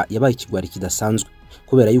Guevara yabaye ikigwari kidasanzwe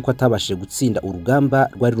kubera yuko atabashije gutsinda urugamba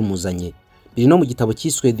rwari rumuzanye. Biri no mu gitabo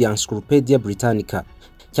cyiswe The Encyclopedia Britannica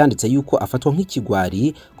cyanditse yuko afatwa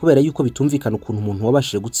nk'ikigwari kubera yuko bitumvikana ukuntu umuntu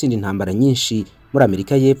wabashije gutsinda intambara nyinshi muri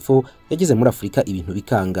Amerika y'Epfo yageze muri Afurika ibintu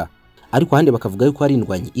bikanga. Ariko handi bakavuga yuko ari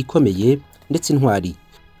indwanyi ikomeye ndetse intwari.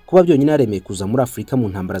 Kuba byonyine yaremeye kuza muri Afurika mu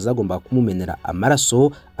ntambara zagomba kumumenera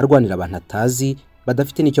amaraso arwanira abantu atazi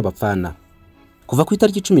badafite n'icyo bapfana. Kuva ku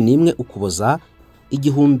itariki 11 Ukuboza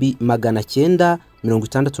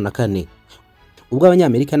 1964 ubwo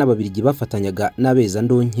abanyamerika n'ababirigi bafatanyaga n'abeza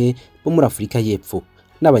ndonke bo muri Afurika y'Epfo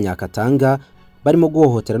n'abanyakatanga barimo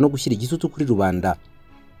guhohotera no gushyira igitutu kuri rubanda,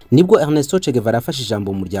 nibwo Ernesto Che Guevara yafashe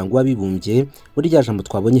ijambo mu muryango w'abibumbye muri rya jambo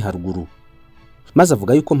twabonye haruguru, maze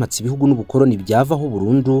avuga yuko mpatse ibihugu n'ubukoroni byavaho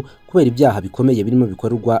burundu kubera ibyaha bikomeye birimo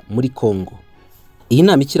bikorwa muri Congo. Iyi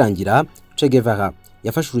nama ikirangira, Che Guevara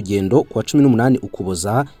yafashe urugendo ku wa 18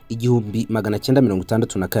 Ukuboza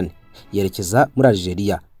 1964 yerekeza muri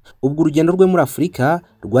Algeria. Ubwo urugendo rwe muri Afurika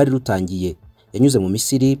rwari rutangiye. Yanyuze mu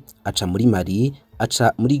Misiri, aca muri Mali,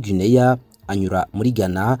 aca muri Guinea, anyura muri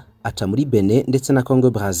Ghana, aca muri Benin ndetse na Congo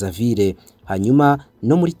Brazzaville, hanyuma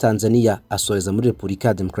no muri Tanzania, asoreza muri Repubulika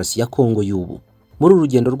ya Demokarasi ya Congo y'ubu. Muri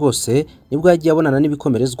urugendo rwose nibwo yagiye abonana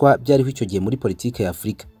n'ibikomerezwa byariho icyo gihe muri politike ya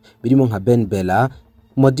Afurika, birimo nka Ben Bella,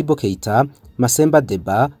 Modibo Keita, Masemba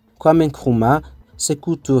Deba, Kwame Nkrumah,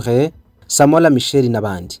 Sekou Touré, Samola Michel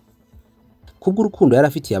n'abandi. Kubw'urukundo yari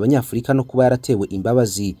afitiye abanyafurika no kuba yaratewe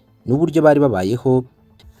imbabazi n'uburyo bari babayeho,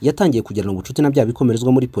 yatangiye kugirana ubucuti na bya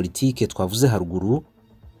bikomerezwa muri politike twavuze haruguru.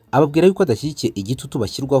 Ababwira yuko adashyigikiye igitutu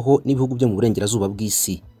bashyirwaho n'ibihugu byo mu burengerazuba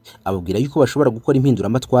bw'isi. Ababwira yuko bashobora gukora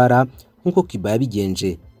impinduramatwara nk'uko Cuba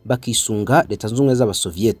yabigenje, bakisunga Leta Zunze Ubumwe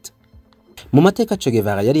z'Abasoviet. Mu mateka Che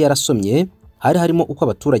Guevara yari yarasomye hari harimo uko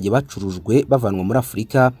abaturage bacurujwe bavanwa muri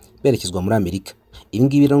Afurika berekezwa muri Amerika. Ibi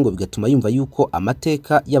ngibi rero ngo bigatuma yumva yuko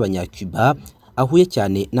amateka y'Abanyacuba ahuye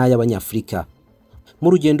cyane n'ay'Abanyafurika. Mu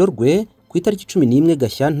rugendo rwe ku itariki 11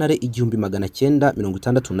 Gashyantare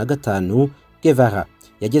 1965, Guevara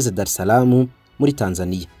yageze Dar es Salaam muri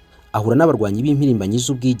Tanzania, ahura n'abarwanyi b'impirimbanyi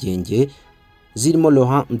z'ubwigenge zirimo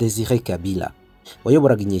Laurent Désiré Kabila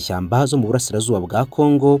wayoboraga inyeshyamba zo mu burasirazuba bwa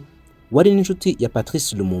Congo, wari n'inshuti ya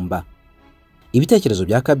Patrice Lumumba. Ibitekerezo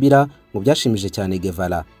bya Kabila ngo byashimije cyane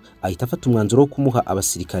Guevara, ahita afata umwanzuro wo kumuha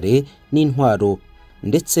abasirikare n'intwaro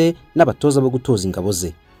ndetse n'abatoza bo gutoza ingabo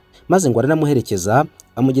ze, maze ngo aranamuherekeza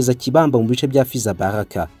amugeza Kibamba mu bice bya Fiza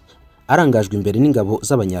Baraka, arangajwe imbere n'ingabo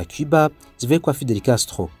z'Abanyacuba zivuye kwa Fidel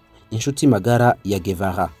Castro, inshuti magara ya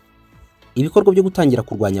Guevara. Ibikorwa byo gutangira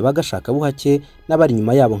kurwanya bagashaka buhake n'abari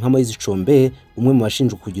nyuma yabo nka Moise Chombe, umwe mu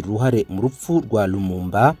bashinjwa kugira uruhare mu rupfu rwa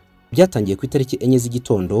Lumumba, byatangiye ku itariki 4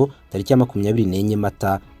 z'igitondo tariki ya 24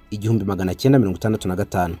 Mata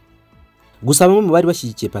 1965. Gusa bamwe mu bari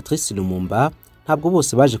bashyigikiye Patrice Lumumba ntabwo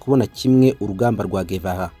bose baje kubona kimwe urugamba rwa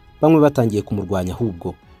Guevara, bamwe batangiye kumurwanya.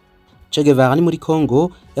 Ahubwo Che Guevara ni muri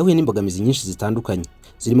Congo yahuye n'imbogamizi nyinshi zitandukanye,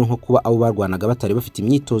 zirimo nko kuba abo barwanaga batari bafite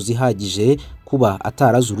imyitozo ihagije, kuba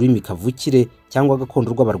atarazi ururimi kavukire cyangwa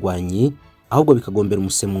gakondo rw'abarwanyi, ahubwo bikagombera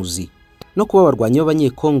umusemuzi, no kuba abarwanyi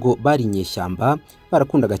b'Abanyekongo bari inyeshyamba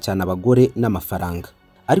barakundaga cyane abagore n'amafaranga.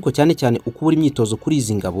 Ariko cyane cyane ukubura imyitozo kuri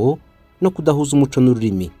izi ngabo no kudahuza umuco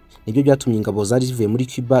n'ururimi nibyo byatumye ingabo zari zivuye muri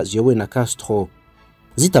Cuba ziyobowe na Castro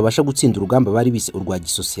zitabasha gutsinda urugamba bari bise urwa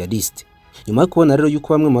gisocialiste. Nyuma yo kubona rero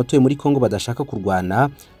yuko bamwe mu batuye muri Congo badashaka kurwana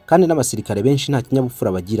kandi n'abasirikare benshi nta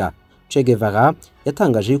kinyabupfura bagira, Che Guevara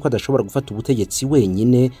yatangaje yuko adashobora gufata ubutegetsi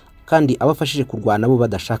wenyine kandi abafashije kurwana bo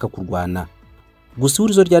badashaka kurwana. Gusa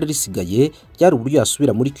ihurizo ryari risigaye ryari uburyo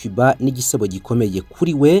yasubira muri Cuba n'igisebo gikomeye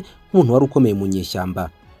kuri we nk'umuntu wari ukomeye mu nyeshyamba.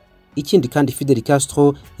 Ikindi kandi Fidel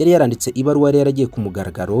Castro yari yaranditse ibaruwa yari yaragiye ku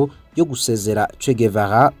mugaragaro yo gusezera Che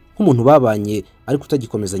Guevara nk'umuntu babanye ariko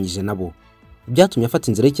utagikomezanyije nabo. Byatumye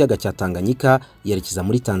afata inzira y'ikiyaga cya Tanganyika yerekeza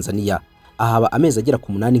muri Tanzania, ahaba amezi agera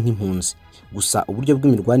ku 8 nk'impunzi. Gusa uburyo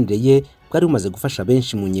bw'imirwanire ye bwari bumaze gufasha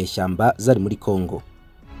benshi mu nyeshyamba zari muri Congo.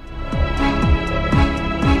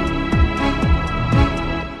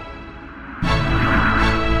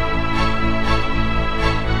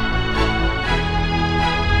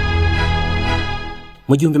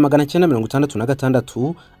 Mu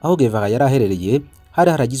 1966 aho Guevara yari aherereye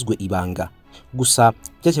hari haragizwe ibanga, gusa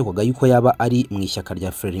byakekwaga yuko yaba ari mu ishyaka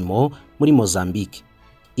rya Frelimo muri Mozambique.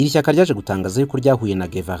 Iri shyaka ryaje gutangaza yuko ryahuye na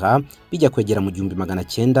Guevara bijya kwegera mu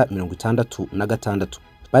 1966.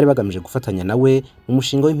 Bari bagamije gufatanya nawe mu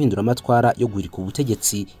mushinga w'impinduramatwara yo guhirika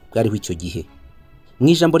ubutegetsi bwariho icyo gihe. Mu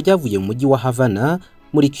ijambo ryavuye mu mujyi wa Havana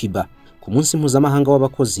muri Cuba ku munsi mpuzamahanga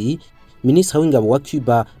w'abakozi, Minisitiri w'ingabo wa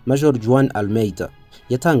Cuba Major Juan Almeida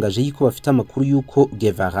yatangaje yuko bafite amakuru yuko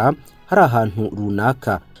Guevara hari ahantu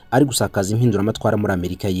runaka ari gusakaza impinduramatwara muri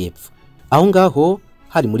Amerika y'Epfo. Aho ngaho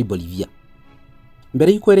hari muri Bolivia.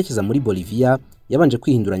 Mbere yuko yerekeza muri Bolivia yabanje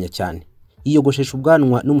kwihinduranya cyane, yiyogoshesha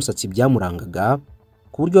ubwanwa n'umusatsi byamurangaga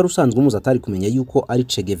ku buryo rusanzwe umuza atari kumenya yuko ari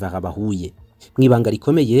Che Guevara bahuye. Mwibanga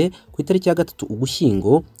rikomeye ku itariki ya 3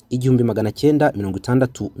 Ugushyingo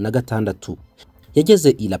 1966 yageze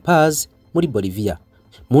i La Paz muri Bolivia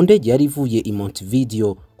mu ndege yari ivuye i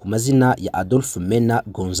Montevideo ku mazina ya Adolfo Mena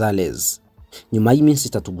Gonzalez. Nyuma y'iminsi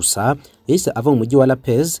 3 gusa yahise ava mu mujyi wa La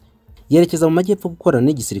Paz yerekeza mu majyepfo gukorana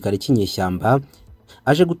n'igisirikare cy'inyeshyamba,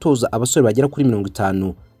 aje gutoza abasore bagera kuri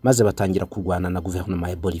 50 maze batangira kurwana na guverinoma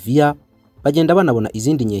ya Bolivia. Bagenda banabona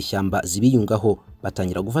izindi nyeshyamba zibiyungaho,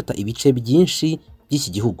 batangira gufata ibice byinshi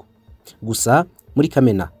by'iki gihugu. Gusa muri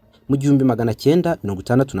Kamena mu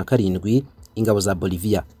 1967 ingabo za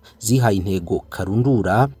Bolivia zihaye intego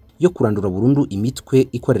karundura yo kurandura burundu imitwe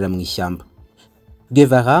ikorera mu ishyamba.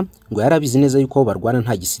 Guevara ngo yarabizi neza yuko barwana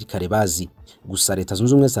nta gisirikare bazi, gusa Leta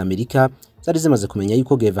Zunze Ubumwe za Amerika zari zimaze kumenya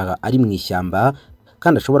yuko Guevara ari mu ishyamba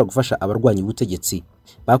kandi ashobora gufasha abarwanyi ubutegetsi.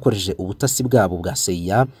 Bakoresheje ubutasi bwabo bwa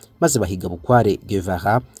CIA maze bahiga bukware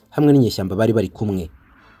Guevara hamwe n'inyeshyamba bari bari kumwe.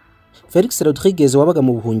 Felix Rodriguez wabaga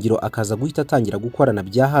mu buhungiro akaza guhita atangira gukorana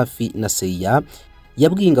bya hafi na CIA,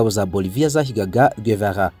 yabwiye ingabo za Bolivia zahigaga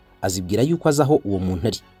Guevara azibwira yuko azaho uwo muntu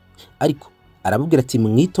ari, ariko arabubwira ati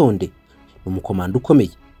mwitonde, umukomando ukomeye,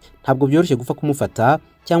 ntabwo byoroshye gufa kumufata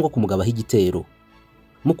cyangwa kumugabaho igitero.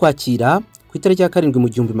 Mu Kwakira ku itariki ya 7 mu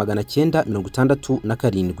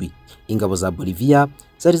 1967 ingabo za Bolivia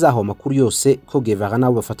zari zahawe amakuru yose ko Guevara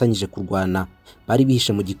nabo bafatanyije kurwana, bari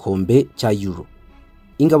bihishe mu gikombe cya Euro.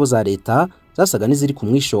 Ingabo za leta zasaga n'iziri ku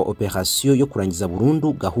mwisho wa operation yo kurangiza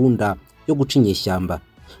burundu gahunda yo guca inyeshyamba.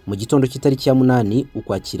 Mu gitondo cy'itariki ya 8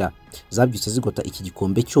 Ukwakira zabyutse zigota iki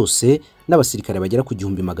gikombe cyose n'abasirikare bagera ku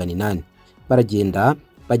 1800. Baragenda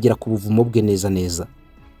bagera ku buvumo bwe neza neza.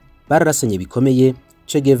 Bararasanye bikomeye.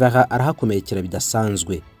 Che Guevara arahakomerekera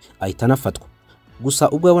bidasanzwe, ahita anafatwa. Gusa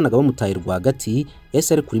ubwo yabonaga bamutaye rwagati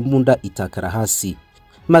yahise ari kuri imbunda itakara hasi,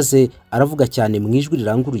 maze aravuga cyane mu ijwi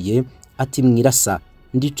riranguruye ati mwirasa,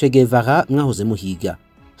 ndi Che Guevara mwahoze muhiga.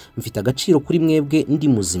 Mfite agaciro kuri mwebwe ndi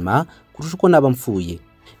muzima kurusha uko naba mpfuye.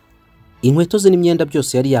 Inkweto ze n'imyenda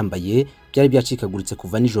byose yari yambaye byari byacikaguritse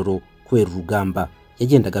kuva nijoro kubera urugamba.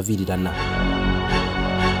 Yagendaga avirirana.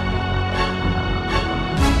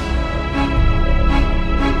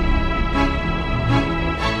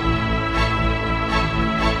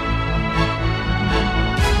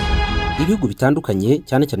 Ibihugu bitandukanye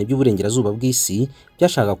cyane cyane by'uburengerazuba bw'isi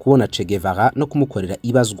byashaka kubona Che Guevara no kumukorera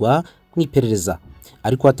ibazwa mu iperereza,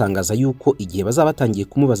 ariko atangaza yuko igihe bazaba batangiye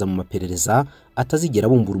kumubaza mu maperereza atazigera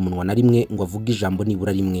bumbura umunwa na rimwe ngo avuge ijambo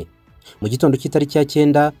nibura rimwe. Mu gitondo cy'itariki ya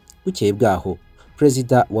 9 bukeye bwaho,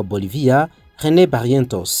 Perezida wa Bolivia René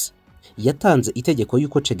Barrientos yatanze itegeko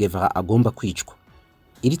yuko Che Guevara agomba kwicwa.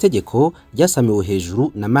 Iri tegeko ryasamiwe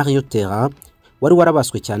hejuru na Mario Terra wari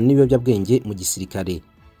warabaswe cyane n'ibiyobyabwenge mu gisirikare.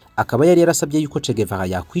 Akaba yari yarasabye yuko Che Guevara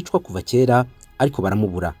yakwicwa kuva kera, ariko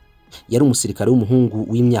baramubura. Yari umusirikare w'umuhungu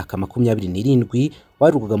w'imyaka 27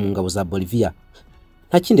 warugaga mu ngabo za Bolivia.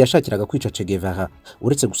 Nta kindi yashakiraga kwica Che Guevara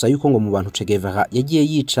uretse gusa yuko ngo mu bantu Che Guevara yagiye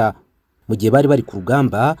yica mu gihe bari ku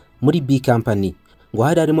rugamba muri B Company ngo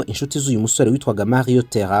hari harimo inshuti z'uyu musore witwaga Mario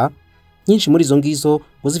Terra. Nyinshi muri izo ngizo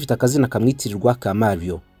ngo zifite akazina kamwitirirwa ka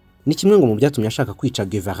Mario. Ni kimwe ngo mu byatumye ashaka kwica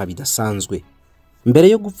Guevara bidasanzwe. Mbere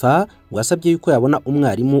yo gupfa ngo yasabye yuko yabona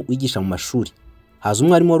umwarimu wigisha mu mashuri. Haza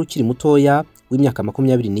umwarimu wari ukiri mutoya w'imyaka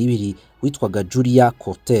 22 witwaga Julia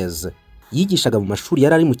Cortez. Yigishaga mu mashuri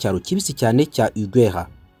yari ari mu cyaro kibisi cyane cya Guevara.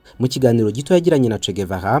 Mu kiganiro gito yagiranye na Che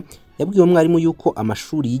Guevara yabwiye umwarimu yuko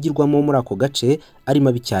amashuri yigirwamo muri ako gace ari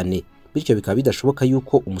mabi cyane, bityo bikaba bidashoboka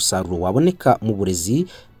yuko umusaruro waboneka mu burezi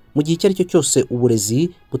mu gihe cyari cyo cyose uburezi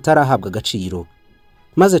butarahabwa agaciro.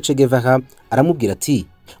 Maze Che Guevara aramubwira ati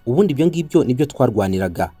ubundi ibyo ngibyo nibyo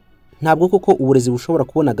twarwaniraga, ntabwo koko uburezi bushobora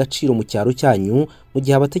kubona agaciro mu cyaro cyanyu mu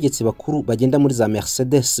gihe abategetsi bakuru bagenda muri za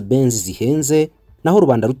Mercedes Benz zihenze naho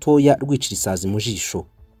rubanda rutoya rwicira isazi mu jisho.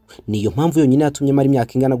 Niyo mpamvu yonyine yatumye mara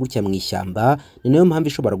imyaka ingana gutya mu ishyamba, ni nayo mpamvu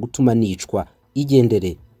ishobora gutuma nicwa.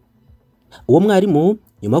 Igendere. Uwo mwarimu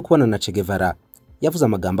nyuma yo kubona na Che Guevara yavuze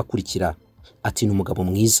amagambo akurikira ati ni umugabo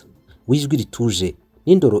mwiza w'ijwi rituje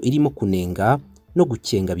n'indoro irimo kunenga no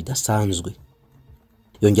gukenga bidasanzwe.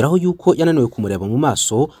 Yongeraho yuko yananiwe kumureba mu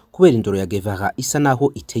maso kubera indoro ya Guevara isa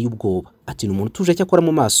naho iteye ubwoba. Ati ni umuntu utuje cyakora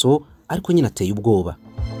mu maso ariko nyine ateye ubwoba.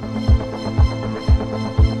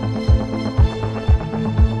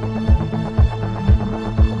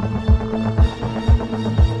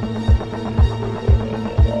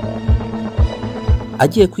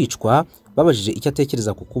 Agiye kwicwa babajije icyo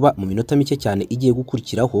atekereza ku kuba mu minota mike cyane igiye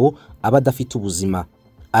gukurikiraho aba adafite ubuzima.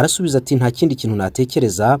 Arasubiza ati nta kindi kintu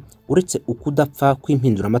natekereza uretse ukudapfa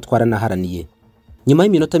kw'impinduramatwara naharaniye. Nyuma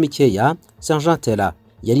y'iminota mikeya Sergeant Tela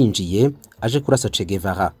yarinjiye aje kurasa Che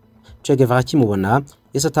Guevara. Che Guevara kimubona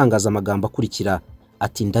yese atangaza amagambo akurikira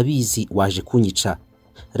ati ndabizi waje kunyica,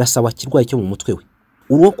 rasa wakirwaye cyo mu mutwe we,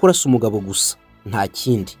 uwo kurasa umugabo gusa nta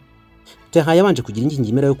kindi. Tela yabanje kugira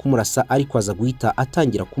ingingimira yo kumurasa ariko aza guhita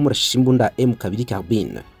atangira kumurashisha imbunda M2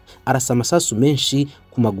 carbine, arasa amasasu menshi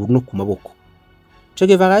ku maguru no ku maboko. Che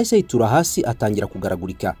Guevara yahise yitura hasi atangira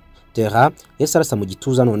kugaragurika. Tela yahise arasa mu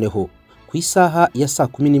gituza. Noneho ku isaha ya saa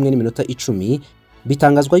 11:10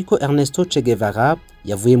 bitangazwa yuko Ernesto Che Guevara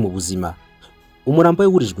yavuye mu buzima. Umurambo we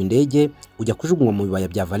wurijwe indege ujya kujugunywa mu bibaya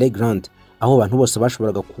bya Valle Grande, aho abantu bose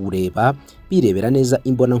bashoboraga kureba birebera neza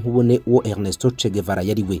imbona nkubone uwo Ernesto Che Guevara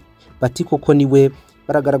yari we. Bati koko niwe,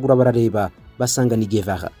 baragaragura barareba basanga ni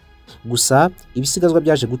Guevara. Gusa ibisigazwa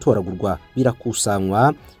byaje gutoragurwa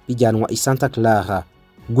birakusanywa bijyanwa i Santa Clara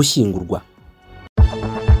gushyingurwa.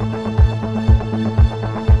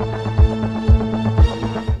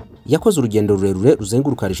 Yakoze urugendo rurerure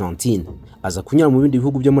ruzenguruka Argentine, aza kunyura mu bindi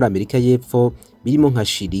bihugu byo muri Amerika y'Epfo birimo nka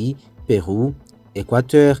Chili, Peru,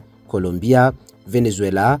 Equateur, Colombia,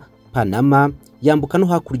 Venezuela, Panama, yambuka no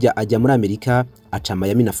hakurya ajya muri Amerika aca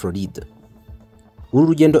Miami na Florida. Uru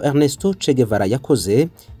rugendo Ernesto Che Guevara yakoze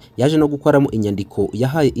yaje no gukoramo inyandiko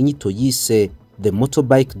yahaye inyito yise The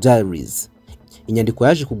Motorbike Diaries. Inyandiko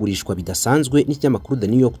yaje kugurishwa bidasanzwe n'ikinyamakuru The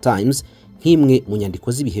New York Times nk'imwe mu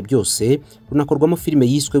nyandiko z'ibihe byose, runakorwamo filime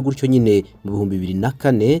yiswe gutyo nyine mu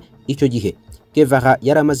 2004. Icyo gihe Guevara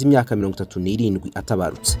yari amaze imyaka 37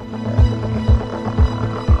 atabarutse.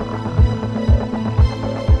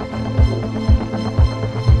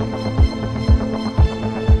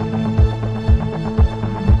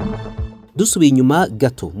 Dusubiye inyuma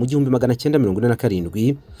gato mu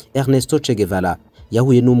 1947 Ernesto Che Guevara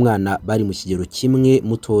yahuye n'umwana bari mu kigero kimwe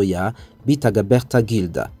mutoya bitaga Berta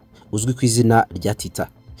Gilda, uzwi ku izina rya Tita.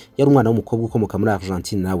 Yari umwana w'umukobwa ukomoka muri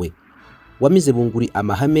Argentine nawe wamize bunguri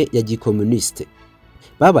amahame ya gikomuniste.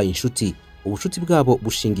 Babaye inshuti, ubucuti bwabo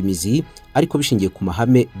bushinga imizi ariko bishingiye ku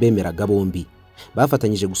mahame bemeraga bombi.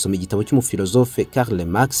 Bafatanyije gusoma igitabo cy'umufilozofe Karl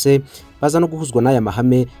Marx, baza no guhuzwa n'aya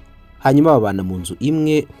mahame, hanyuma babana mu nzu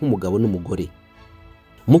imwe nk'umugabo n'umugore.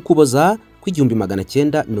 Mu Kuboza kw'igihumbi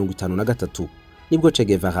 1953 nibwo Che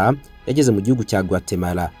Guevara yageze mu gihugu cya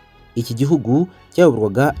Guatemala. Iki gihugu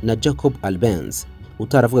cyayoborwaga na Jacob Arbenz,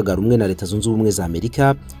 utaravugaga rumwe na Leta Zunze Ubumwe za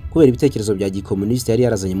Amerika kubera ibitekerezo bya gikomuniste yari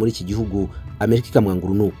yarazanye muri iki gihugu, Amerika ikamwanga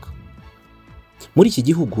urunuka. Muri iki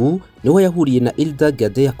gihugu niho yahuriye na Hilda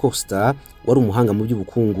Gadea Costa, wari umuhanga mu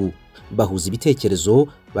by'ubukungu. Bahuza ibitekerezo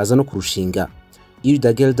baza no kurushinga.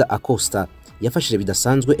 Hilda Gadea Acosta yafashije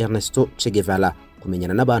bidasanzwe Ernesto Che Guevara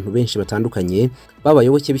kumenyana n'abantu benshi batandukanye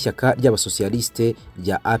b'abayoboke b'ishyaka ry'abasocialiste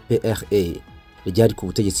rya APRA ryari ku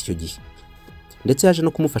butegetsi icyo gihe, ndetse yaje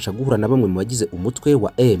no kumufasha guhura na bamwe mu bagize umutwe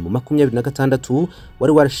wa M26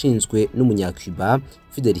 wari warashinzwe n'umunyacuba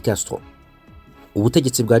Fidel Castro.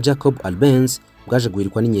 Ubutegetsi bwa Jacob Arbenz bwaje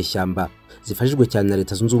guhirikwa n'inyeshyamba zifashijwe cyane na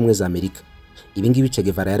Leta Zunze Ubumwe za Amerika. Ibi ngibi Che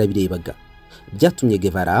Guevara yarabirebaga, byatumye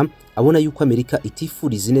Guevara abona yuko Amerika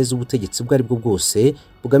itifuriza neza ubutegetsi bwari bwo bwose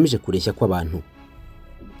bugamije kureshya kw'abantu.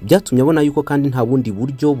 Byatumye abona yuko kandi nta bundi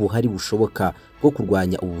buryo buhari bushoboka bwo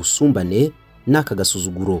kurwanya ubu busumbane n'aka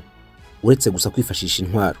gasuzuguro uretse gusa kwifashisha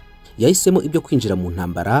intwaro. Yahisemo ibyo kwinjira mu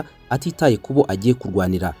ntambara atitaye kubo agiye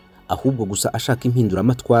kurwanira, ahubwo gusa ashaka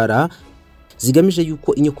impinduramatwara zigamije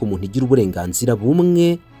yuko inyoko muntu igira uburenganzira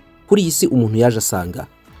bumwe kuri iyi si umuntu yaje asanga.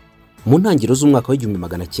 Mu ntangiriro z'umwaka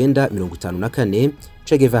w'1954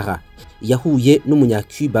 Che Guevara yahuye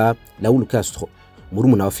n'umunyacuba Raúl Castro,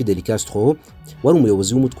 murumuna wa Fidel Castro, wari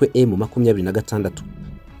umuyobozi w'umutwe M26.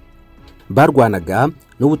 Barwanaga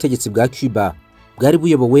n'ubutegetsi bwa Cuba bwari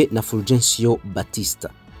buyobowe na Fulgencio Batista.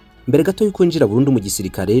 Mbere gato yuko yinjira burundu mu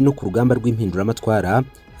gisirikare no ku rugamba rw'impinduramatwara,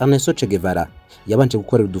 Ernesto Che Guevara yabanje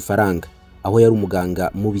gukorera udufaranga, aho yari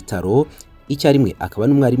umuganga mu bitaro, icyarimwe akaba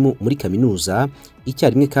n'umwarimu muri kaminuza,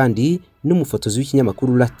 icyarimwe kandi n'umufotozi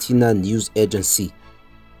w'ikinyamakuru Latina News Agency.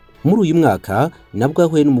 Muri uyu mwaka nabwo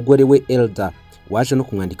yahuye n'umugore we Elda, waje no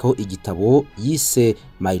kumwandikaho igitabo yise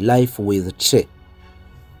My Life with Che.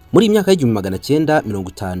 Muri imyaka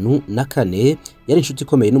y'1954 yari inshuti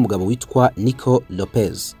ikomeye n'umugabo witwa Nico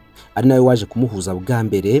Lopez, ari nawe waje kumuhuza bwa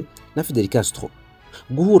mbere na Fidel Castro.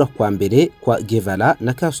 Guhura kwa mbere kwa Guevara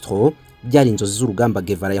na Castro byari inzozi z'urugamba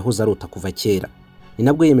Guevara yahoze arota kuva kera. Ni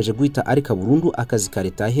nabwo yemeje guhita areka burundu akazi ka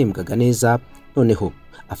leta yahembwaga neza, noneho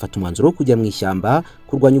afata umwanzuro wo kujya mu ishyamba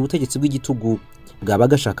kurwanya ubutegetsi bw'igitugu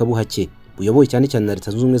bwabaga ashaka buhake buyoboye cyane cyane na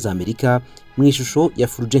Leta Zunze Ubumwe za Amerika mu ishusho ya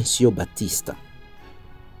Fulgencio Batista.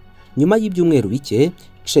 Nyuma y'ibyumweru bike,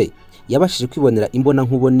 Che yabashije kwibonera imbona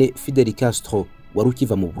nkubone Fidel Castro wari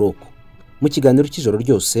ukiva mu buroko. Mu kiganiro cy'ijoro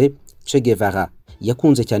ryose, Che Guevara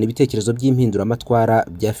yakunze cyane ibitekerezo by'impinduramatwara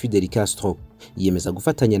bya Fidel Castro, yiyemeza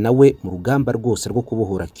gufatanya nawe mu rugamba rwose rwo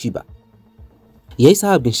kubohora Cuba. Yahise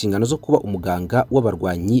ahabwa inshingano zo kuba umuganga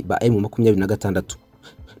w'abarwanyi ba M26.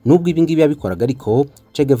 Nubwo ibi ngibi yabikoraga, ariko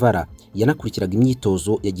Che Guevara yanakurikiraga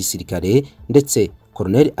imyitozo ya gisirikare, ndetse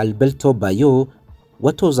Colonel Alberto Bayo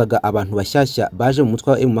watozaga abantu bashyashya baje mu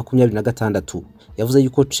mutwe wa M26 yavuze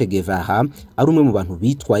yuko Che Guevara ari umwe mu bantu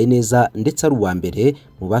bitwaye neza ndetse ari uwa mbere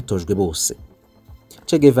mu batojwe bose.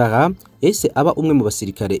 Che Guevara yahise aba umwe mu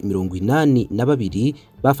basirikare 82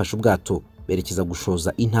 bafashe ubwato berekeza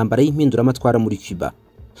gushoza intambara y'impinduramatwara muri Cuba.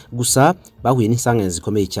 Gusa bahuye n'insanganya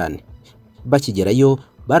zikomeye cyane. Bakigerayo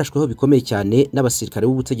barashweho bikomeye cyane n'abasirikare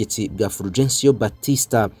b'ubutegetsi bwa Fulgencio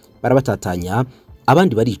Batista, barabatatanya,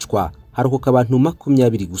 abandi baricwa, harokoka abantu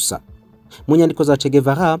 20 gusa. Mu nyandiko za Che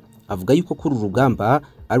Guevara avuga yuko kuri urugamba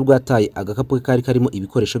ari bwataye agakapu kari karimo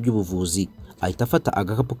ibikoresho by'ubuvuzi, ahita afata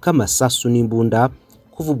agakapu k'amasasu n'imbunda.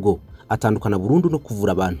 Kuva ubwo atandukana burundu no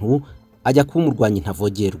kuvura abantu, ajya kuba umurwanyi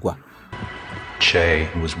ntavogerwa. Che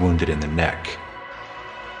was wounded in the neck.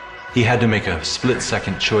 He had to make a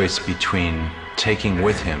split-second choice between taking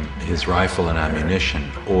with him his rifle and ammunition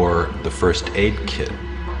or the first aid kit.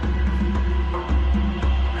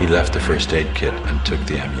 He left the first aid kit and took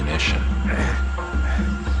the ammunition.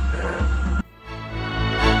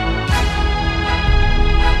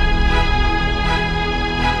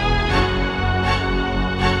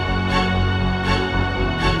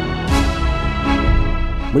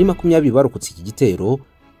 Muri 20 barokotse iki gitero,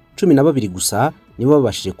 12 gusa nibo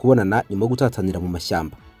babashije kubonana nyuma yo gutatanira mu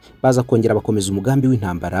mashyamba. Baza kongera bakomeza umugambi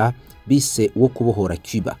w'intambara bise wo kubohora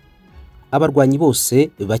Cuba. Abarwanyi bose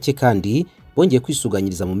bake kandi bongeye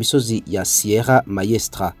kwisuganyiriza mu misozi ya Sierra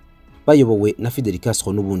Maestra, bayobowe na Fidel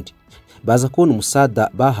Castro n'ubundi. Baza kubona umusada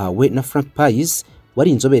bahawe na Frank Pais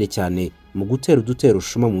wari inzobere cyane mu gutera udutero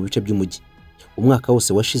shuma mu bice by'umujyi. Umwaka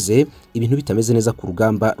wose washize ibintu bitameze neza ku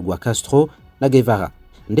rugamba rwa Castro na Guevara,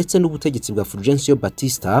 ndetse n'ubutegetsi bwa Fulgencio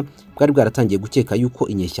Batista bwari bwaratangiye gukeka yuko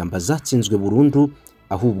inyeshyamba zatsinzwe burundu,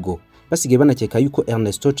 ahubwo basigaye banakeka yuko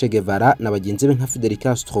Ernesto Che Guevara na bagenzi be nka Fidel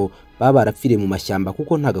Castro baba barapfiriye mu mashyamba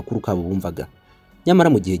kuko nta gakuru kabo bumvaga. Nyamara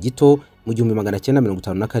mu gihe gito, mu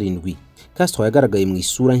 1957, Castro yagaragaye mu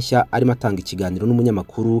isura nshya arimo atanga ikiganiro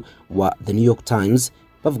n'umunyamakuru wa The New York Times,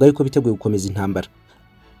 bavuga yuko biteguye gukomeza intambara.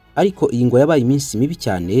 Ariko iyi ngo yabaye iminsi mibi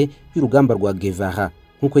cyane y'urugamba rwa Guevara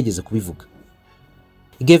nk'uko yigeze kubivuga.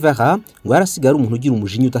 Guevara ngo yarasigara umuntu ugira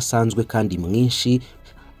umujinya udasanzwe kandi mwinshi,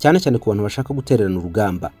 cyane cyane ku bantu bashaka gutererana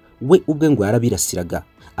urugamba. We ubwe ngo yarabirasiraga,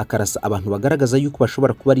 akarasa abantu bagaragaza yuko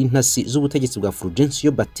bashobora kuba ari intasi z'ubutegetsi bwa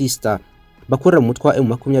Fulgencio Batista bakorera mu mutwe wa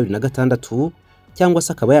M26, cyangwa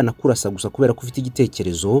se akaba yanakurasa gusa kubera ko ufite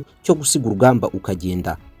igitekerezo cyo gusiga urugamba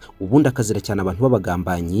ukagenda. Ubundi akazira cyane abantu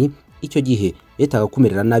b'abagambanyi, icyo gihe leta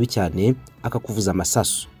agakumerera nabi cyane akakuvuza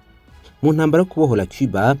amasasu. Mu ntambara yo kubohora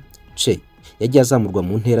Cuba, Che yagiye azamurwa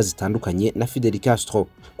mu ntera zitandukanye na Fidel Castro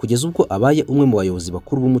kugeza ubwo abaye umwe mu bayobozi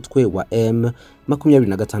bakuru b'umutwe wa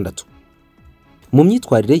M26. Mu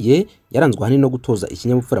myitwarire ye yaranzwe ahanini no gutoza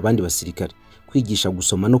ikinyabupfura abandi basirikare, kwigisha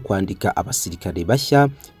gusoma no kwandika abasirikare bashya,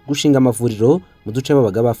 gushinga amavuriro mu duce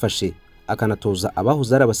babaga bafashe, akanatoza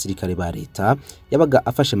abahoze ari abasirikare ba leta yabaga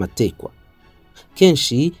afashe matekwa.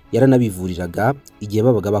 Kenshi yaranabivuriraga igihe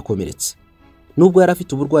babaga bakomeretse. Nubwo yari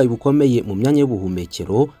afite uburwayi bukomeye mu myanya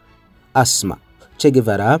y'ubuhumekero, asma, Che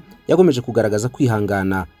Guevara yagomeje kugaragaza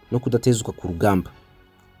kwihangana no kudatezuka ku rugamba.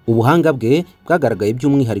 Ubuhanga bwe bwagaragaye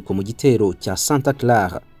by'umwihariko mu gitero cya Santa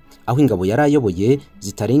Clara, aho ingabo yari ayoboye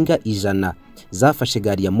zitarenga 100 zafashe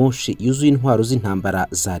gari ya moshi yuzuye intwaro z'intambara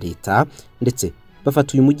za leta, ndetse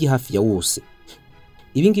bafata uyu mujyi hafi ya wose.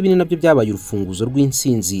 Ibi ngibi ni nabyo byabaye urufunguzo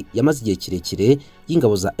rw'insinzi yamaze igihe kirekire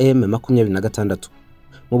y'ingabo za M26.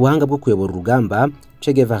 Mu buhanga bwo kuyobora urugamba,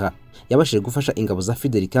 Che Guevara yabashije gufasha ingabo za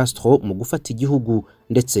Fidel Castro mu gufata igihugu,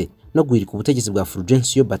 ndetse no guhirika ubutegetsi bwa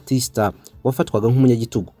Fulgencio Batista wafatwaga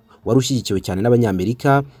nk'umunyagitugu wari ushyigikiwe cyane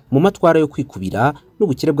n'abanyamerika mu matwara yo kwikubira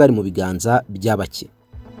n'ubukire bwari mu biganza by'abake.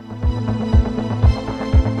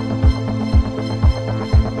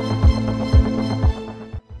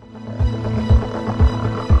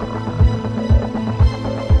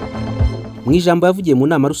 mu ijambo yavugiye mu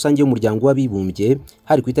nama rusange y'umuryango w'abibumbye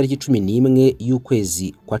hari ku itariki 11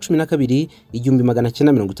 y'ukwezi kwa 12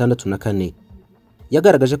 1964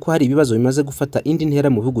 yagaragaje ko hari ibibazo bimaze gufata indi ntera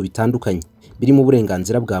mu bihugu bitandukanye birimo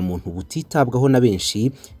uburenganzira bwa muntu butitabwaho na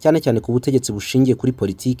benshi cyane cyane ku butegetsi bushingiye kuri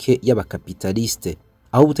politike y'abakapitaliste,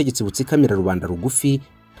 aho ubutegetsi butsikamira rubanda rugufi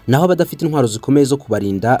naho abadafite intwaro zikomeye zo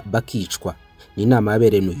kubarinda bakicwa. Ni inama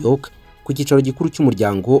yabereye New York ku cyicaro gikuru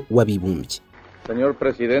cy'umuryango w'abibumbye. Señor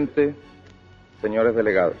presidente, señores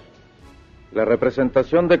delegados, la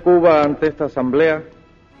representación de Cuba ante esta asamblea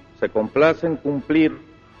se complace en cumplir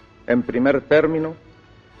en primer término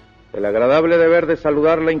el agradable deber de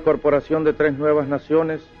saludar la incorporación de 3 nuevas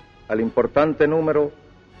naciones al importante número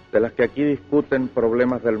de las que aquí discuten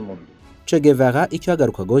problemas del mundo. Che Guevara icyo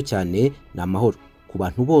yagarukagaho cyane ni amahoro ku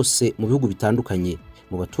bantu bose mu bihugu bitandukanye,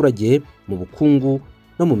 mu baturage, mu bukungu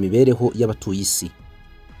no mu mibereho y'abatuye isi.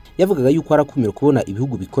 Yavugaga yuko arakumira kubona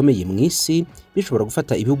ibihugu bikomeye mu isi bishobora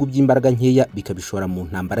gufata ibihugu by'imbaraga nkeya bikabishora mu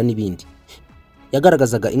ntambara n'ibindi.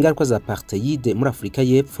 Yagaragazaga ingaruka za apartheid muri Afrika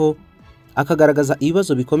y'Epfo, akagaragaza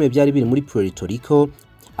ibibazo bikomeye byari biri muri Puerto Rico,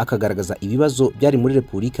 akagaragaza ibibazo byari muri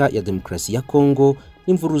Repubulika ya Demokarasi ya Congo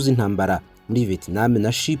n'imvuru z'intambara muri Vietnam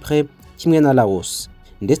na Chypre kimwe na Laos,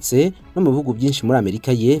 ndetse no mu bihugu byinshi muri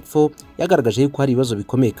Amerika y'Epfo. Yagaragaje yuko hari ibibazo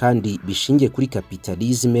bikomeye kandi bishingiye kuri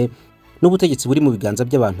kapitalisme n'ubutegetsi buri mu biganza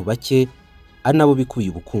by'abantu bake ari nabo bikuye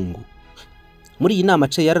ubukungu. Muri iyi nama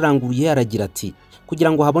Che yararanguruye yaragira ati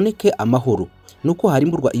kugira ngo haboneke amahoro nuko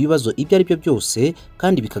harimburwa ibibazo ibyo ari byo byose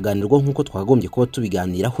kandi bikaganirwa nk'uko twagombye kuba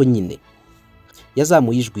tubiganiraho nyine.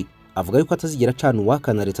 Yazamuye ijwi avuga yuko atazigera cana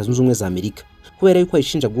uwakana Leta Zunze Ubumwe za Amerika kubera yuko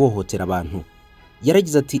ayishinja guhohotera abantu.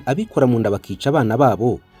 Yaragize ati abikora mu nda bakica abana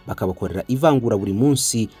babo bakabakorera ivangura buri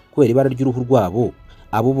munsi kubera ibara ry'uruhu rwabo,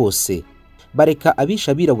 abo bose bareka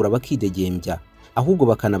abisha birabura bakidegembya ahubwo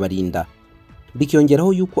bakanabarinda.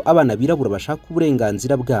 Bikiyongeraho yuko abana birabura bashaka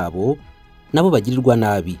uburenganzira bwabo nabo bagirirwa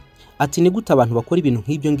nabi. Ati ni gute abantu bakora ibintu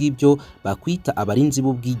nk'ibyo ngibyo bakwita abarinzi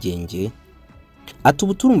b'ubwigenge? Ati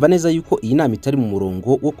ubu turumva neza yuko iyi nama itari mu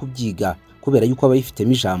murongo wo kubyiga kubera yuko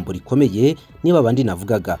abayifitemo ijambo rikomeye niba abandi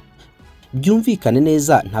navugaga. Byumvikane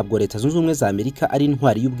neza ntabwo Leta Zunze Ubumwe za Amerika ari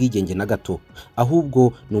intwari y'ubwigenge na gato,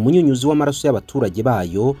 ahubwo ni umunyunyuzi w'amaraso y'abaturage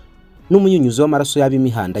bayo n'umunyunyuzi w'amaraso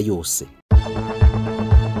y'ab'imihanda yose.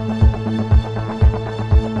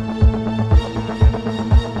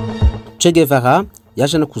 Che Guevara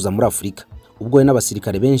yaje no kuza muri Afrika ubwo we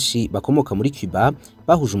n'abasirikare benshi bakomoka muri Cuba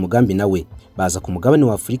bahuje umugambi nawe baza ku mugabane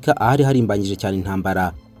wa Afrika ahari harimbanyije cyane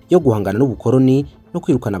intambara yo guhangana n'ubukoroni no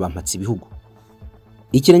kwirukana abampatsi ibihugu.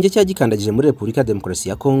 Ikirenge cyagikandagije muri Repubulika ya Demokarasi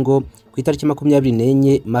ya Congo ku itariki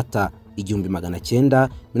 24 Mata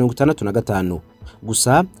 1965.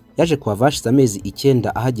 Gusa yaje kuhava hashize amezi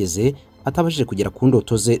 9 ahageze atabashije kugera ku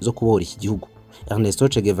ndoto ze zo kubohora iki gihugu. Ernesto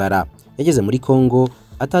Che Guevara yageze muri Congo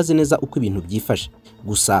atazi neza uko ibintu byifashe,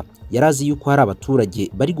 gusa yarazi yuko hari abaturage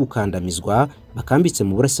bari gukandamizwa bakambitse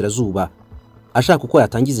mu burasirazuba, ashaka uko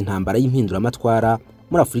yatangiza intambara y'impinduramatwara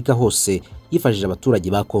muri Afrika hose yifashije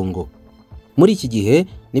abaturage ba Congo. Muri iki gihe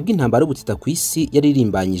nibwo intambara y'ubutita ku isi yari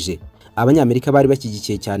irimbanyije. Abanyamerika bari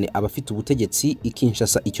bakigikiye cyane abafite ubutegetsi i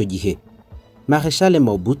Kinshasa icyo gihe. Marshal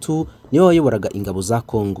Mobutu niwe wayoboraga ingabo za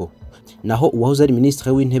Congo, naho uwahoze ari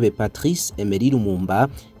ministre w'intebe Patrice Emery Lumumba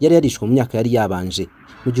yari yarishwe mu myaka yari yabanje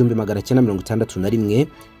mu 1961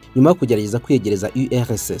 nyuma yo kugerageza kwiyegereza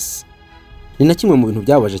URSS. Ni na kimwe mu bintu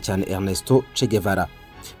byabaje cyane Ernesto Che Guevara.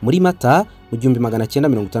 Muri Mata mu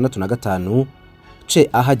 1965 Che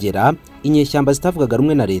ahagera, inyeshyamba zitavugaga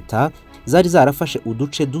rumwe na leta zari zarafashe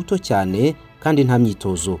uduce duto cyane kandi nta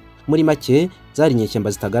myitozo. Muri make zari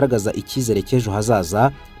inyeshyamba zitagaragaza icyizere cy'ejo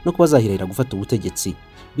hazaza no kuba zahirira gufata ubutegetsi,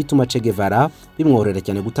 bituma Che Guevara bimworera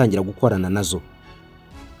cyane gutangira gukorana nazo.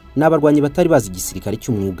 N'abarwanyi batari bazi igisirikare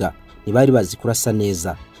cy'umwuga, ntibari bazi kurasa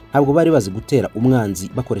neza, ntabwo bari bazi gutera umwanzi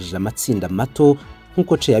bakoresheje amatsinda mato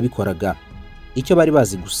nk'uko Che yabikoraga. Icyo bari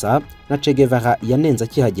bazi gusa na Che Guevara yanenza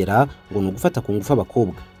akihagera ngo no gufata ku ngufu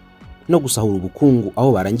abakobwa no gusahura ubukungu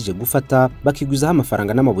aho barangije gufata bakigwizaho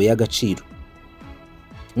amafaranga n'amabuye y'agaciro.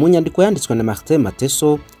 Mu nyandiko yanditswe na Martin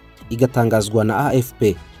Mateso igatangazwa na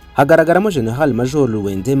AFP hagaragaramo General Major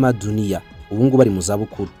Luwendema Dunia, ubu ngubu bari mu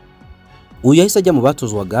zabukuru. Uyu yahise ajya mu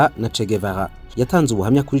batozwaga na Che Guevara. Yatanze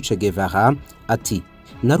ubuhamya kuri Che Guevara ati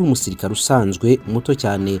nari umusirikare usanzwe muto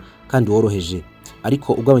cyane kandi woroheje,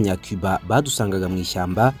 ariko ubwo abanyacuba badusangaga mu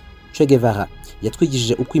ishyamba, Che Guevara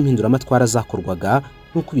yatwigishije uko impinduramatwara zakorwaga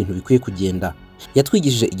n'uko ibintu bikwiye kugenda.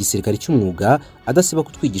 Yatwigishije igisirikare cy'umwuga adasiba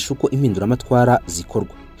kutwigisha uko impinduramatwara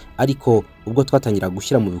zikorwa, ariko ubwo twatangira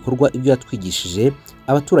gushyira mu bikorwa ibyo yatwigishije,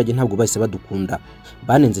 abaturage ntabwo bahise badukunda,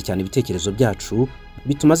 banenze cyane ibitekerezo byacu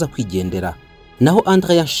bituma za kwigendera. Naho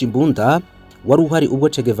Andrea Shimbunda wari uhari ubwo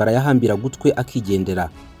Che Guevara yahambira gutwe akigendera.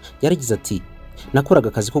 Yaragize ati, nakoraga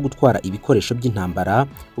akazi ko gutwara ibikoresho by'intambara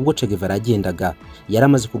ubwo Che Guevara yagendaga. Yari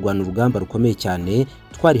amaze kurwana urugamba rukomeye cyane,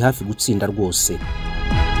 twari hafi gutsinda rwose.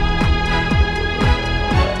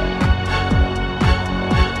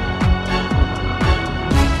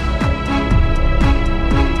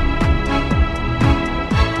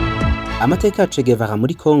 Amateka ya Che Guevara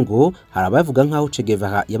muri Congo hari abavuga nkaho Che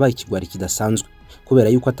Guevara yabaye ikigwari kidasanzwe kubera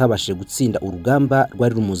yuko atabashije gutsinda urugamba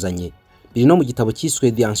rwari rumuzanye. Biri no mu gitabo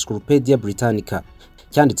cyiswe The Encyclopedia Britannica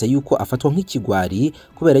cyanditse yuko afatwa nk'ikigwari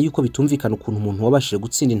kubera yuko bitumvikana ukuntu umuntu wabashije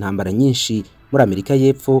gutsinda intambara nyinshi muri Amerika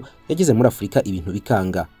y'Epfo yageze muri Afrika ibintu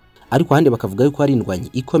bikanga. Ariko hande bakavuga yuko ari indwanyi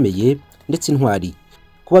ikomeye ndetse intwari.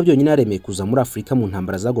 Kuba byonyine yaremeye kuza muri Afrika mu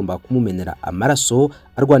ntambara zagomba kumumenera amaraso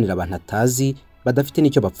arwanira abantu atazi badafite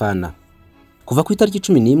n'icyo bapfana. Kuva ku itariki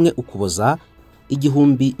 11 Ukuboza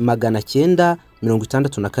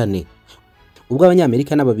 1964 ubwo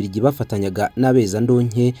abanyamerika n'ababirigi bafatanyaga n'abeza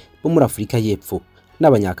ndonke bo muri Afrika y'Epfo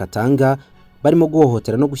n'abanyakatanga barimo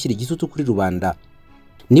guhohotera no gushyira igitutu kuri rubanda,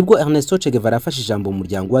 nibwo Ernesto Che Guevara yafashe ijambo mu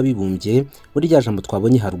muryango w'abibumbye muri rya jambo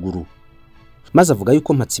twabonye haruguru, maze avuga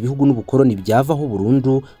yuko mpatse ibihugu n'ubukoroni byavaho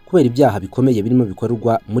burundu kubera ibyaha bikomeye birimo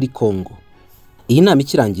bikorerwa muri Congo. Iyi nama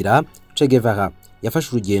ikirangira, Che Guevara yafashe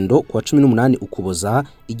urugendo ku wa 18 Ukuboza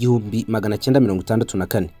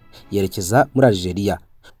 1964 yerekeza muri Algeria.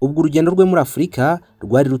 Ubwo urugendo rwe muri Afrika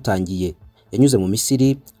rwari rutangiye. Yanyuze mu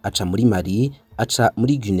Misiri, aca muri Mali, aca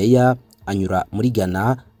muri Guinea, anyura muri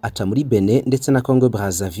Ghana, aca muri Benin ndetse na Congo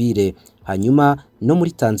Brazzaville, hanyuma no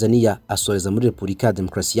muri Tanzania, asoreza muri Repubulika ya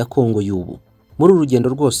Demokarasi ya Congo y'ubu. Muri urugendo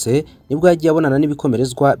rwose nibwo yagiye abonana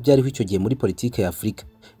n'ibikomerezwa byariho icyo gihe muri politike ya Afrika,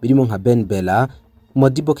 birimo nka Ben Bella,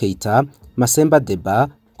 Modibo Keita, Masemba Deba,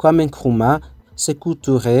 Kwame Nkrumah, Sekou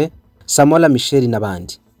Touré, Samuel Michel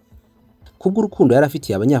n'abandi. Kubw'urukundo yari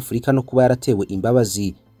afitiye abanyafrika no kuba yaratewe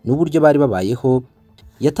imbabazi n'uburyo bari babayeho,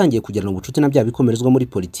 yatangiye kugirana ubucuti na bya bikomerezwa muri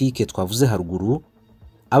politike twavuze haruguru.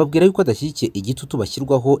 Ababwira yuko adashyigikiye igitutu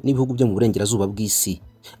bashyirwaho n'ibihugu byo mu burengerazuba bw'isi.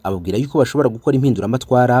 Ababwira yuko bashobora gukora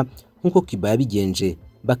impinduramatwara nk'uko Cuba yabigenje,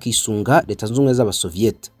 bakisunga Leta Zunze Ubumwe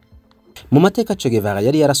z'Abasoviet. Mu mateka Che Guevara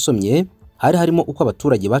yari yarasomye hari harimo uko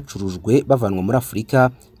abaturage bacurujwe bavanwa muri Afrika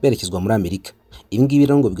berekezwa muri Amerika. Ibi ngibi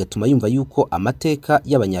rero ngo bigatuma yumva yuko amateka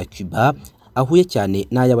y'abanyacuba ahuye cyane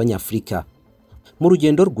n'ay'abanyafrika. Mu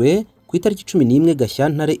rugendo rwe ku itariki 11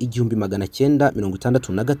 Gashyantare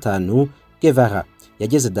 1965, Guevara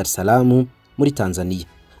yageze Dar es Salaam muri Tanzania,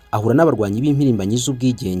 ahura n'abarwanyi b'impirimbanyi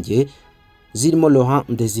z'ubwigenge zirimo Laurent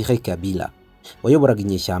Désiré Kabila wayoboraga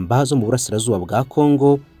inyeshyamba zo mu burasirazuba bwa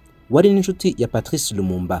Congo, wari n'inshuti ya Patrice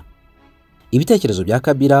Lumumba. Ibitekerezo bya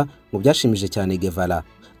Kabila ngo byashimije cyane Guevara,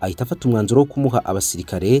 ahita afata umwanzuro wo kumuha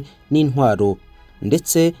abasirikare n'intwaro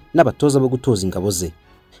ndetse n'abatoza bo gutoza ingabo ze,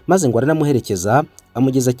 maze ngo aranamuherekeza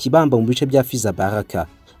amugeza Kibamba mu bice bya Fiza Baraka,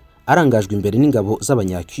 arangajwe imbere n'ingabo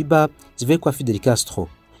z'abanyacuba zivuye kwa Fidel Castro,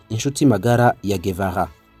 inshuti magara ya Guevara.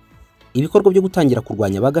 Ibikorwa byo gutangira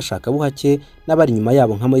kurwanya bagashaka buhake n'abari nyuma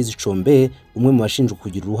yabo nka Moise Chombe, umwe mu bashinjwa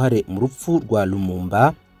kugira uruhare mu rupfu rwa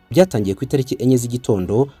Lumumba, byatangiye ku itariki 4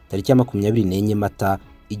 z'igitondo tariki ya 24 Mata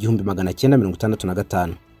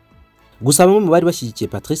 1965. Gusa bamwe mu bari bashyigikiye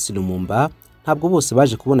Patrice Lumumba ntabwo bose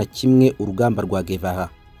baje kubona kimwe urugamba rwa Guevara,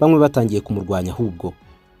 bamwe batangiye kumurwanya. Ahubwo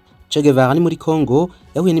Che Guevara ni muri Congo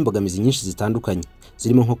yahuye n'imbogamizi nyinshi zitandukanye,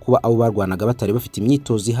 zirimo nko kuba abo barwanaga batari bafite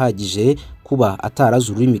imyitozo ihagije, kuba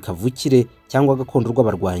atarazi ururimi kavukire cyangwa gakondo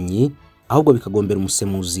rw'abarwanyi, ahubwo bikagombera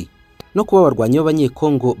umusemuzi, no kuba abarwanyi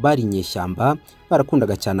b'abanyekongo bari inyeshyamba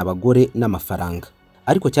barakundaga cyane abagore n'amafaranga.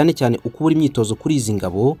 Ariko cyane cyane ukubura imyitozo kuri izi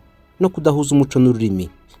ngabo no kudahuza umuco n'ururimi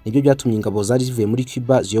nibyo byatumye ingabo zari zivuye muri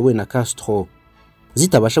Cuba ziyobowe na Castro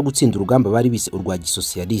zitabasha gutsinda urugamba bari bise urwa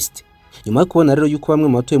gisocialiste. Nyuma yo kubona rero yuko bamwe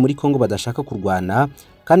mu batuye muri Congo badashaka kurwana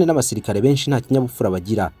kandi n'abasirikare benshi nta kinyabupfura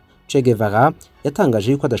bagira, Che Guevara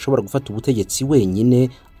yatangaje yuko adashobora gufata ubutegetsi wenyine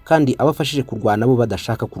kandi abafashije kurwana bo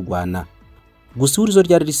badashaka kurwana. Gusa ihurizo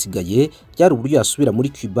ryari risigaye ryari uburyo yasubira muri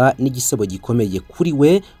Cuba n'igisebo gikomeye kuri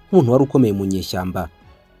we nk'umuntu wari ukomeye mu nyeshyamba.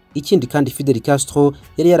 Ikindi kandi Fidel Castro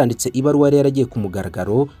yari yaranditse ibaruwa yari yaragiye ku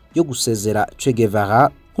mugaragaro yo gusezera Che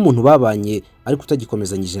Guevara nk'umuntu babanye ariko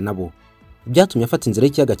utagikomezanyije nabo. Byatumye afata inzira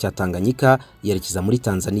y'ikiyaga cya Tanganyika yerekeza muri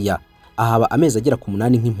Tanzania, ahaba amezi agera ku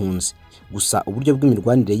 8 nk'impunzi. Gusa uburyo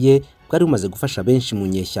bw'imirwanire ye bwari bumaze gufasha benshi mu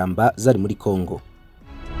nyeshyamba zari muri Congo.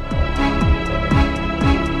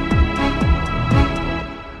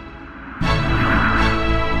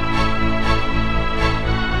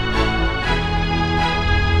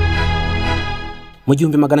 Mu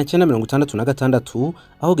 1966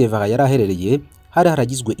 aho Guevara yari aherereye hari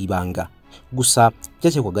haragizwe ibanga gusa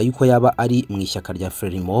byakekwaga yuko yaba ari mu ishyaka rya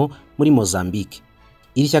Frelimo muri Mozambique.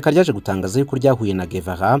 Iri shyaka ryaje gutangaza yuko ryahuye na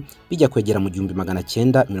Guevara bijya kwegera mu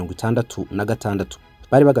 1966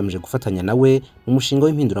 bari bagamije gufatanya nawe mu mushinga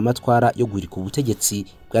w'impinduramatwara yo guhirika ubutegetsi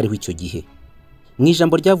bwariho icyo gihe. Mu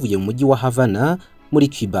ijambo ryavuye mu mujyi wa Havana muri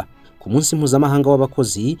Cuba ku munsi mpuzamahanga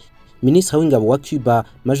w'abakozi, Minisitiri w'ingabo wa Cuba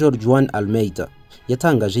Major Juan Almeida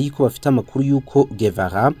yatangaje yuko bafite amakuru yuko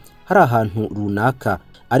Guevara hari ahantu runaka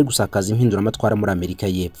ari gusakaza impinduramatwara muri Amerika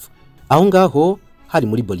y'Epfo. Aho ngaho hari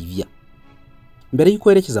muri Bolivia. Mbere yuko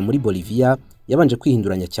yerekeza muri Bolivia yabanje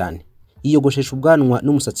kwihinduranya cyane, yiyogoshesha ubwanwa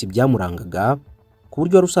n'umusatsi byamurangaga ku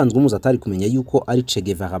buryo wari usanzwe umuzi atari kumenya yuko ari Che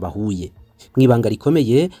Guevara bahuye. Mwibanga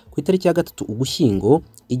rikomeye ku itariki ya 3 Ugushyingo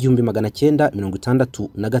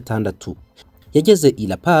 1966 yageze i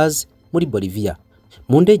La Paz muri Bolivia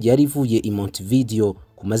mu ndege yari ivuye i Montevideo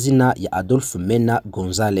ku mazina ya Adolfo Mena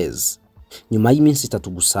Gonzalez. Nyuma y'iminsi 3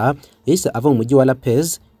 gusa yahise ava mu mujyi wa La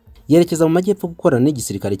Paz yerekeza mu majyepfo gukorana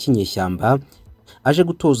n'igisirikare cy'inyeshyamba, aje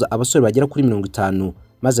gutoza abasore bagera kuri 50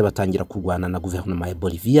 maze batangira kurwana na guverinoma ya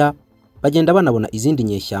Bolivia. Bagenda banabona izindi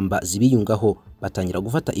nyeshyamba zibiyungaho, batangira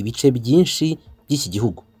gufata ibice byinshi by'iki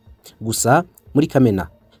gihugu. Gusa muri Kamena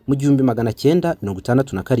mu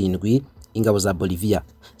 1967 ingabo za Bolivia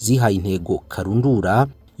zihaye intego karundura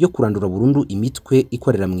yo kurandura burundu imitwe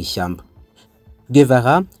ikorera mu ishyamba.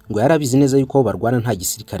 Guevara ngo yarabizi neza yuko barwana nta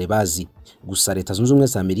gisirikare bazi, gusa Leta Zunze Ubumwe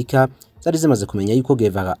za Amerika zari zimaze kumenya yuko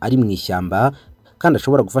Guevara ari mu ishyamba kandi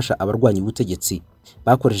ashobora gufasha abarwanyi ubutegetsi.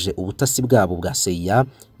 Bakoresheje ubutasi bwabo bwa CIA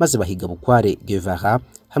maze bahiga bukware Guevara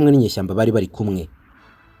hamwe n'inyeshyamba bari kumwe.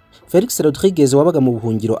 Felix Rodriguez wabaga mu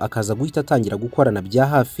buhungiro akaza guhita atangira gukorana bya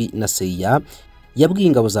hafi na CIA, yabwiye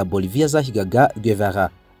ingabo za Bolivia zahigaga Guevara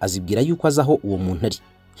azibwira yuko azaho uwo muntu ari,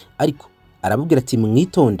 ariko arababwira ati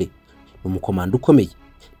mwitonde, umukomando ukomeye,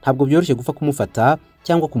 ntabwo byoroshye gupfa kumufata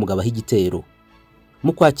cyangwa kumugabaho igitero.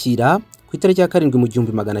 Mu kwakira ku itariki ya 7 mu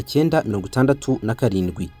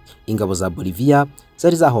 1967 ingabo za Bolivia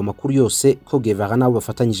zari zahawe amakuru yose ko Guevara nabo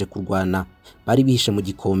bafatanyije kurwana, bari bihishe mu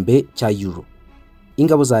gikombe cya Euro.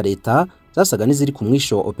 Ingabo za leta zasaga n'iziri ku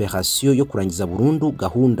mwisho wa operation yo kurangiza burundu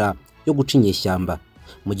gahunda yo guca inyeshyamba.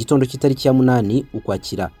 Mu gitondo cy'itariki ya 8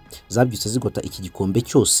 Ukwakira zabyutse zigota iki gikombe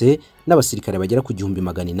cyose n'abasirikare bagera ku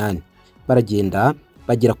 1800. Baragenda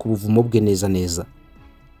bagera ku buvumo bwe neza.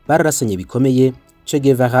 Bararasanye bikomeye. Che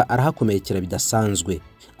Guevara arahakomerekera bidasanzwe,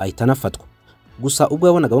 ahita anafatwa. Gusa ubwo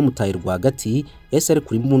yabonaga bamutaye rwagati yahise ari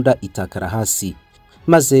kuri imbunda itakara hasi,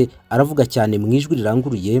 maze aravuga cyane mu ijwi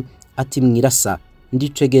riranguruye ati mwirasa, ndi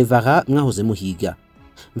Che Guevara mwahoze muhiga.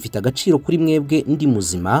 Mfite agaciro kuri mwebwe ndi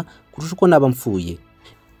muzima kurusha uko naba mpfuye.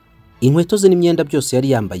 Inkweto ze n'imyenda byose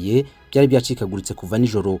yari yambaye byari byacikaguritse kuva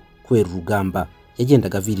nijoro kubera urugamba.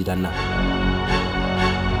 Yagendaga avirirana.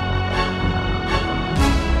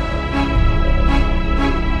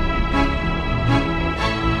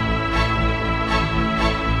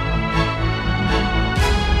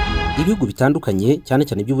 Ibihugu bitandukanye cyane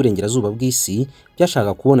cyane by'uburengerazuba bw'isi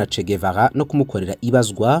byashaka kubona Che Guevara no kumukorera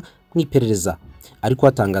ibazwa mu iperereza, ariko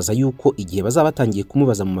atangaza yuko igihe bazaba batangiye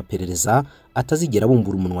kumubaza mu maperereza atazigera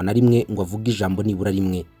bumbura umunwa na rimwe ngo avuge ijambo nibura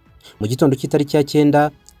rimwe. Mu gitondo cy'itariki ya 9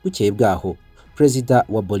 bukeye bwaho, Perezida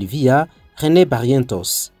wa Bolivia René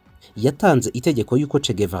Barrientos yatanze itegeko yuko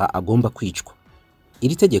Che Guevara agomba kwicwa.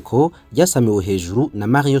 Iri tegeko ryasamiwe hejuru na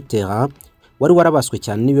Mario Terra wari warabaswe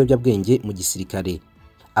cyane n'ibiyobyabwenge mu gisirikare.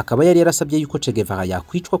 Akaba yari yarasabye yuko Che Guevara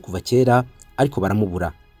yakwicwa kuva kera, ariko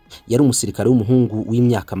baramubura. Yari umusirikare w'umuhungu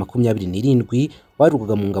w'imyaka 27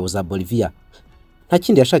 warugaga mu ngabo za Bolivia. Nta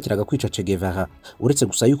kindi yashakiraga kwica Che Guevara uretse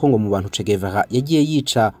gusa yuko ngo mu bantu Che Guevara yagiye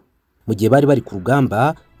yica mu gihe bari ku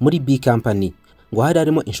rugamba muri B Company, ngo hari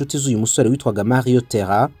harimo inshuti z'uyu musore witwaga Mario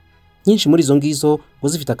Terra. Nyinshi muri izo ngizo ngo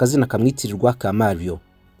zifite akazina kamwitirirwa ka Mario.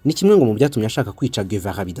 Ni kimwe ngo mu byatumye ashaka kwica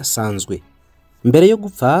Guevara bidasanzwe. Mbere yo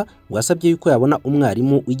gupfa ngo yasabye yuko yabona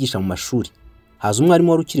umwarimu wigisha mu mashuri. Haza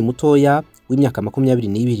umwarimu wari ukiri mutoya w'imyaka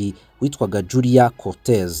 22 witwaga Julia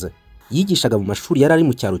Cortez. Yigishaga mu mashuri yari ari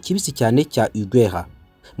mu cyaro kibisi cyane cya Guevara.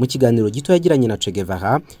 Mu kiganiro gito yagiranye na Che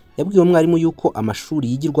Guevara yabwiye umwarimu yuko amashuri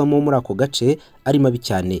yigirwamo muri ako gace ari mabi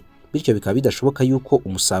cyane, bityo bikaba bidashoboka yuko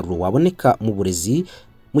umusaruro waboneka mu burezi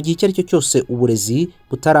mu gihe cyari cyo cyose uburezi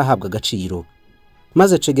butarahabwa agaciro.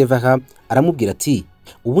 Maze Che Guevara aramubwira ati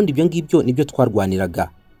ubundi ibyo ngibyo nibyo twarwaniraga.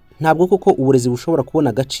 Ntabwo koko uburezi bushobora kubona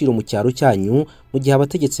agaciro mu cyaro cyanyu mu gihe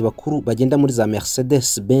abategetsi bakuru bagenda muri za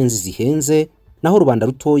Mercedes Benz zihenze naho rubanda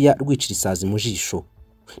rutoya rwicira isazi mu jisho.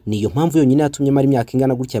 Niyo mpamvu yonyine yatumye mara imyaka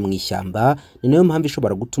ingana gutya mu ishyamba, ni nayo mpamvu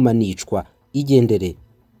ishobora gutuma nicwa. Igendere.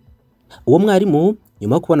 Uwo mwarimu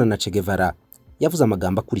nyuma yo kubona na Che Guevara yavuze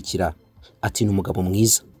amagambo akurikira ati ni umugabo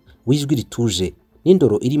mwiza, wijwi rituje,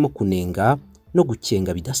 n'indoro irimo kunenga no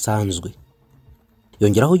gukenga bidasanzwe.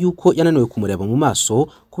 Yongeraho yuko yananiwe kumureba mu maso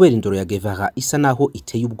kubera indoro ya Guevara isa naho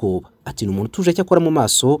iteye ubwoba. Ati ni umuntu tuje cyakora mu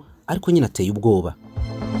maso ariko nyine ateye ubwoba.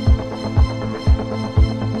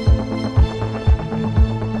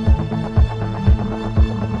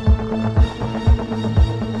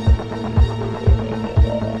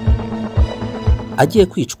 Agiye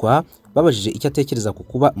kwicwa babajije icyo atekereza ku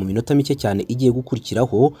kuba mu minota mike cyane igiye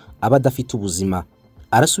gukurikiraho aba adafite ubuzima.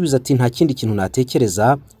 Arasubiza ati nta kindi kintu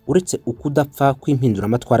natekereza uretse ukudapfa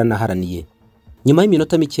kw'impinduramatwara naharaniye. Nyuma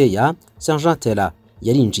y'iminota mikeya Sergeant Tera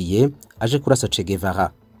yarinjiye aje kurasa Che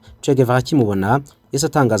Guevara. Che Guevara akimubona yese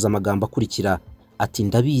atangaza amagambo akurikira ati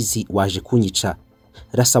ndabizi waje kunyica,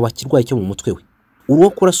 rasa wakirwaye cyo mu mutwe we, uruwo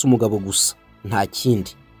kurasa umugabo gusa nta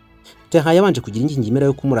kindi. Tera yabanje kugira ingingimira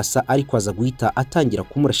yo kumurasa ariko aza guhita atangira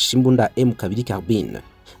kumurashisha imbunda M2 carbine,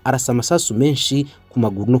 arasa amasasu menshi ku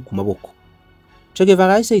maguru no ku maboko. Che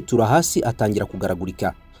Guevara yahise yitura hasi atangira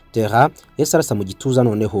kugaragurika. Tera yahise arasa mu gituza.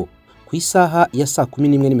 Noneho ku isaha ya saa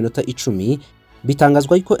 11:10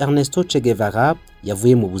 bitangazwa yuko Ernesto Che Guevara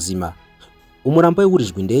yavuye mu buzima. Umurambo we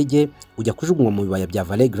wurijwe indege ujya kujugunywa mu bibaya bya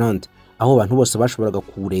Valley Grande, aho abantu bose bashoboraga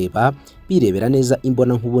kureba birebera neza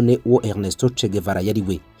imbona nkubone uwo Ernesto Che Guevara yari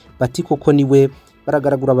we. Bati koko niwe,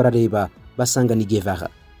 baragaragura barareba basanga ni Guevara.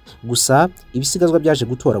 Gusa ibisigazwa byaje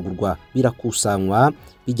gutoragurwa birakusanywa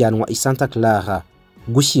bijyanwa i Santa Clara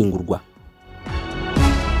gushyingurwa.